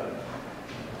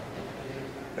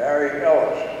 Barry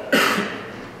Ellis.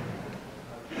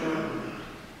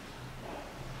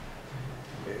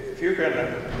 If you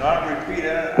can not repeat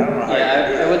it, I don't know how you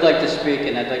do that. I would like to speak,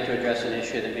 and I'd like to address an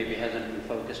issue that maybe hasn't been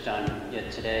focused on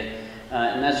yet today,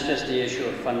 and that's just the issue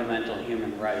of fundamental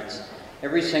human rights.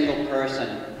 Every single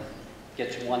person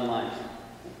gets one life,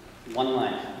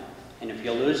 and if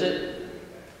you lose it,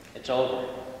 it's over.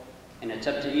 And it's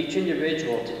up to each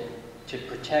individual to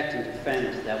protect and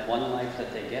defend that one life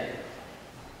that they get.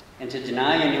 And to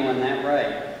deny anyone that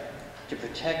right to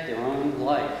protect their own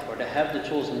life or to have the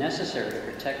tools necessary to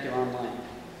protect their own life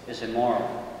is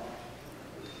immoral.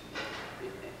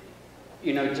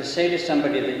 You know, to say to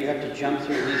somebody that you have to jump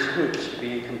through these hoops to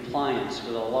be in compliance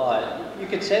with a law, you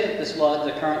could say that this law,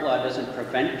 the current law, doesn't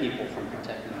prevent people from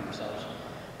protecting themselves.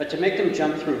 But to make them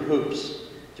jump through hoops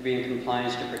to be in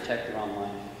compliance to protect their own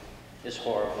life is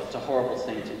horrible. It's a horrible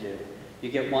thing to do. You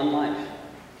get one life.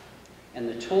 and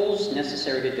the tools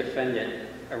necessary to defend it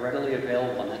are readily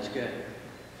available, and that's good.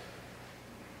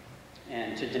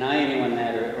 And to deny anyone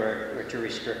that or to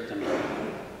restrict them,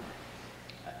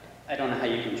 I don't know how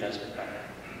you can justify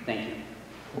that. Thank you.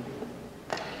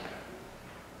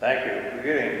 Thank you. We're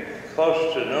getting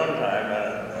close to noontime,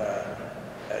 and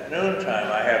at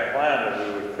noontime I had planned that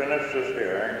we would finish this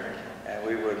hearing and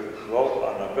we would vote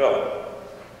on the bill.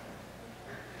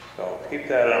 So keep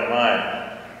that in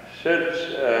mind. Sid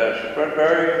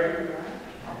Spreadberry.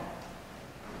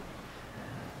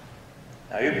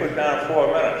 Now you put down 4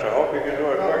 minutes. I hope you can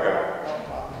do it quicker.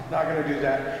 I'm not going to do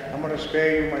that. I'm going to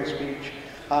spare you my speech.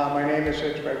 My name is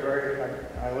Sid Spreadberry.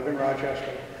 I live in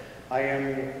Rochester. I am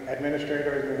the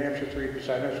administrator of New Hampshire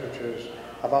 3%ers, which is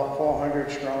about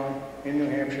 400 strong in New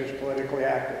Hampshire, is politically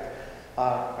active.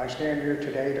 I stand here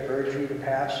today to urge you to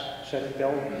pass Senate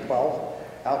Bill 12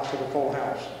 out to the full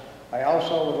House. I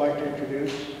also would like to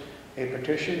introduce a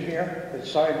petition here that's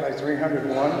signed by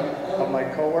 301 of my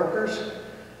co-workers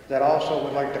that also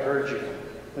would like to urge you.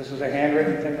 This is a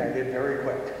handwritten thing I did very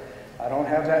quick. I don't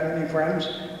have that many friends,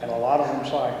 and a lot of them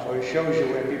signed, so it shows you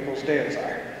where people's stands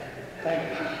are. Thank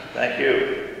you. Thank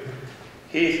you.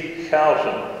 Keith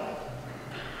Carlson.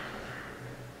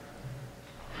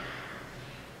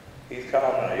 Keith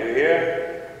Carlson, are you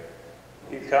here?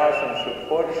 Keith Carlson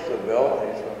supports the bill.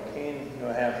 He's from Keene, New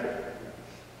Hampshire.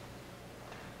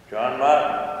 John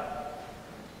Martin.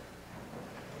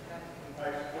 I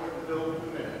support the bill in 2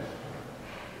 minutes.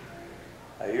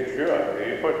 Are you sure?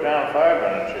 You put down 5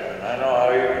 minutes here, and I know how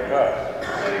you can talk.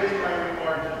 Thank you, my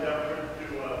remarks in deference to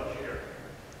Chair.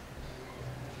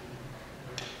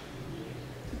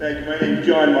 Thank you. My name is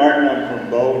John Martin. I'm from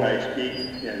Bow, and I speak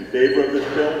in favor of this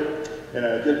bill.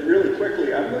 And just really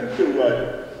quickly, I'm going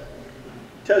to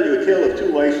tell you a tale of 2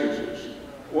 licenses.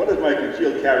 One is my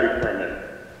concealed carry permit.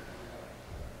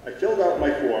 I filled out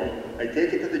my form. I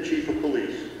take it to the chief of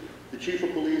police. The chief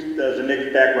of police does a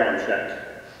NICS background check.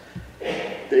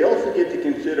 They also get to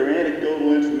consider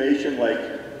anecdotal information like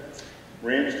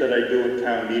rants that I do at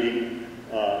town meeting,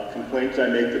 complaints I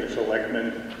make to the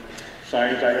selectmen,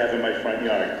 signs I have in my front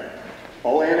yard.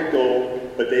 All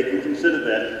anecdotal, but they can consider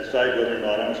that to decide whether or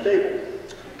not I'm stable.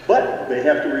 But they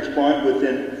have to respond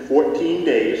within 14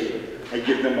 days. I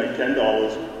give them my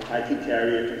 $10. I can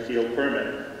carry a concealed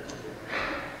permit.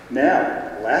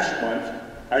 Now, last month,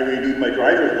 I renewed my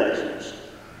driver's license.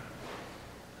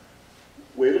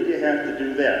 Where did you have to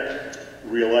do that?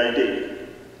 Real ID.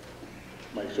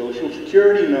 My social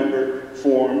security number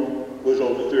form was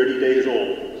over 30 days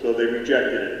old, so they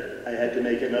rejected it. I had to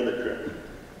make another trip.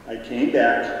 I came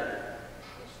back.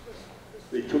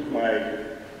 They took my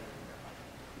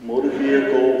motor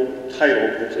vehicle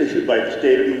title that's issued by the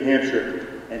state of New Hampshire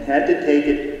and had to take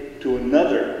it to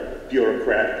another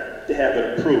bureaucrat to have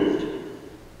it approved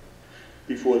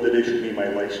before they'd issue me my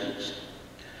license.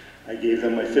 I gave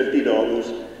them my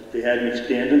 $50. They had me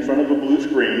stand in front of a blue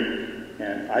screen,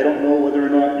 and I don't know whether or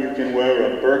not you can wear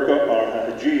a burqa or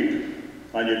a hijab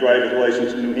on your driver's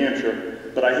license in New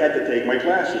Hampshire, but I had to take my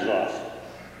glasses off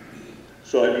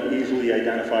so I'd be easily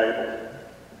identifiable.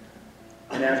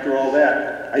 And after all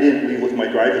that, I didn't leave with my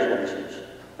driver's license.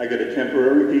 I got a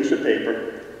temporary piece of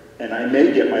paper, and I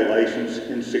may get my license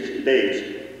in 60 days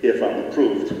if I'm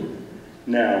approved.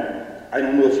 Now, I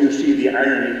don't know if you see the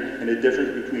irony and the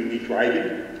difference between me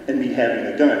driving and me having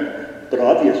a gun, but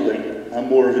obviously, I'm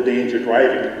more of a danger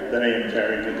driving than I am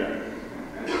carrying a gun.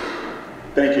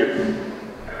 Thank you.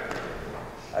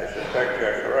 I suspect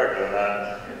you're correct on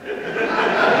that.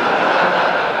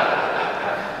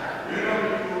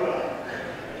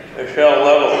 Michelle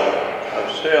Level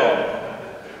of Salem,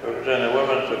 representing the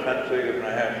Women's Defense League of New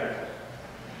Hampshire.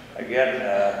 Again,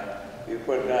 you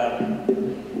put down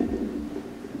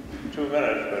 2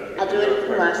 minutes, but I'll do it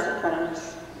last, I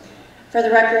promise. For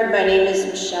the record, my name is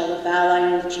Michelle Laval. I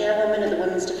am the chairwoman of the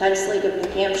Women's Defense League of New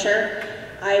Hampshire.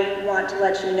 I want to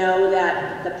let you know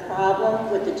that the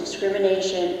problem with the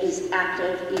discrimination is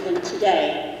active even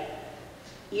today.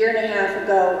 A year and a half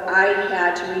ago, I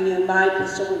had to renew my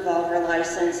pistol revolver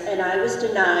license, and I was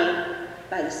denied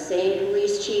by the same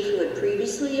police chief who had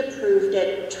previously approved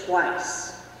it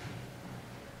twice.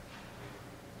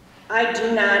 I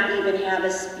do not even have a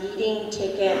speeding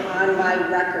ticket on my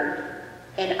record,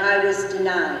 and I was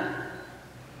denied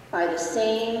by the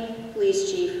same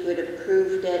police chief who had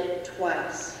approved it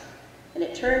twice. And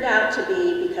it turned out to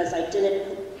be because I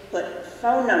didn't put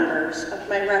phone numbers of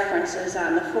my references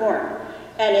on the form,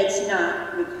 and it's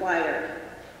not required.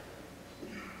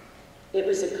 It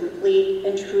was a complete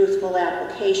and truthful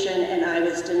application, and I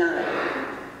was denied.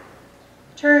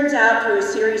 Turns out, through a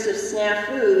series of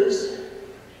snafus,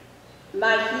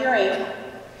 my hearing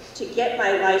to get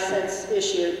my license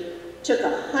issued took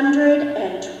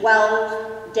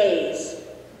 112 days.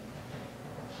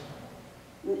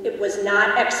 It was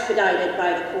not expedited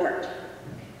by the court,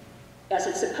 as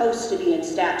it's supposed to be in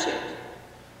statute.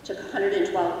 It took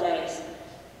 112 days.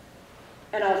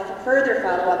 And I'll further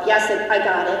follow up. Yes, I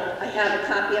got it. I have a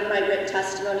copy of my written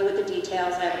testimony with the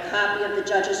details. I have a copy of the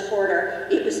judge's order.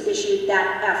 It was issued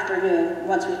that afternoon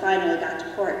once we finally got to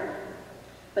court.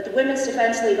 But the Women's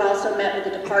Defense League also met with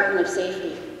the Department of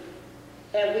Safety.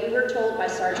 And we were told by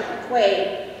Sergeant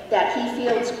McQuaid that he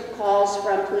fields calls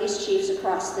from police chiefs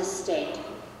across this state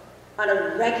on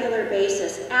a regular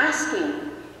basis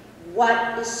asking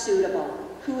what is suitable,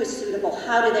 who is suitable,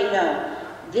 how do they know.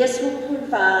 This will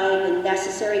provide the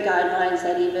necessary guidelines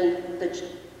that even the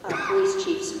police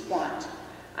chiefs want.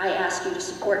 I ask you to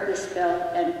support this bill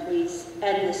and please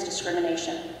end this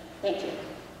discrimination. Thank you.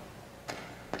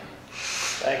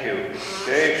 Thank you.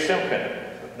 Dave Simpkin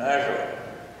of Nashville.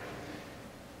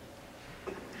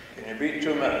 Can you beat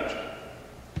 2 minutes?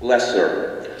 Less,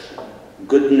 sir.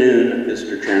 Good noon,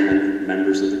 Mr. Chairman,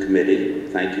 members of the committee.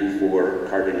 Thank you for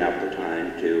carving out the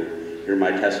time to hear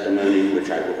my testimony,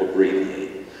 which I will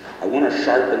abbreviate. I want to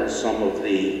sharpen some of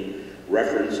the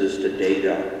references to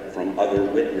data from other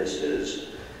witnesses,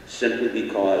 simply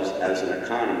because as an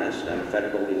economist and a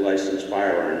federally licensed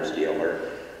firearms dealer,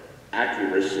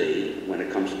 accuracy when it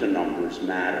comes to numbers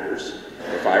matters.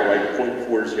 If I write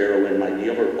 .40 in my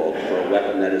dealer book for a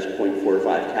weapon that is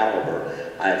 .45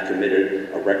 caliber, I have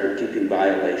committed a record-keeping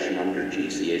violation under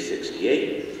GCA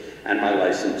 68, and my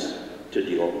license to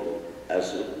deal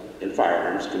in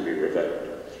firearms can be revoked.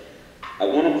 I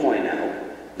want to point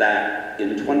out that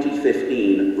in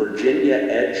 2015, Virginia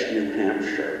edged New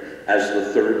Hampshire as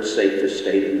the 3rd safest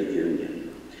state in the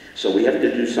Union. So we have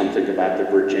to do something about the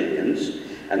Virginians,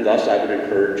 and thus I would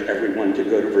encourage everyone to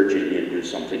go to Virginia and do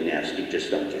something nasty,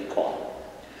 just don't get caught.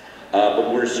 But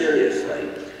more seriously,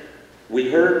 we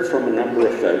heard from a number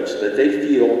of folks that they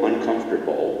feel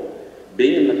uncomfortable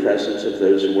being in the presence of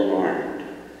those who are armed.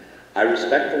 I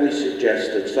respectfully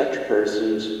suggest that such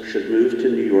persons should move to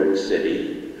New York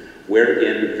City,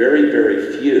 wherein very,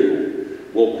 very few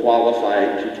will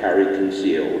qualify to carry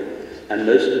concealed, and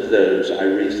most of those, I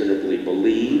reasonably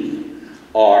believe,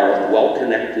 are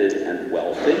well-connected and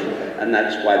wealthy, and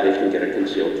that's why they can get a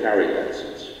concealed carry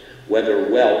license. Whether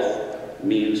wealth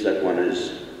means that one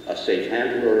is a safe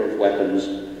handler of weapons,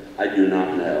 I do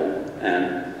not know,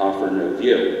 and offer no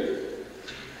view.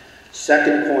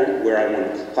 Second point where I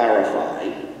want to clarify,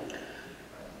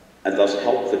 and thus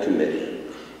help the committee,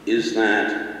 is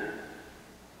that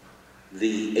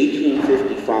the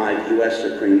 1855 U.S.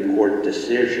 Supreme Court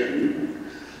decision,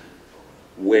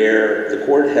 where the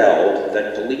court held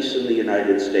that police in the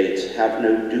United States have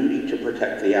no duty to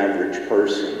protect the average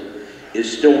person,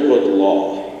 is still good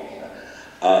law.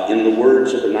 In the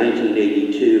words of a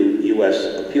 1982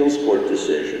 U.S. Appeals Court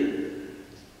decision,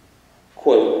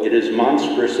 quote, "It is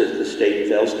monstrous if the state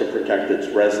fails to protect its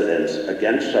residents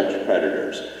against such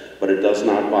predators, but it does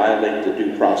not violate the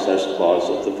Due Process Clause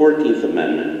of the 14th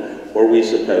Amendment, or we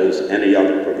suppose any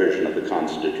other provision of the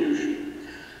Constitution."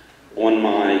 On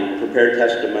my prepared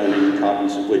testimony,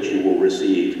 copies of which you will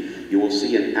receive, you will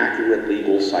see an accurate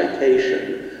legal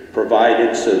citation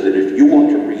provided so that if you want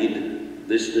to read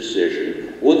this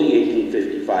decision or the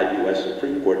 1855 U.S.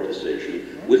 Supreme Court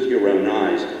decision with your own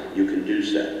eyes, you can do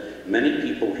so. Many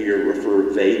people here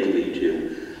refer vaguely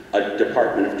to a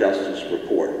Department of Justice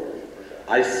report.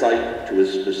 I cite to a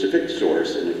specific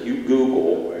source, and if you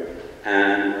Google,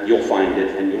 and you'll find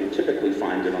it, and you'll typically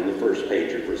find it on the first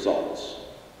page of results.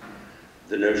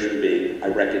 The notion being, I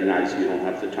recognize you don't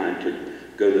have the time to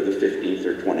go to the 15th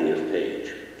or 20th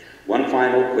page. One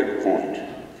final quick point.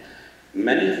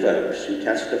 Many folks who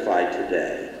testify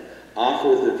today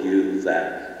offer the view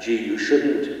that, gee, you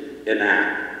shouldn't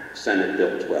enact Senate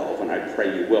Bill 12, and I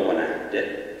pray you will enact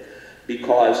it,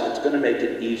 because it's going to make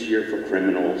it easier for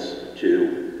criminals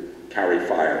to carry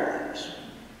firearms.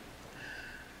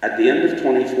 At the end of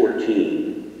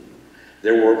 2014,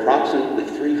 there were approximately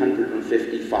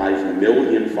 355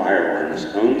 million firearms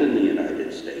owned in the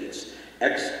United States,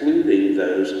 excluding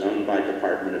those owned by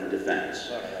Department of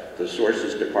Defense. The source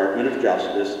is Department of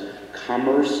Justice,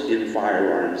 Commerce in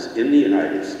Firearms in the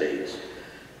United States,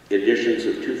 editions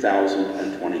of 2000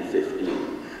 and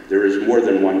 2015. There is more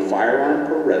than one firearm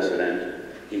per resident,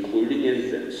 including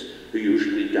infants, who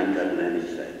usually don't own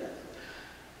anything.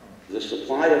 The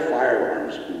supply of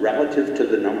firearms, relative to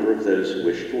the number of those who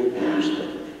wish to abuse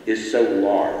them, is so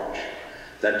large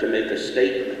that to make a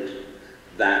statement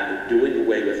that doing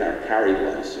away with our carry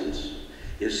license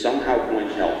is somehow going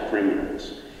to help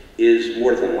criminals is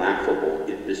more than laughable.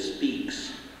 It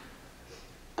bespeaks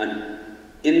an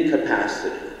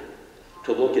incapacity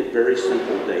to look at very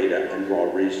simple data and draw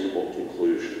reasonable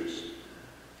conclusions.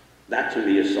 That to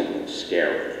me is somewhat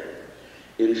scary.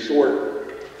 In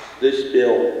short, this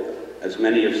bill, as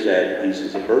many have said,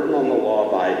 eases a burden on the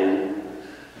law-abiding,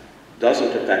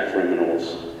 doesn't affect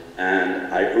criminals, and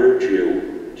I urge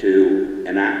you to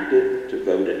enact it, to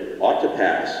vote it, ought to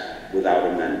pass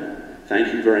without amendment.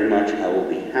 Thank you very much. I will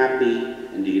be happy,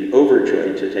 indeed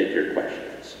overjoyed, to take your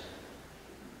questions.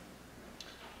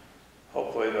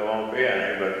 Hopefully there won't be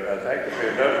any, but thank you for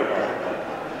your testimony.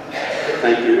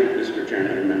 Thank you, Mr.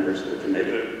 Chairman and members of the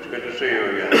committee. It's good to see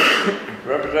you again.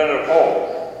 Representative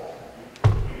Hall.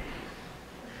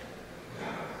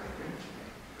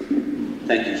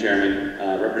 Thank you, Chairman.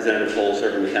 Representative Hall,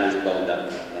 serving the towns of Bow and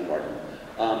Dunbar.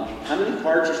 How many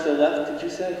cards are still left, did you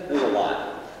say? There's a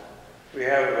lot. We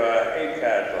have 8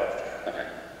 cards left. Okay.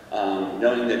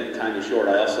 Knowing that time is short,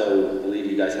 I also believe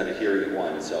you guys have a hearing at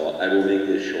 1, so I will make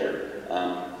this short.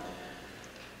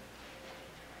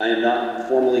 I am not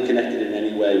formally connected in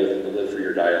any way with the Live for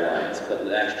Your Die Alliance, but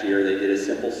last year they did a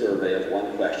simple survey of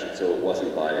one question, so it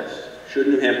wasn't biased. Should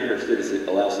New Hampshire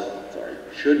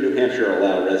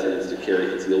allow residents to carry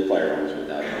concealed firearms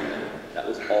without a permit? That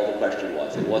was all the question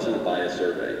was. It wasn't a biased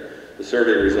survey. The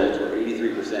survey results were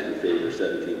 83% in favor,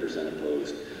 17%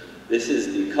 opposed. This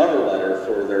is the cover letter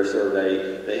for their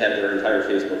survey. They have their entire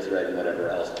Facebook thread and whatever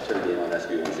else turned in on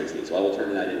SB 116, so I will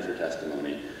turn that in for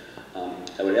testimony.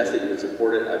 I would ask that you would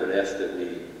support it. I would ask that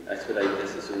we expedite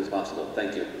this as soon as possible.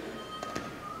 Thank you.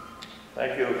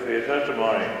 Thank you for your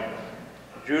testimony.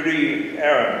 Judy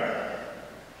Aaron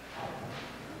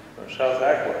from South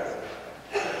Ackworth.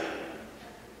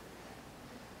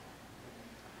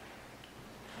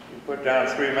 You put down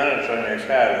 3 minutes on your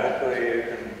card. Hopefully you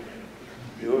can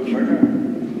do it quicker.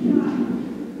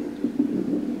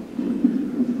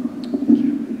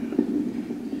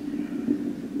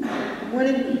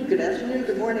 Good afternoon,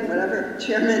 good morning, whatever,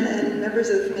 Chairman and members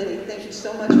of the committee. Thank you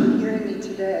so much for hearing me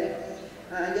today.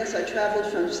 Yes, I traveled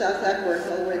from South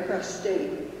Ackworth all the way across the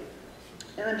state.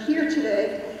 And I'm here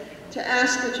today to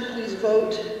ask that you please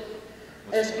vote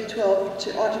SB 12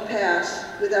 ought to pass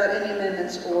without any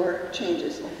amendments or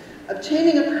changes.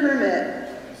 Obtaining a permit,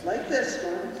 like this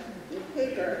one, in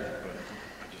paper,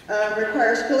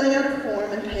 requires filling out a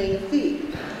form and paying a fee.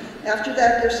 After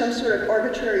that, there's some sort of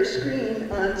arbitrary screen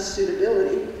on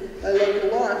suitability by local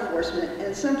law enforcement, and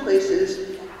in some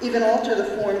places even alter the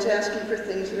forms asking for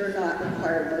things that are not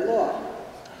required by law.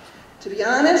 To be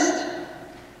honest,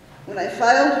 when I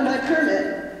filed my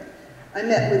permit, I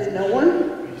met with no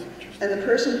one, and the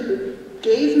person who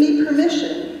gave me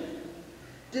permission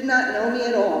did not know me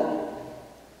at all.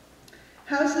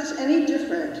 How's this any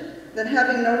different than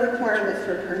having no requirement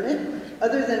for a permit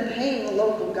other than paying the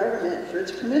local government for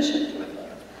its permission?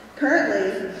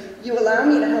 Currently, you allow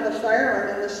me to have a firearm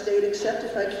in this state except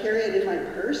if I carry it in my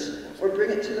purse or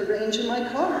bring it to the range in my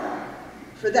car.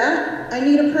 For that, I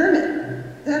need a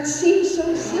permit. That seems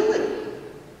so silly.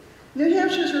 New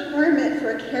Hampshire's requirement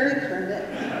for a carry permit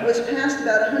was passed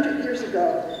about 100 years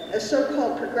ago as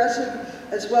so-called progressive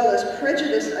as well as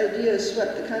prejudiced ideas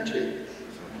swept the country.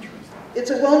 It's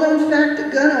a well-known fact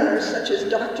that gun owners such as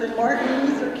Dr. Martin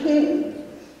Luther King,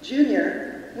 Jr.,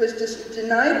 was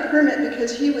denied a permit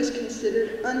because he was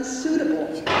considered unsuitable.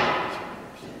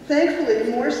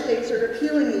 Thankfully, more states are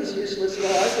repealing these useless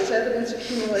laws as evidence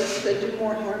accumulates that do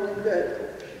more harm than good.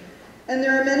 And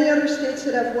there are many other states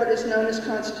that have what is known as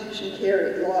Constitution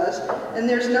carry laws, and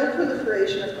there's no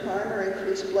proliferation of crime or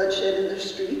increased bloodshed in their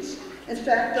streets. In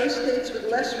fact, those states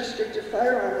with less restrictive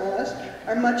firearm laws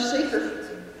are much safer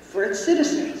for its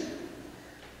citizens.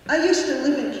 I used to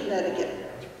live in Connecticut.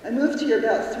 I moved here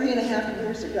about 3.5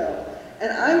 years ago,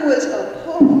 and I was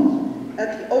appalled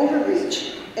at the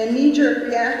overreach and knee-jerk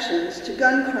reactions to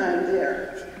gun crime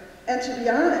there. And to be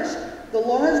honest, the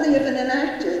laws they have been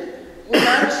enacted would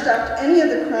not have stopped any of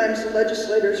the crimes the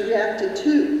legislators reacted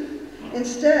to.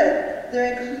 Instead,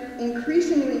 their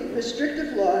increasingly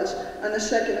restrictive laws on the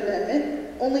Second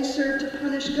Amendment only serve to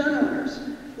punish gun owners,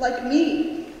 like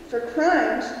me, for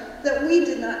crimes that we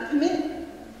did not commit.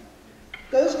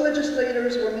 Those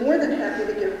legislators were more than happy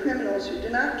to give criminals who do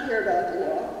not care about the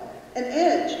law an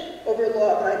edge over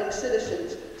law-abiding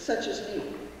citizens such as me.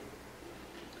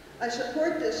 I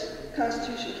support this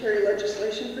Constitution carry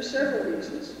legislation for several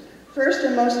reasons. First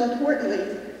and most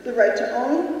importantly, the right to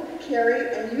own,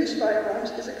 carry, and use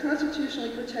firearms is a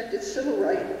constitutionally protected civil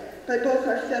right by both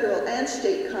our federal and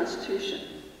state constitution.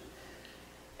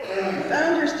 The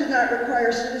founders did not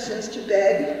require citizens to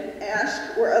beg,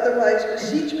 ask, or otherwise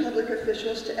beseech public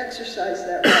officials to exercise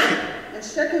that right. And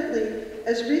secondly,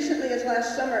 as recently as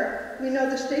last summer, we know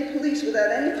the state police,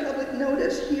 without any public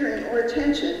notice, hearing, or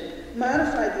attention,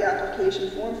 modified the application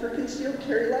form for concealed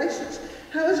carry license.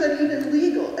 How is that even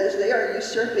legal, as they are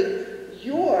usurping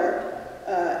your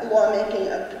lawmaking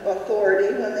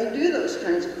authority when they do those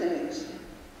kinds of things?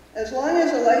 As long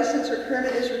as a license or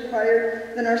permit is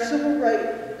required, then our civil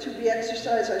right to be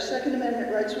exercised, our Second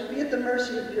Amendment rights, will be at the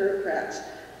mercy of bureaucrats.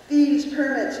 Fees,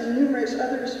 permits, and numerous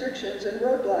other restrictions and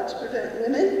roadblocks prevent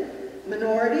women,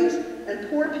 minorities, and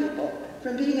poor people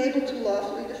from being able to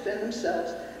lawfully defend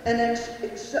themselves and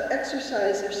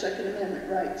exercise their Second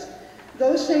Amendment rights.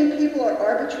 Those same people are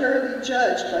arbitrarily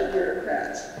judged by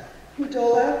bureaucrats who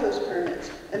dole out those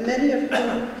permits, and many of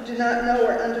whom do not know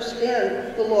or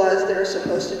understand the laws they're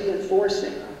supposed to be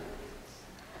enforcing.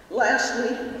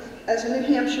 Lastly, as a New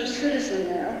Hampshire citizen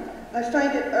now, I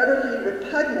find it utterly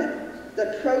repugnant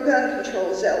that pro-gun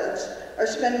control zealots are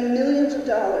spending millions of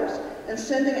dollars and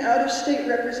sending out-of-state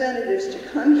representatives to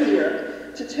come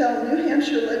here to tell New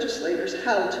Hampshire legislators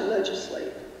how to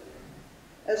legislate.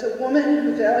 As a woman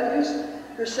who values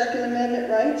her Second Amendment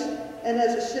rights, and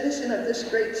as a citizen of this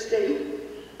great state,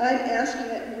 I'm asking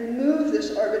that you remove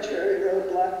this arbitrary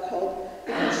roadblock called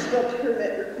the concealed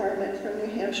permit requirement from New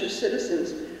Hampshire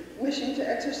citizens wishing to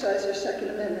exercise their Second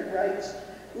Amendment rights.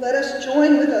 Let us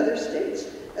join with other states,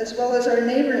 as well as our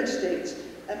neighboring states,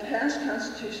 and pass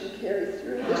constitutional carry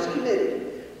through this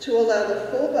committee to allow the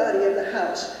full body of the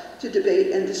House to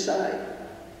debate and decide.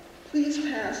 Please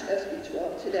pass SB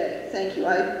 12 today. Thank you.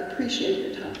 I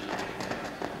appreciate your time.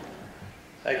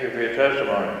 Thank you for your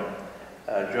testimony.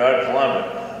 George Lemon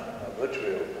of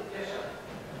Litchfield. Yes, sir.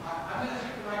 I'm going to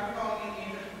speak to the microphone in the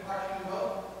interest of watching the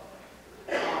vote.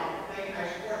 I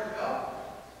support the bill.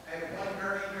 I have one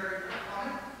very, very quick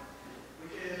comment,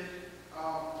 which is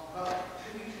about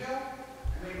 2 weeks ago,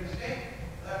 I made a mistake.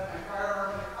 Left my firearm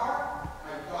in the car.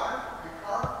 My daughter, my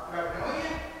car, without knowing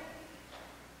it,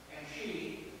 and she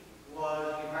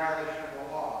was in violation of the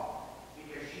law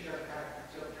because she doesn't have a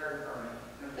concealed carry permit.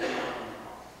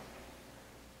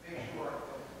 Make sure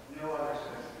that no other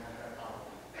citizen has that problem.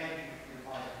 Thank you for your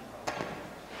time.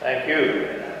 Thank you.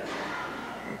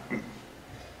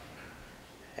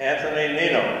 Anthony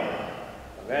Nino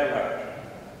of Amherst.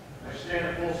 I stand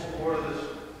in full support of this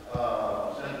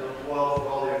Senate Bill 12 for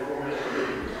all the aforementioned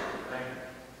reasons. Thank you.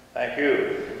 Thank you.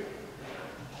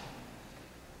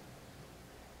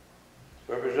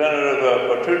 Representative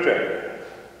Patuchek.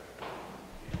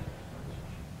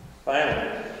 Finally.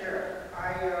 Sure. I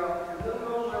little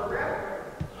knows a rep,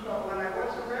 but when I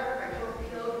was a rep, I took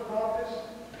the oath of office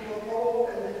to uphold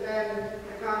and defend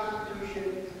the Constitution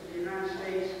of the United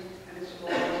States and its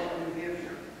laws of New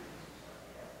Hampshire.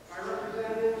 My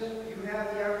representatives, you have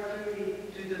the opportunity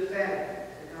to defend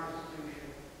the Constitution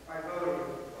by voting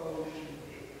OCD.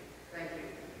 Thank you.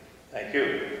 Thank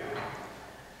you.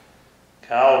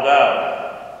 Carl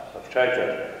Dowd of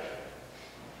Chichester.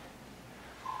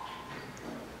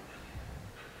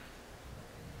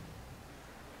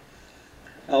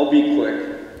 I'll be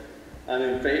quick. I'm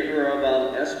in favor of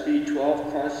SB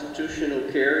 12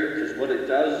 constitutional carry because what it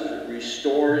does is it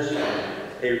restores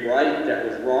a right that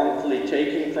was wrongfully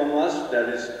taken from us, that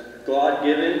is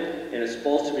God-given, and is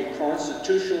supposed to be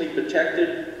constitutionally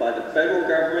protected by the federal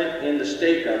government and the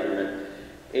state government.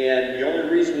 And the only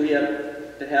reason we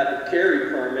have to have a carry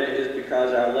permit is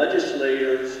because our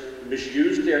legislators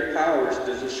misused their powers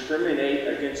to discriminate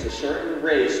against a certain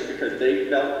race because they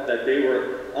felt that they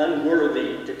were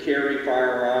unworthy to carry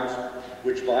firearms,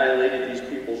 which violated these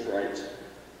people's rights.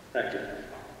 Thank you.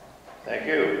 Thank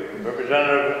you.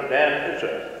 Representative Dan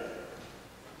Itzer.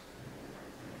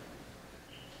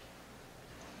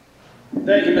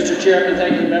 Thank you, Mr. Chairman.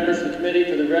 Thank you, members of the committee.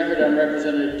 For the record, I'm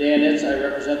Representative Dan Itz. I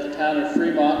represent the town of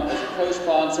Fremont as a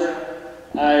co-sponsor.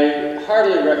 I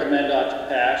heartily recommend ought to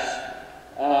pass.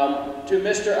 To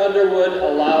Mr. Underwood,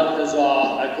 a loud huzzah.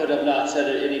 I could have not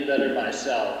said it any better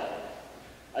myself.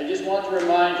 I just want to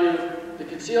remind you, the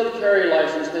concealed carry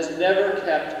license has never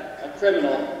kept a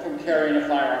criminal from carrying a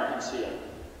firearm concealed.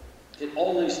 It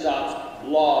only stops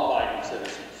law-abiding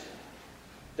citizens.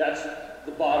 That's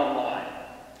the bottom line.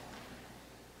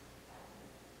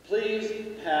 Please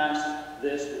pass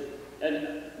this.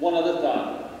 And one other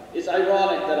thought. It's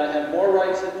ironic that I have more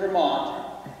rights in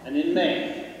Vermont and in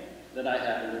Maine than I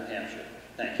have in New Hampshire.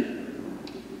 Thank you.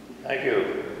 Thank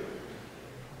you.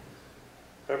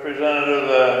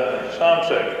 Representative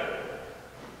Somsick.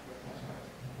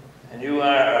 And you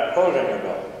are opposing the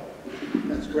bill.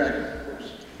 That's correct, of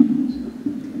course.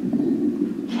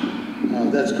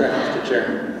 That's correct, Mr.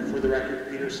 Chair. For the record,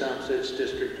 Peter Somsick,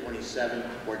 District 27,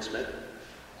 Portsmouth.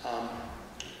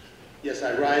 Yes,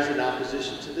 I rise in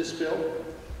opposition to this bill.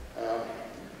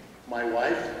 My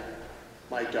wife,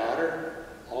 my daughter,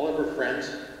 all of her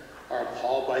friends are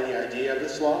appalled by the idea of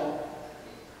this law,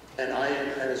 and I am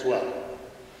as well.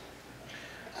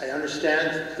 I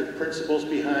understand the principles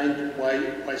behind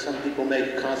why some people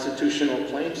make constitutional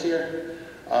claims here.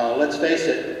 Let's face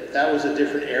it, that was a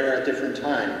different era, a different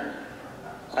time.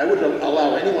 I would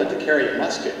allow anyone to carry a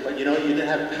musket, but you know, you didn't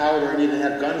have powder and you didn't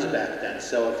have guns back then.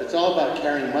 So if it's all about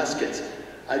carrying muskets,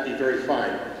 I'd be very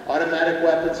fine. Automatic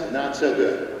weapons, not so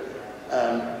good.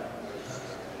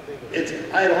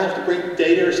 I don't have to bring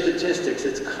data or statistics.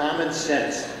 It's common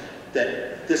sense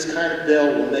that this kind of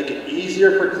bill will make it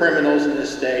easier for criminals in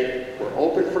this state. We're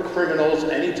open for criminals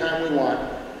anytime we want,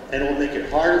 and it will make it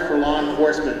harder for law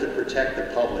enforcement to protect the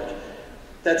public.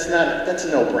 That's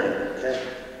a no-brainer, okay?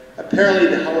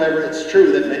 Apparently, however, it's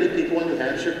true that many people in New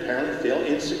Hampshire apparently feel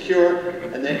insecure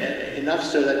and enough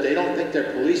so that they don't think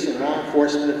their police and law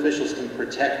enforcement officials can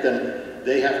protect them.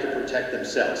 They have to protect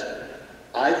themselves.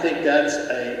 I think that's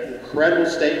an incredible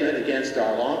statement against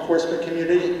our law enforcement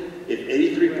community. If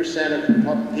 83%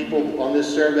 of people on this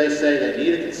survey say they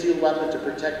need a concealed weapon to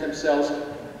protect themselves,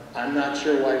 I'm not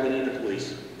sure why we need the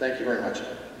police. Thank you very much.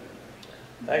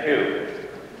 Thank you.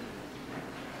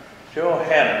 Joe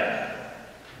Hannon.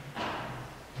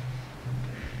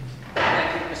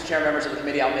 Thank you, Mr. Chair, members of the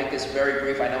committee. I'll make this very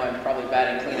brief. I know I'm probably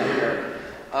batting cleanup here.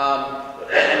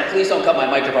 And please don't cut my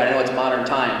microphone. I know it's modern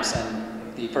times,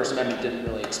 and the First Amendment didn't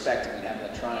really expect we'd have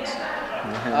electronics.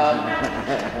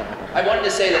 I wanted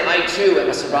to say that I, too, am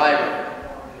a survivor.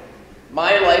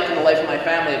 My life and the life of my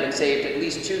family have been saved at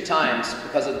least 2 times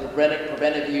because of the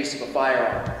preventive use of a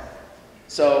firearm.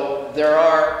 So there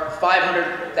are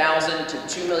 500,000 to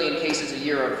 2 million cases a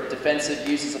year of defensive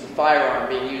uses of a firearm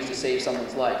being used to save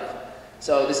someone's life.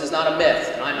 So this is not a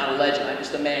myth, and I'm not a legend. I'm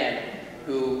just a man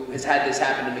who has had this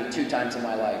happen to me 2 times in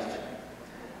my life.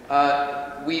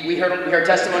 We heard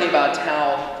testimony about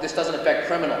how this doesn't affect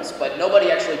criminals, but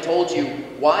nobody actually told you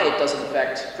why it doesn't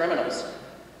affect criminals.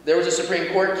 There was a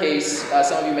Supreme Court case,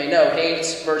 some of you may know,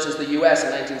 Hayes versus the U.S. in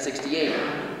 1968,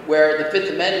 where the Fifth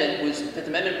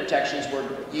Amendment protections were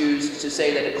used to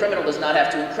say that a criminal does not have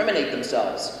to incriminate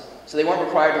themselves. So they weren't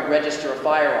required to register a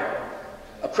firearm.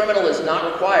 A criminal is not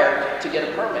required to get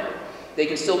a permit. They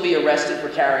can still be arrested for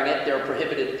carrying it. They're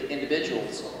prohibited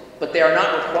individuals. But they are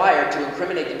not required to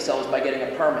incriminate themselves by getting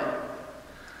a permit.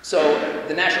 So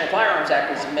the National Firearms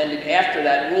Act was amended after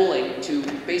that ruling to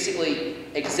basically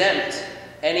exempt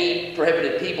any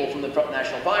prohibited people from the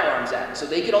National Firearms Act. So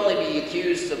they could only be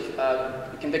accused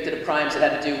of, convicted of crimes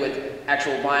that had to do with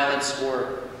actual violence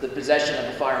or the possession of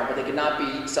a firearm, but they could not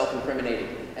be self-incriminating.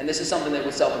 And this is something that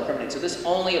would self-incriminate. So this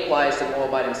only applies to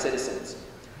law-abiding citizens.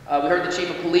 We heard the Chief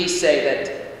of Police say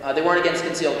that they weren't against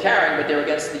concealed carrying, but they were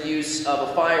against the use of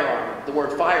a firearm, the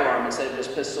word firearm instead of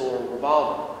just pistol or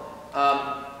revolver.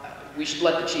 We should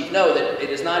let the Chief know that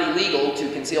it is not illegal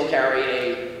to conceal carry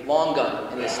a long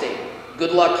gun in this state.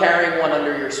 Good luck carrying one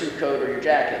under your suit coat or your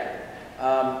jacket.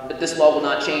 But this law will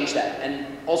not change that. And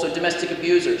also domestic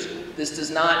abusers. This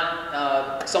does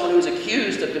not, someone who is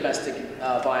accused of domestic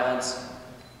violence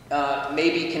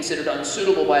may be considered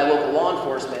unsuitable by local law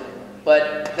enforcement,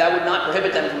 but that would not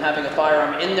prohibit them from having a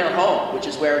firearm in their home, which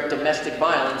is where domestic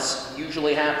violence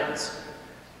usually happens.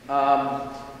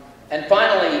 And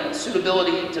finally,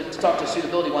 suitability, to talk to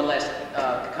suitability, one last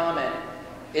comment.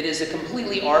 It is a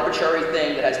completely arbitrary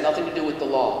thing that has nothing to do with the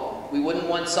law. We wouldn't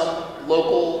want some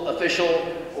local official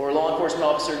or law enforcement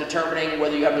officer determining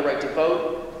whether you have the right to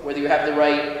vote, whether you have the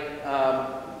right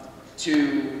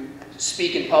to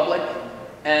speak in public,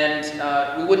 and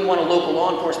we wouldn't want a local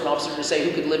law enforcement officer to say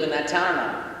who could live in that town or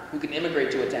not, who can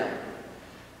immigrate to a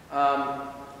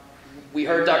town. We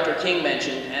heard Dr. King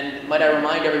mention, and might I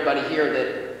remind everybody here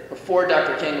that before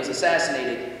Dr. King was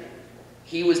assassinated,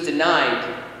 he was denied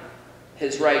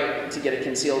his right to get a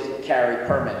concealed carry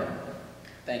permit.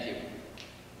 Thank you.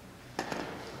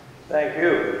 Thank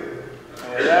you.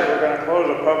 And with that, we're going to close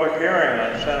the public hearing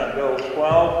on Senate Bill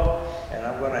 12, and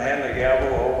I'm going to hand the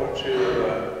gavel over to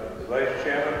the Vice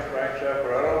Chairman, Frank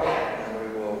Zapparetto,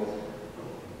 and we will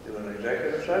do an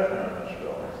executive session on this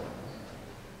bill.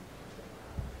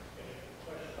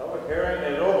 Public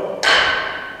hearing is over.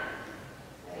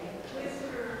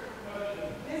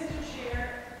 Mr. Chair,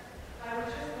 I would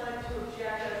just like to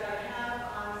object, as I have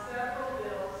on several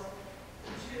bills,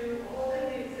 to holding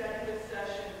the executive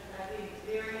session at the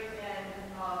very end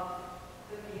of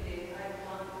the meeting. I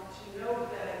want to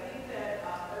note that I think that,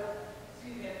 at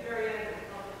the very end of the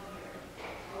public hearing,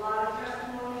 a lot of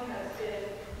testimony has been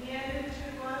handed to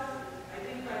us. I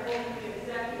think by holding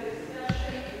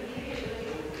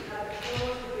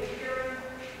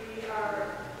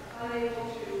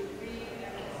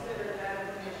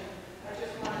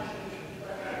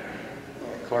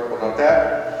clerk will note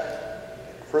that.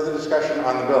 Further discussion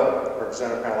on the bill.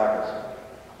 Representative Panalakis.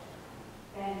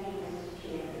 Thank you, Mr.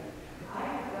 Chairman.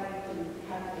 I would like to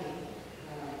have the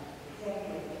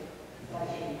executive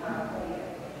session out later.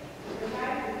 Because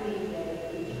I believe that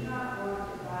if we do not want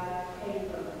to buy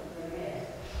paper permits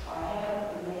or have a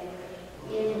permit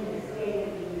in the state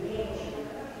of New Hampshire,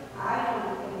 I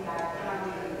don't think our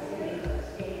county and city or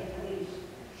state police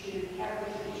should ever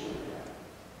issue them.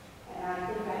 And I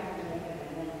think I can make an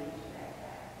amendment to that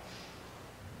fact.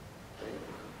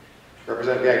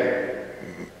 Representative Gagnon.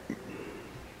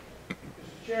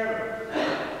 Mr. Chairman, I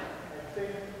think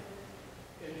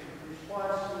in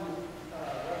response to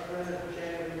Representative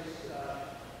Chairman's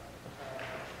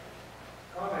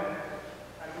comment,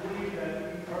 I believe that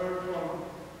we've heard from,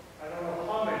 I don't know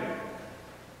how many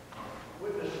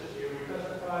witnesses here who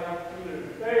testified either in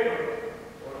favor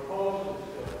or opposed to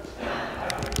this bill. I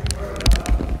think we've heard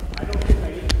enough. I don't think I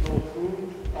need to go through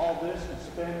all this and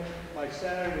spend my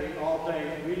Saturday all day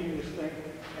reading this thing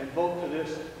and vote to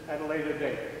this at a later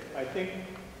date. I think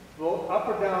vote up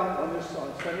or down on this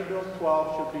on Senate Bill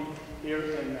 12 should be here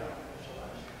and now.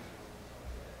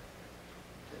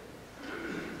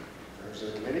 Members of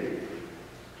the committee.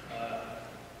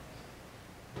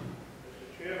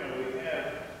 Mr. Chairman, we have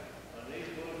on these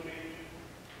blue sheets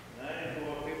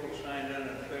 94 people signed in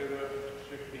favor,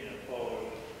 16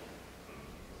 opposed.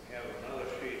 We have another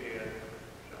sheet here.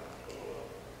 So,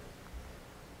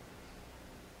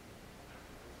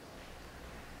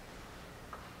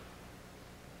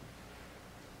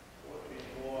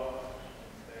 14 more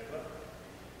in favor.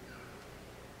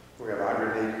 We have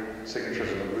 108 signatures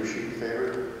on the blue sheet in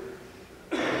favor.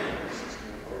 16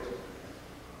 opposed.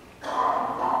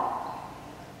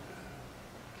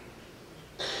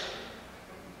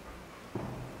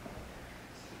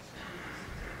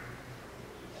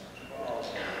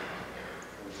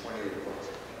 And 28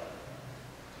 opposed.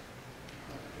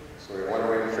 So we have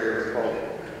 108 in favor,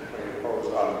 20 opposed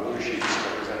on the blue sheets.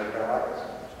 Representative Panalakis.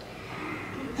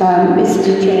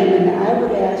 Mr. Chairman, I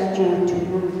would ask you to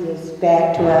move this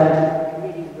back to our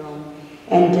committee room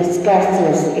and discuss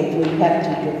this if we have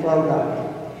to vote on it.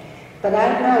 But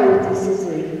I know this is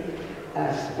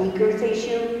a speaker's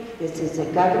issue, this is a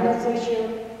governor's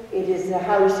issue, it is a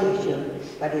House issue,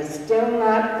 but it's still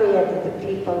not fair to the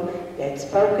people that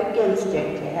spoke against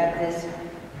it to have this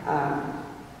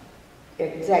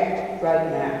exec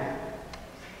right now.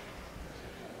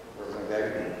 Representative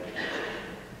Gagnon.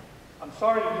 I'm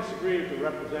sorry to disagree with the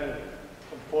representative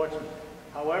from Portsmouth.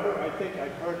 However, I think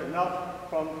I've heard enough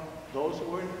from those who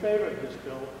were in favor of this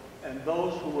bill and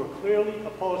those who were clearly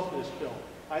opposed to this bill.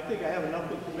 I think I have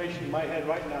enough information in my head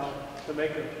right now to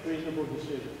make a reasonable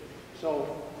decision. So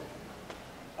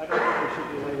I don't think we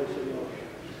should delay this any longer.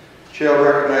 Chair will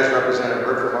recognize Representative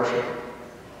Byrd for motion.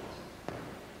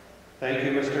 Thank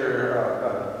you,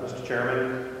 Mr.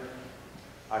 Chairman.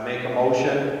 I make a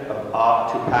motion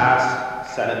to pass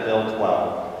Senate Bill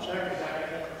 12.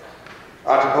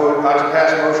 On to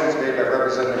pass motions made by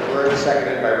Representative Byrd,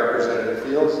 seconded by Representative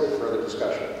Fields. Is there further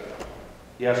discussion?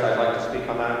 Yes, I'd like to speak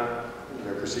on that. You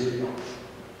may proceed.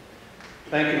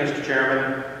 Thank you, Mr.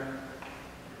 Chairman.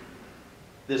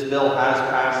 This bill has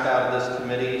passed out of this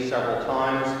committee several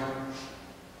times.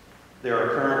 There are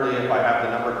currently, if I have the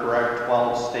number correct,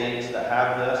 12 states that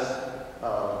have this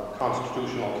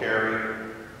constitutional carry.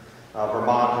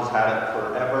 Vermont has had it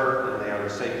forever, and they are the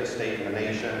safest state in the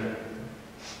nation.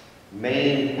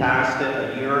 Maine passed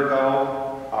it a year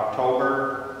ago,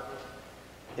 October,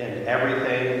 and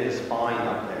everything is fine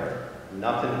up there.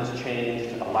 Nothing has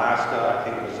changed. Alaska, I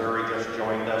think Missouri just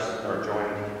joined us, or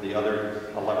joined the other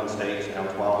 11 states, now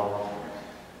 12.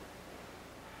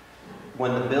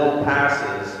 When the bill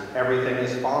passes, everything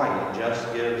is fine. It just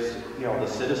gives, the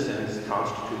citizens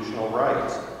constitutional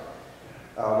rights.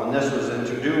 When this was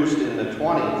introduced in the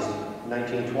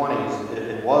 1920s,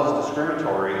 it was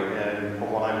discriminatory, and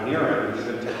from what I'm hearing,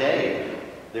 even today,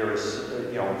 there is,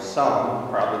 some,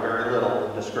 probably very little,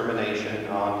 discrimination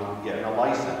on getting a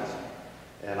license.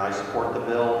 And I support the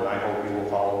bill, and I hope you will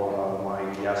follow my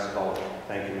yes vote.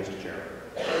 Thank you, Mr. Chair.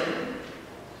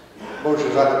 Motion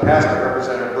is on to pass by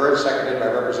Representative Byrd, seconded by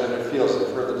Representative Fields. Is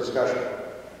there further discussion?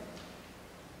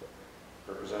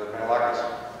 Representative Panalakis.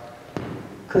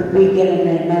 Could we get an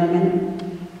amendment?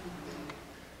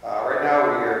 Right now,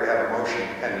 we have a motion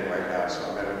pending right now, so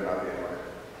amendment will not be in order.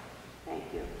 Thank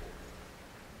you.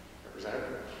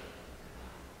 Representative.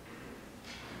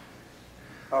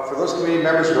 For those committee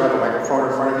members who have a microphone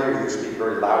in front of you, you speak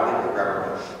very loudly and grab a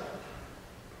mic.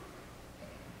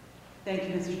 Thank you,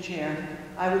 Mr. Chair.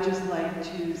 I would just like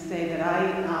to say that I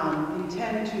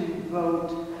intend to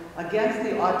vote against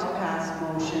the ought to pass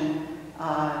motion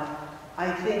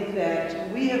I think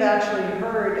that we have actually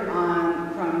heard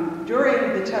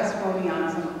during the testimony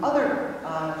on some other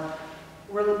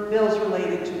bills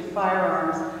related to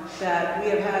firearms that we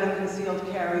have had a concealed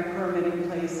carry permit in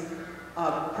place,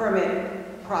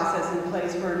 permit process in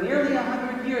place for nearly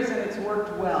 100 years, and it's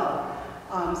worked well.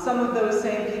 Some of those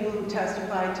same people who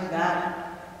testified to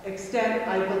that extent,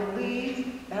 I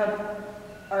believe,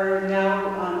 are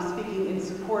now speaking in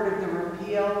support of the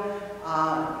repeal.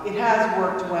 It has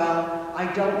worked well. I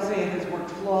don't say it has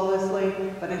worked flawlessly,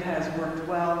 but it has worked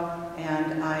well,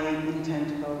 and I intend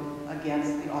to vote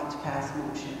against the ought to pass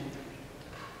motion.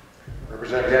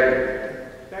 Representative Gagnon.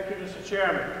 Thank you, Mr.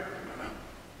 Chairman.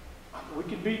 We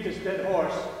can beat this dead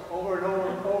horse over and over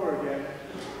and over again.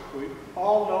 We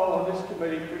all know on this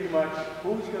committee pretty much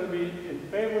who's going to be in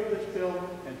favor of this bill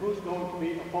and who's going to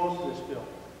be opposed to this bill.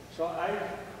 So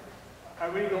I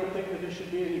really don't think that there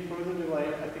should be any further delay.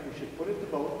 I think we should put it to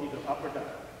vote either up or down.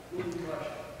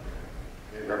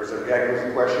 Okay, Representative Gagnon has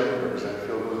a question. Representative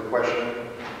Field has a question.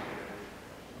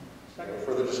 No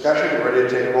further discussion. We're ready to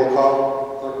take a roll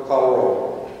call. Clerk will call a roll.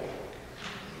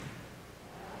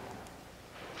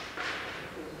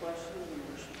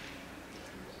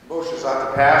 Motion is on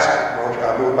to pass.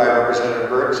 Moved by Representative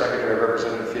Burt, seconded by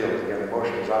Representative Field. Again, the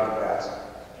motion is on to pass.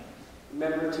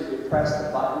 Remember to depress the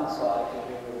button so I can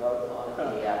bring the vote on the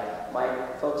mic.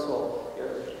 Folks will,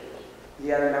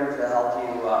 the other members will help you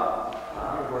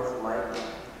with the mic.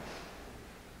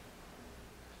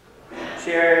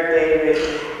 Chair David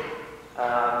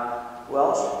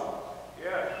Welsh.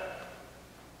 Yes.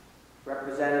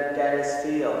 Representative Dennis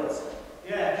Fields.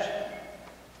 Yes.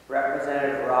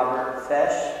 Representative Robert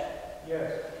Fesh.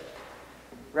 Yes.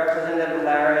 Representative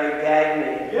Larry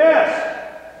Gagnon. Yes.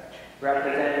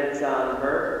 Representative John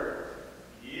Burt.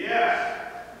 Yes.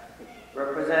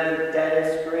 Representative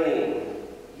Dennis Green.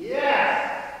 Yes.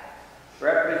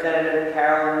 Representative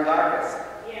Carolyn Gargis.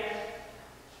 Yes.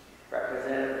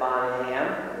 Representative Bonnie Ham.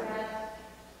 Yes.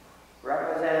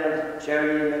 Representative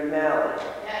Jody McNally.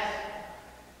 Yes.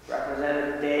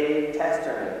 Representative Dave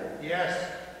Testerman.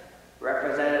 Yes.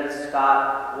 Representative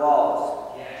Scott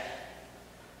Walls. Yes.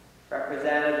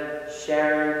 Representative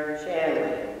Sharon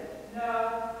Shanley.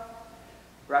 No.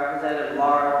 Representative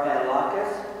Laura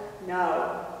Panlakis.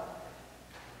 No.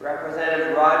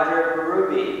 Representative Roger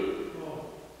Berube.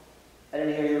 I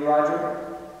didn't hear you,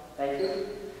 Roger. Thank you.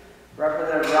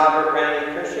 Representative Robert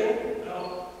Randy Cushing.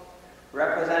 No.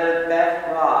 Representative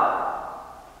Beth Rod.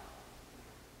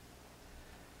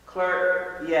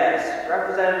 Clerk, yes.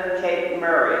 Representative Kate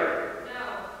Murray.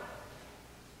 No.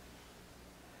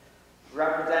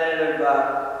 Representative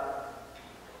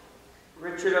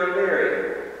Richard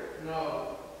O'Leary. No.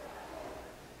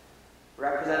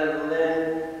 Representative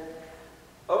Lynn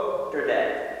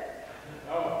Opterdet.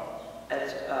 No.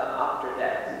 That's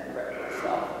Opterdet, correct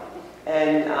myself.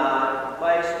 And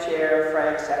Vice Chair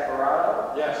Frank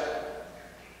Separato. Yes.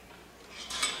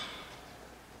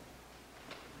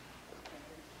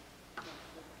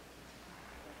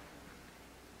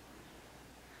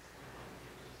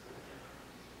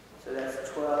 So that's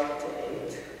 12 to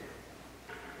 8.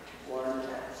 One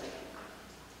absent.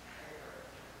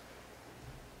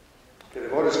 Okay, the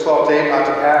vote is 12 to 8 not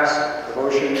to pass. The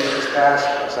motion is passed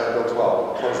on Senate Bill 12.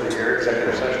 We'll close the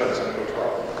executive session on Senate Bill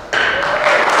 12.